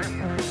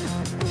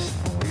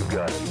you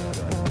got it.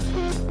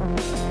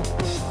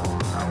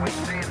 Now we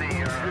see the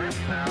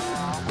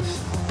now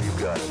you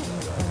got it.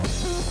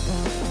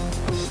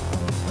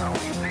 Now we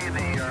see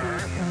the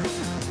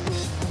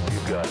you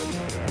got it.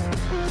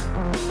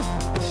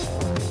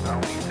 Now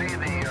we see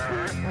the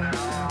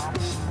now.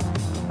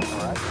 All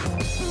right.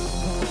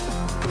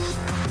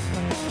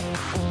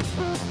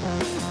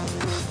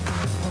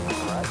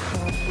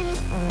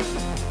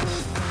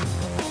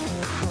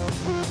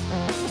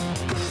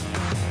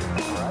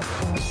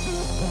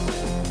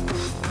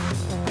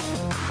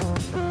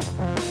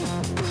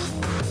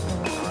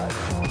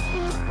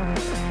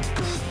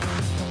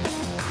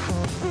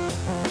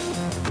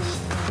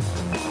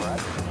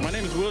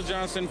 Will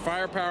Johnson,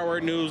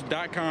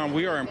 firepowernews.com.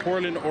 We are in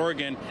Portland,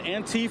 Oregon.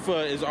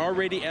 Antifa is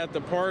already at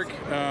the park.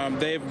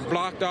 They've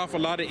blocked off a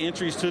lot of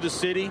entries to the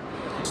city.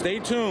 Stay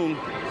tuned.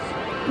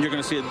 You're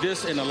going to see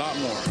this and a lot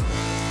more.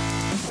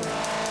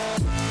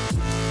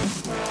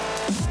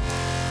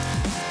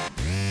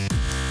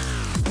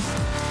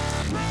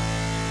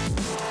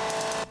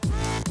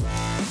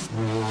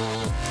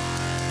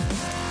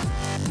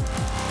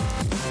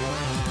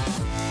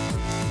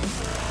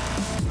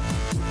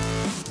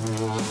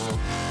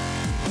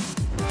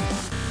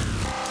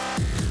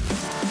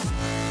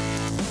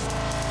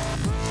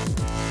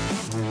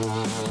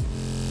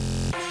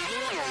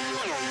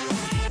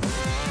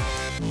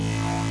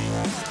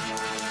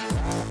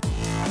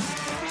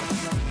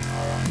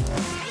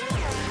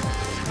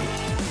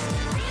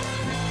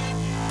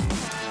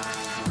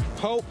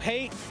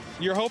 hate?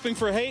 You're hoping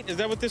for hate? Is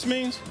that what this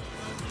means?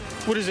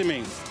 What does it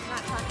mean?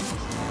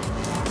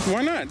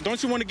 Why not?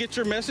 Don't you want to get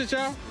your message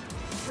out?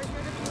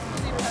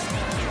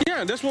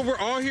 Yeah, that's what we're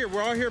all here.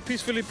 We're all here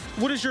peacefully.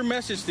 What is your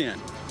message then?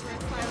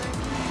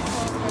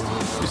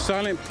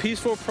 Silent,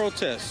 peaceful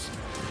protests.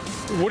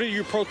 What are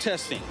you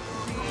protesting?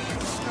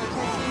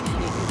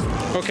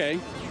 Okay.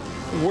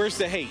 Where's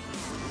the hate?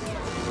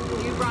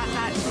 You brought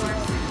that to our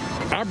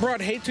city. I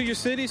brought hate to your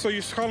city, so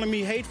you're calling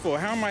me hateful.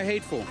 How am I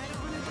hateful?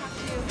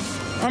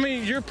 I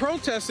mean, you're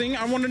protesting.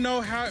 I want to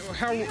know how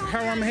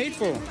I'm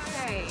hateful.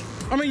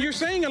 I mean, you're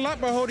saying a lot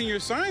by holding your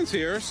signs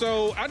here,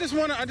 so I just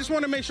want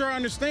to make sure I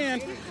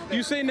understand.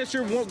 You're saying that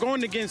you're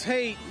going against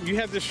hate. You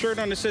have this shirt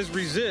on that says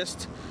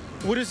resist.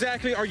 What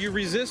exactly are you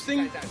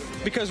resisting?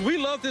 Because we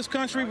love this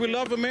country. We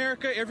love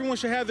America. Everyone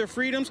should have their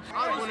freedoms.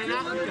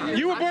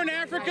 You were born in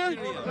Africa?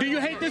 Do you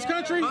hate this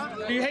country?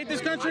 Do you hate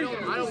this country?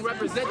 I don't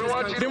represent this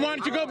country. Then why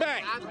don't you go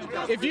back?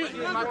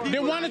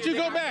 Then why don't you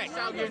go back?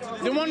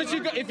 Then why don't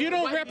you go? If you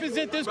don't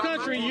represent this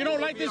country, you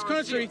don't like this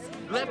country,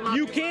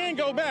 you can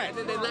go back.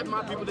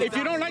 If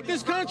you don't like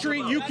this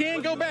country, you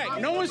can go back.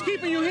 No one's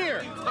keeping you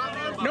here.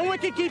 No one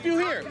can keep you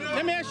here.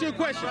 Let me ask you a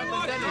question.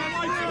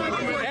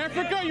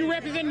 Africa, you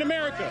represent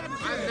America.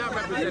 I'm not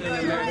representing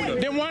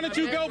America. Then why don't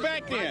you go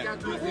back then?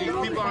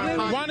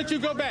 Why don't you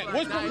go back?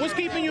 What's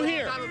keeping you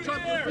here?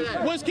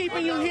 What's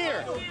keeping you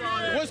here?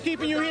 What's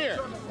keeping you here?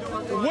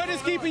 What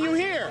is keeping you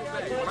here?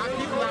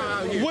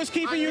 What's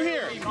keeping you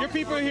here? Your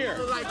people are here.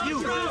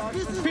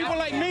 People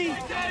like me?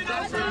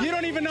 You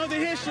don't even know the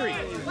history.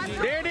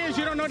 There it is.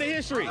 You don't know the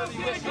history.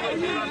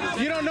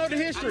 You don't know the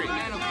history.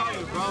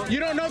 You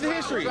don't know the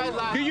history.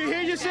 Do you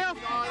hear yourself?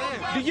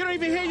 You don't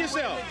even hear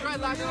yourself.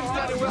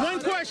 One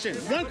question.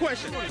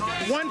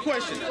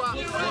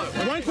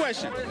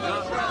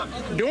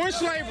 During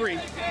slavery,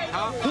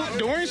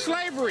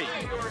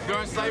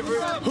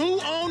 who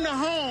owned the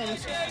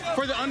homes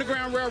for the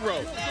Underground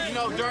Railroad? You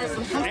know, during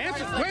some...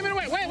 Wait a minute.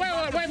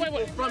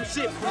 From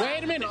ships.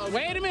 Wait a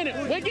minute.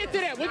 We'll get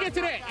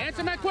to that.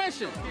 Answer my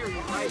question.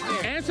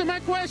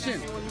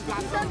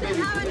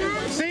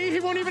 See, he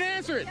won't even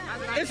answer it.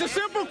 It's a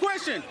simple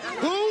question.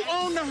 Who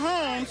owned the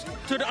homes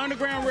to the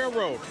Underground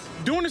Railroad?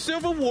 During the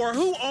Civil War,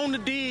 who owned the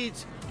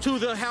deeds to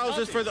the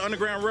houses for the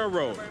Underground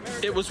Railroad?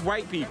 It was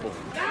white people.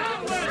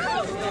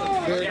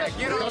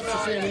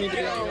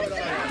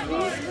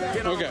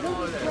 Okay.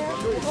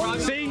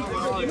 See,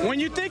 when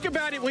you think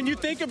about it,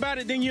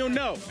 then you'll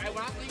know. When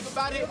I think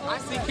about it, I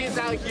see kids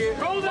out here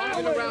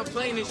walking around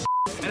playing this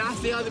shit, and I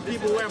see other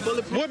people wearing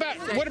bulletproof.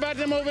 What about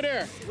them over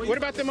there? What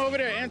about them over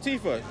there?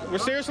 Antifa. Well,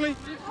 seriously?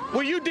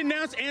 Will you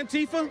denounce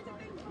Antifa?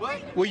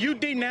 What? Will you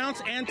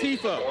denounce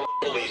Antifa?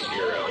 Police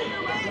Bureau.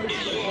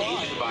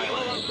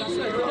 Violence.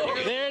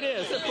 There it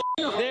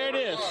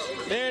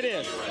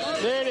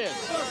is.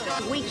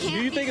 We can't.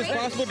 Do you think it's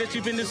possible that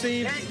you've been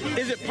deceived?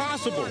 Is it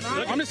possible?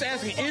 I'm just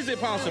asking, is it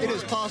possible? It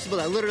is possible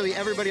that literally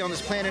everybody on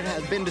this planet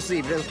has been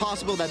deceived. It is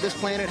possible that this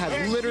planet has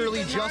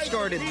literally just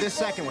started this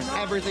second with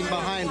everything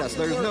behind us.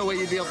 There's no way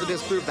you'd be able to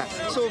disprove that.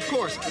 So, of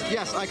course,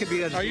 yes, I could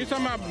be educated. Are you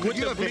talking about what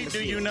the bleep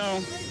do you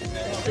know?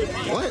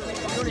 What?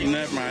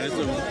 Never mind.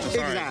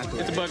 Exactly.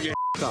 It's above your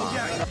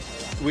head.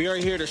 We are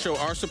here to show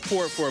our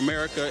support for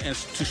America and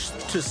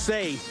to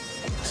say,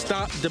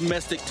 stop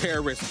domestic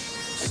terrorism.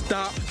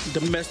 Stop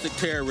domestic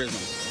terrorism.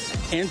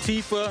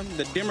 Antifa,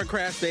 the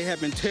Democrats, they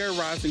have been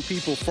terrorizing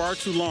people far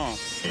too long.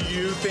 Do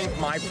you think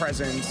my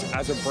presence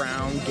as a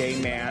brown gay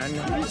man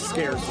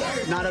scares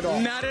them? Not at all.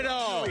 Not at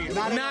all.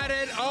 Not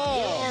at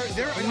all.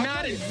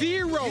 Not at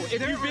zero.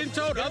 If you've been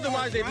told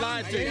otherwise, they've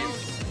lied to you.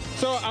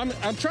 So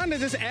I'm trying to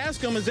just ask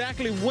them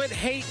exactly what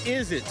hate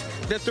is it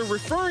that they're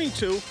referring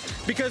to,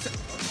 because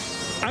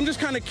I'm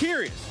just kind of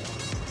curious.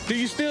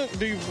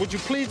 Would you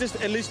please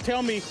just at least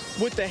tell me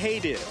what the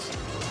hate is?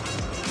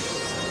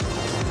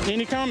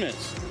 Any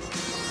comments?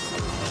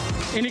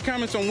 Any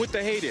comments on what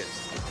the hate is?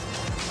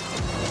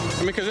 I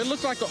mean, because it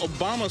looks like an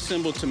Obama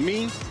symbol to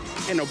me,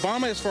 and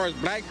Obama, as far as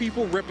black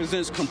people,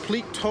 represents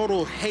complete,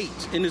 total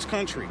hate in this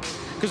country.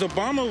 Because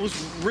Obama was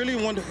really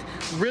one to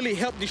really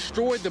help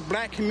destroy the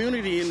black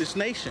community in this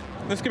nation.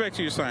 Let's get back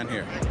to your sign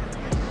here.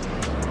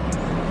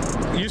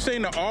 You're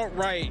saying the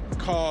alt-right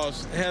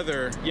caused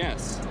Heather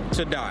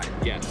to die?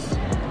 Yes.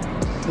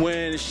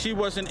 When she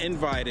wasn't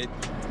invited.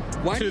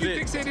 Why are you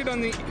fixated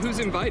on who's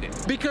invited?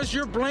 Because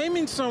you're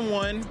blaming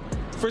someone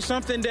for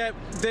something that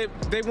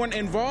they weren't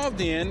involved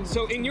in.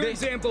 So in your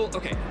example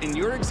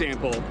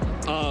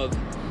of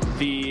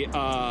the,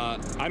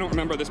 I don't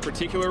remember this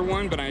particular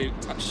one, but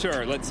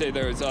let's say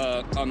there's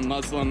a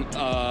Muslim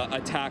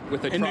attack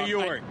with a truck. In New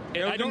York.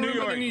 I don't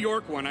remember the New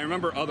York one. I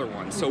remember other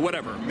ones, so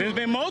whatever. There's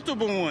been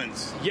multiple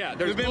ones. Yeah,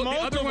 there's been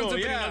multiple. The other ones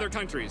have been in other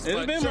countries.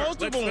 There's been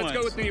multiple ones. Let's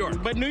go with New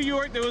York. But New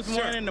York, there was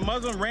one, and the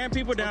Muslim ran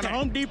people down a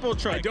Home Depot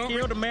truck,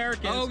 killed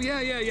Americans. Oh,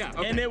 yeah.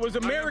 Okay. And it was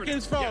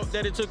Americans' fault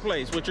that it took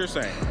place, what you're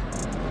saying.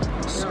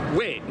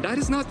 Wait, that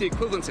is not the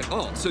equivalence at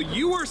all. So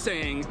you are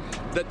saying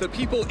that the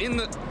people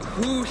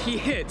who he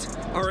hit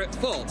are at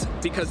fault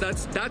because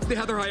that's the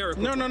other higher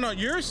equivalent. No.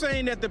 You're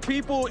saying that the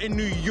people in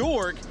New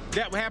York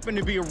that happen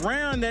to be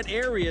around that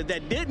area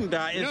that didn't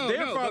die is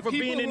their fault for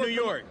being in New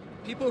York.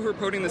 People who are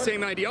promoting the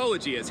same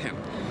ideology as him.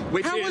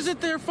 How is it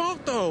their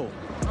fault, though?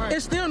 Right.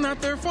 It's still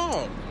not their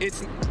fault. Sure,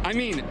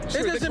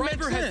 the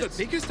driver has the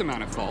biggest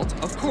amount of fault,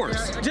 of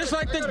course. Just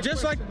like the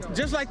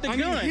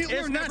gun.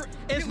 Hitler never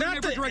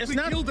directly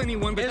killed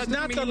anyone, but it's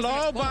not the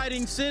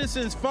law-abiding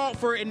citizen's fault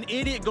for an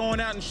idiot going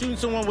out and shooting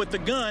someone with the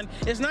gun.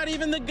 It's not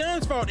even the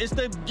gun's fault. It's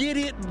the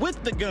idiot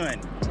with the gun.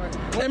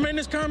 I mean,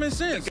 it's common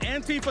sense.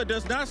 Antifa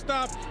does not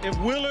stop. If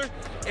Wheeler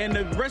and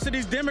the rest of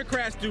these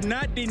Democrats do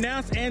not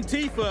denounce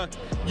Antifa,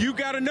 you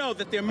got to know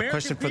that the American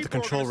Question for the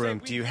control room.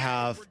 Do you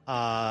have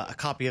a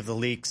copy of the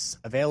leaks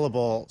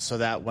available so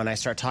that when I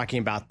start talking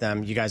about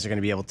them, you guys are going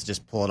to be able to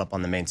just pull it up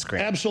on the main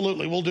screen?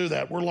 Absolutely. We'll do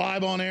that. We're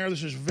live on air.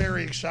 This is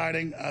very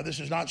exciting. This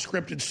is not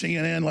scripted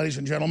CNN, ladies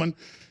and gentlemen.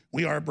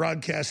 We are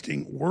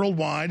broadcasting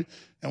worldwide.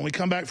 And when we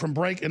come back from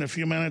break in a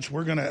few minutes,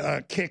 we're going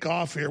to kick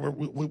off here.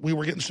 We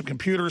were getting some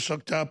computers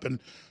hooked up and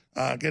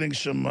getting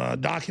some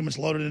documents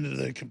loaded into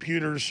the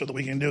computers so that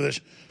we can do this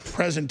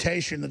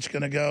presentation that's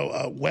going to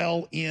go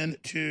well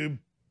into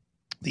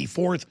the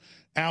fourth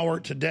hour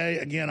today.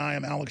 Again, I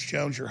am Alex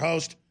Jones, your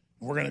host.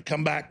 We're going to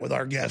come back with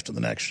our guest in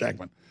the next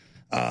segment.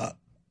 We're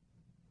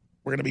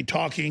going to be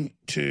talking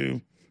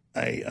to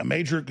a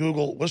major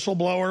Google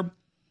whistleblower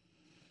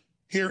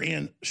here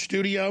in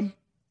studio.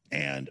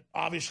 And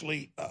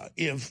obviously,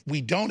 if we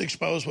don't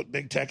expose what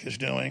big tech is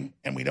doing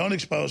and we don't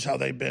expose how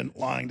they've been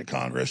lying to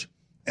Congress,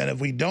 and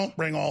if we don't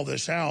bring all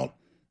this out,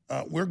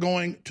 we're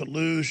going to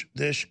lose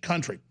this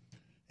country.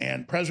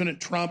 And President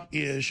Trump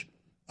is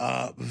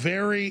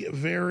very,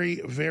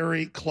 very,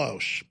 very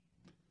close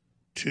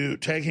to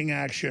taking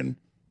action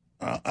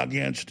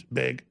against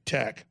big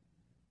tech.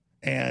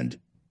 And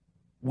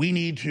we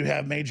need to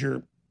have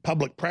major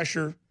public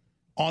pressure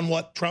on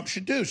what Trump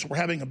should do. So we're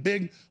having a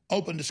big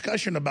open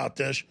discussion about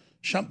this,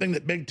 something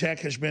that big tech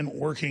has been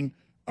working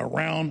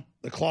around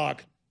the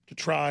clock to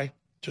try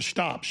to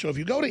stop. So if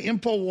you go to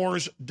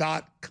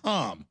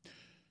Infowars.com,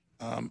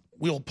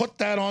 we'll put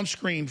that on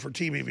screen for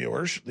TV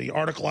viewers, the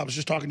article I was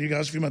just talking to you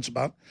guys a few minutes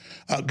about.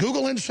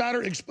 Google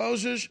Insider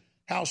exposes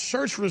how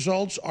search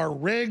results are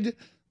rigged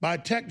by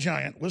tech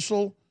giant.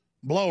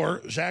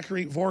 Whistleblower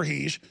Zachary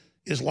Voorhees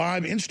is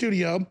live in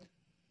studio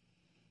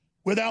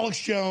with Alex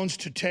Jones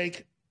to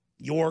take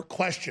your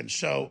questions.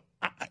 So,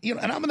 and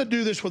I'm going to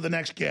do this with the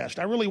next guest.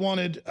 I really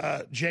wanted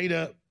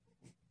Jada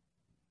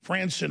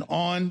Franson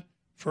on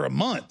for a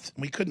month.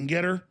 We couldn't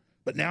get her,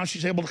 but now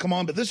she's able to come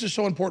on. But this is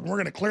so important. We're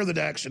going to clear the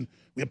decks, and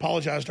we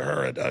apologize to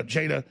her at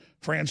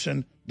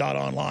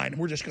JadaFranson.online.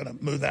 And we're just going to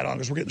move that on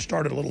because we're getting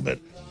started a little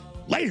bit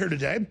later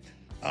today.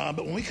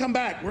 But when we come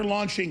back, we're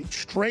launching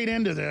straight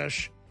into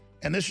this.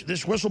 And this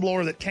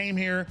whistleblower that came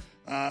here,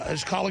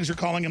 his colleagues are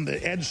calling him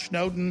the Ed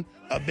Snowden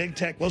of big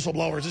tech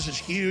whistleblowers. This is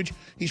huge.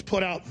 He's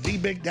put out the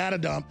big data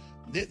dump.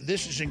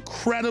 This is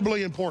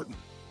incredibly important.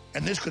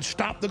 And this could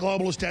stop the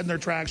globalists dead in their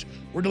tracks.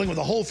 We're dealing with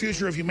the whole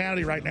future of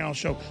humanity right now.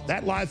 So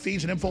that live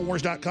feeds at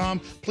Infowars.com.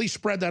 Please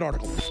spread that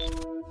article.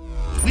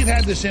 We've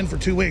had this in for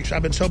 2 weeks.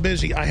 I've been so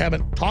busy, I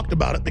haven't talked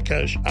about it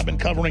because I've been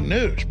covering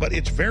news, but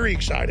it's very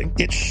exciting.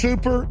 It's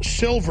Super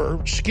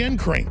Silver Skin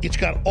Cream. It's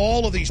got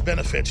all of these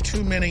benefits,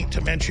 too many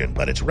to mention,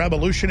 but it's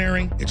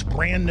revolutionary. It's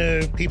brand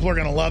new. People are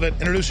going to love it.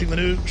 Introducing the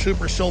new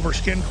Super Silver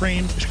Skin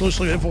Cream,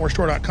 exclusively at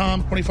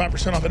InfoWarsStore.com.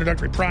 25% off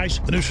introductory price.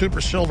 The new Super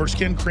Silver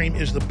Skin Cream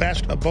is the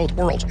best of both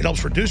worlds. It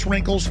helps reduce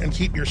wrinkles and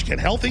keep your skin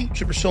healthy.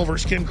 Super Silver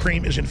Skin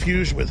Cream is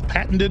infused with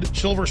patented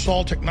silver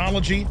sol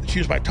technology. It's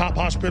used by top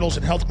hospitals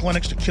and health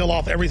clinics to kill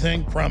off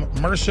everything from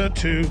MRSA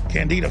to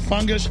Candida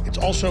fungus. It's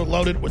also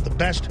loaded with the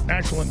best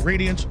natural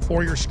ingredients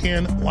for your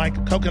skin,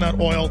 like coconut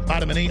oil,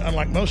 vitamin E.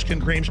 Unlike most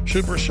skin creams,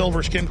 Super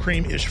Silver Skin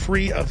Cream is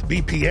free of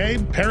BPA,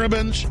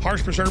 parabens,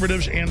 harsh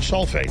preservatives, and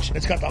sulfates.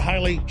 It's got the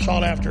highly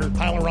sought-after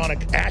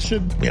hyaluronic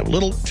acid. We have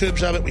little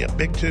tubes of it. We have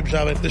big tubes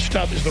of it. This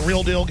stuff is the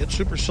real deal. Get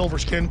Super Silver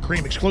Skin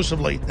Cream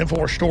exclusively at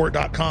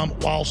InfoWarsStore.com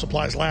while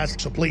supplies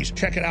last. So please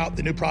check it out.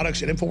 The new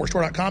products at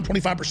InfoWarsStore.com.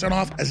 25%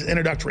 off as an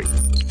introductory.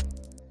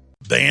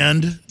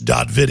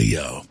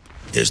 Banned.video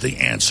is the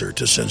answer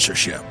to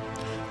censorship.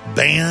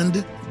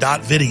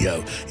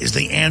 Banned.video is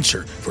the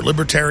answer for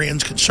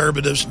libertarians,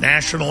 conservatives,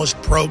 nationalists,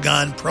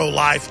 pro-gun,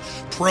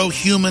 pro-life,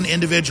 pro-human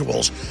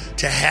individuals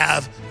to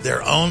have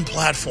their own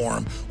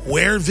platform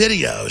where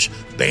videos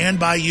banned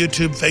by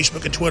YouTube,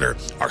 Facebook, and Twitter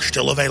are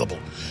still available.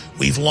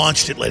 We've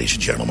launched it, ladies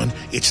and gentlemen.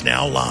 It's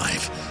now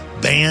live.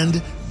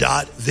 Banned.video.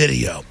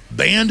 Band.video.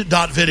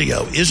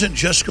 Band.video isn't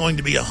just going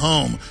to be a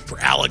home for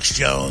Alex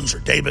Jones or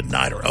David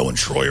Knight or Owen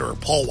Schroyer or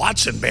Paul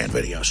Watson band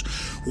videos.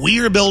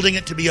 We are building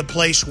it to be a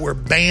place where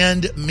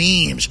band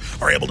memes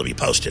are able to be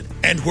posted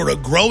and where a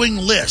growing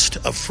list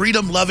of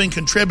freedom-loving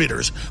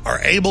contributors are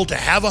able to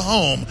have a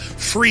home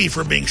free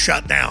from being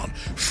shut down,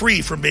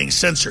 free from being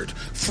censored,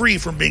 free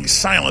from being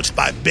silenced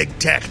by big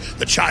tech,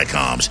 the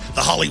Chi-Coms,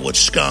 the Hollywood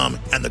scum,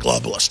 and the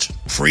globalists.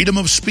 Freedom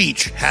of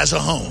speech has a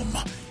home.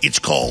 It's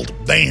called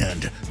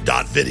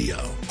Band.video.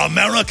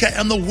 America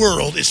and the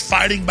world is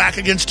fighting back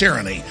against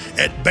tyranny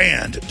at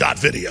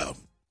Band.video.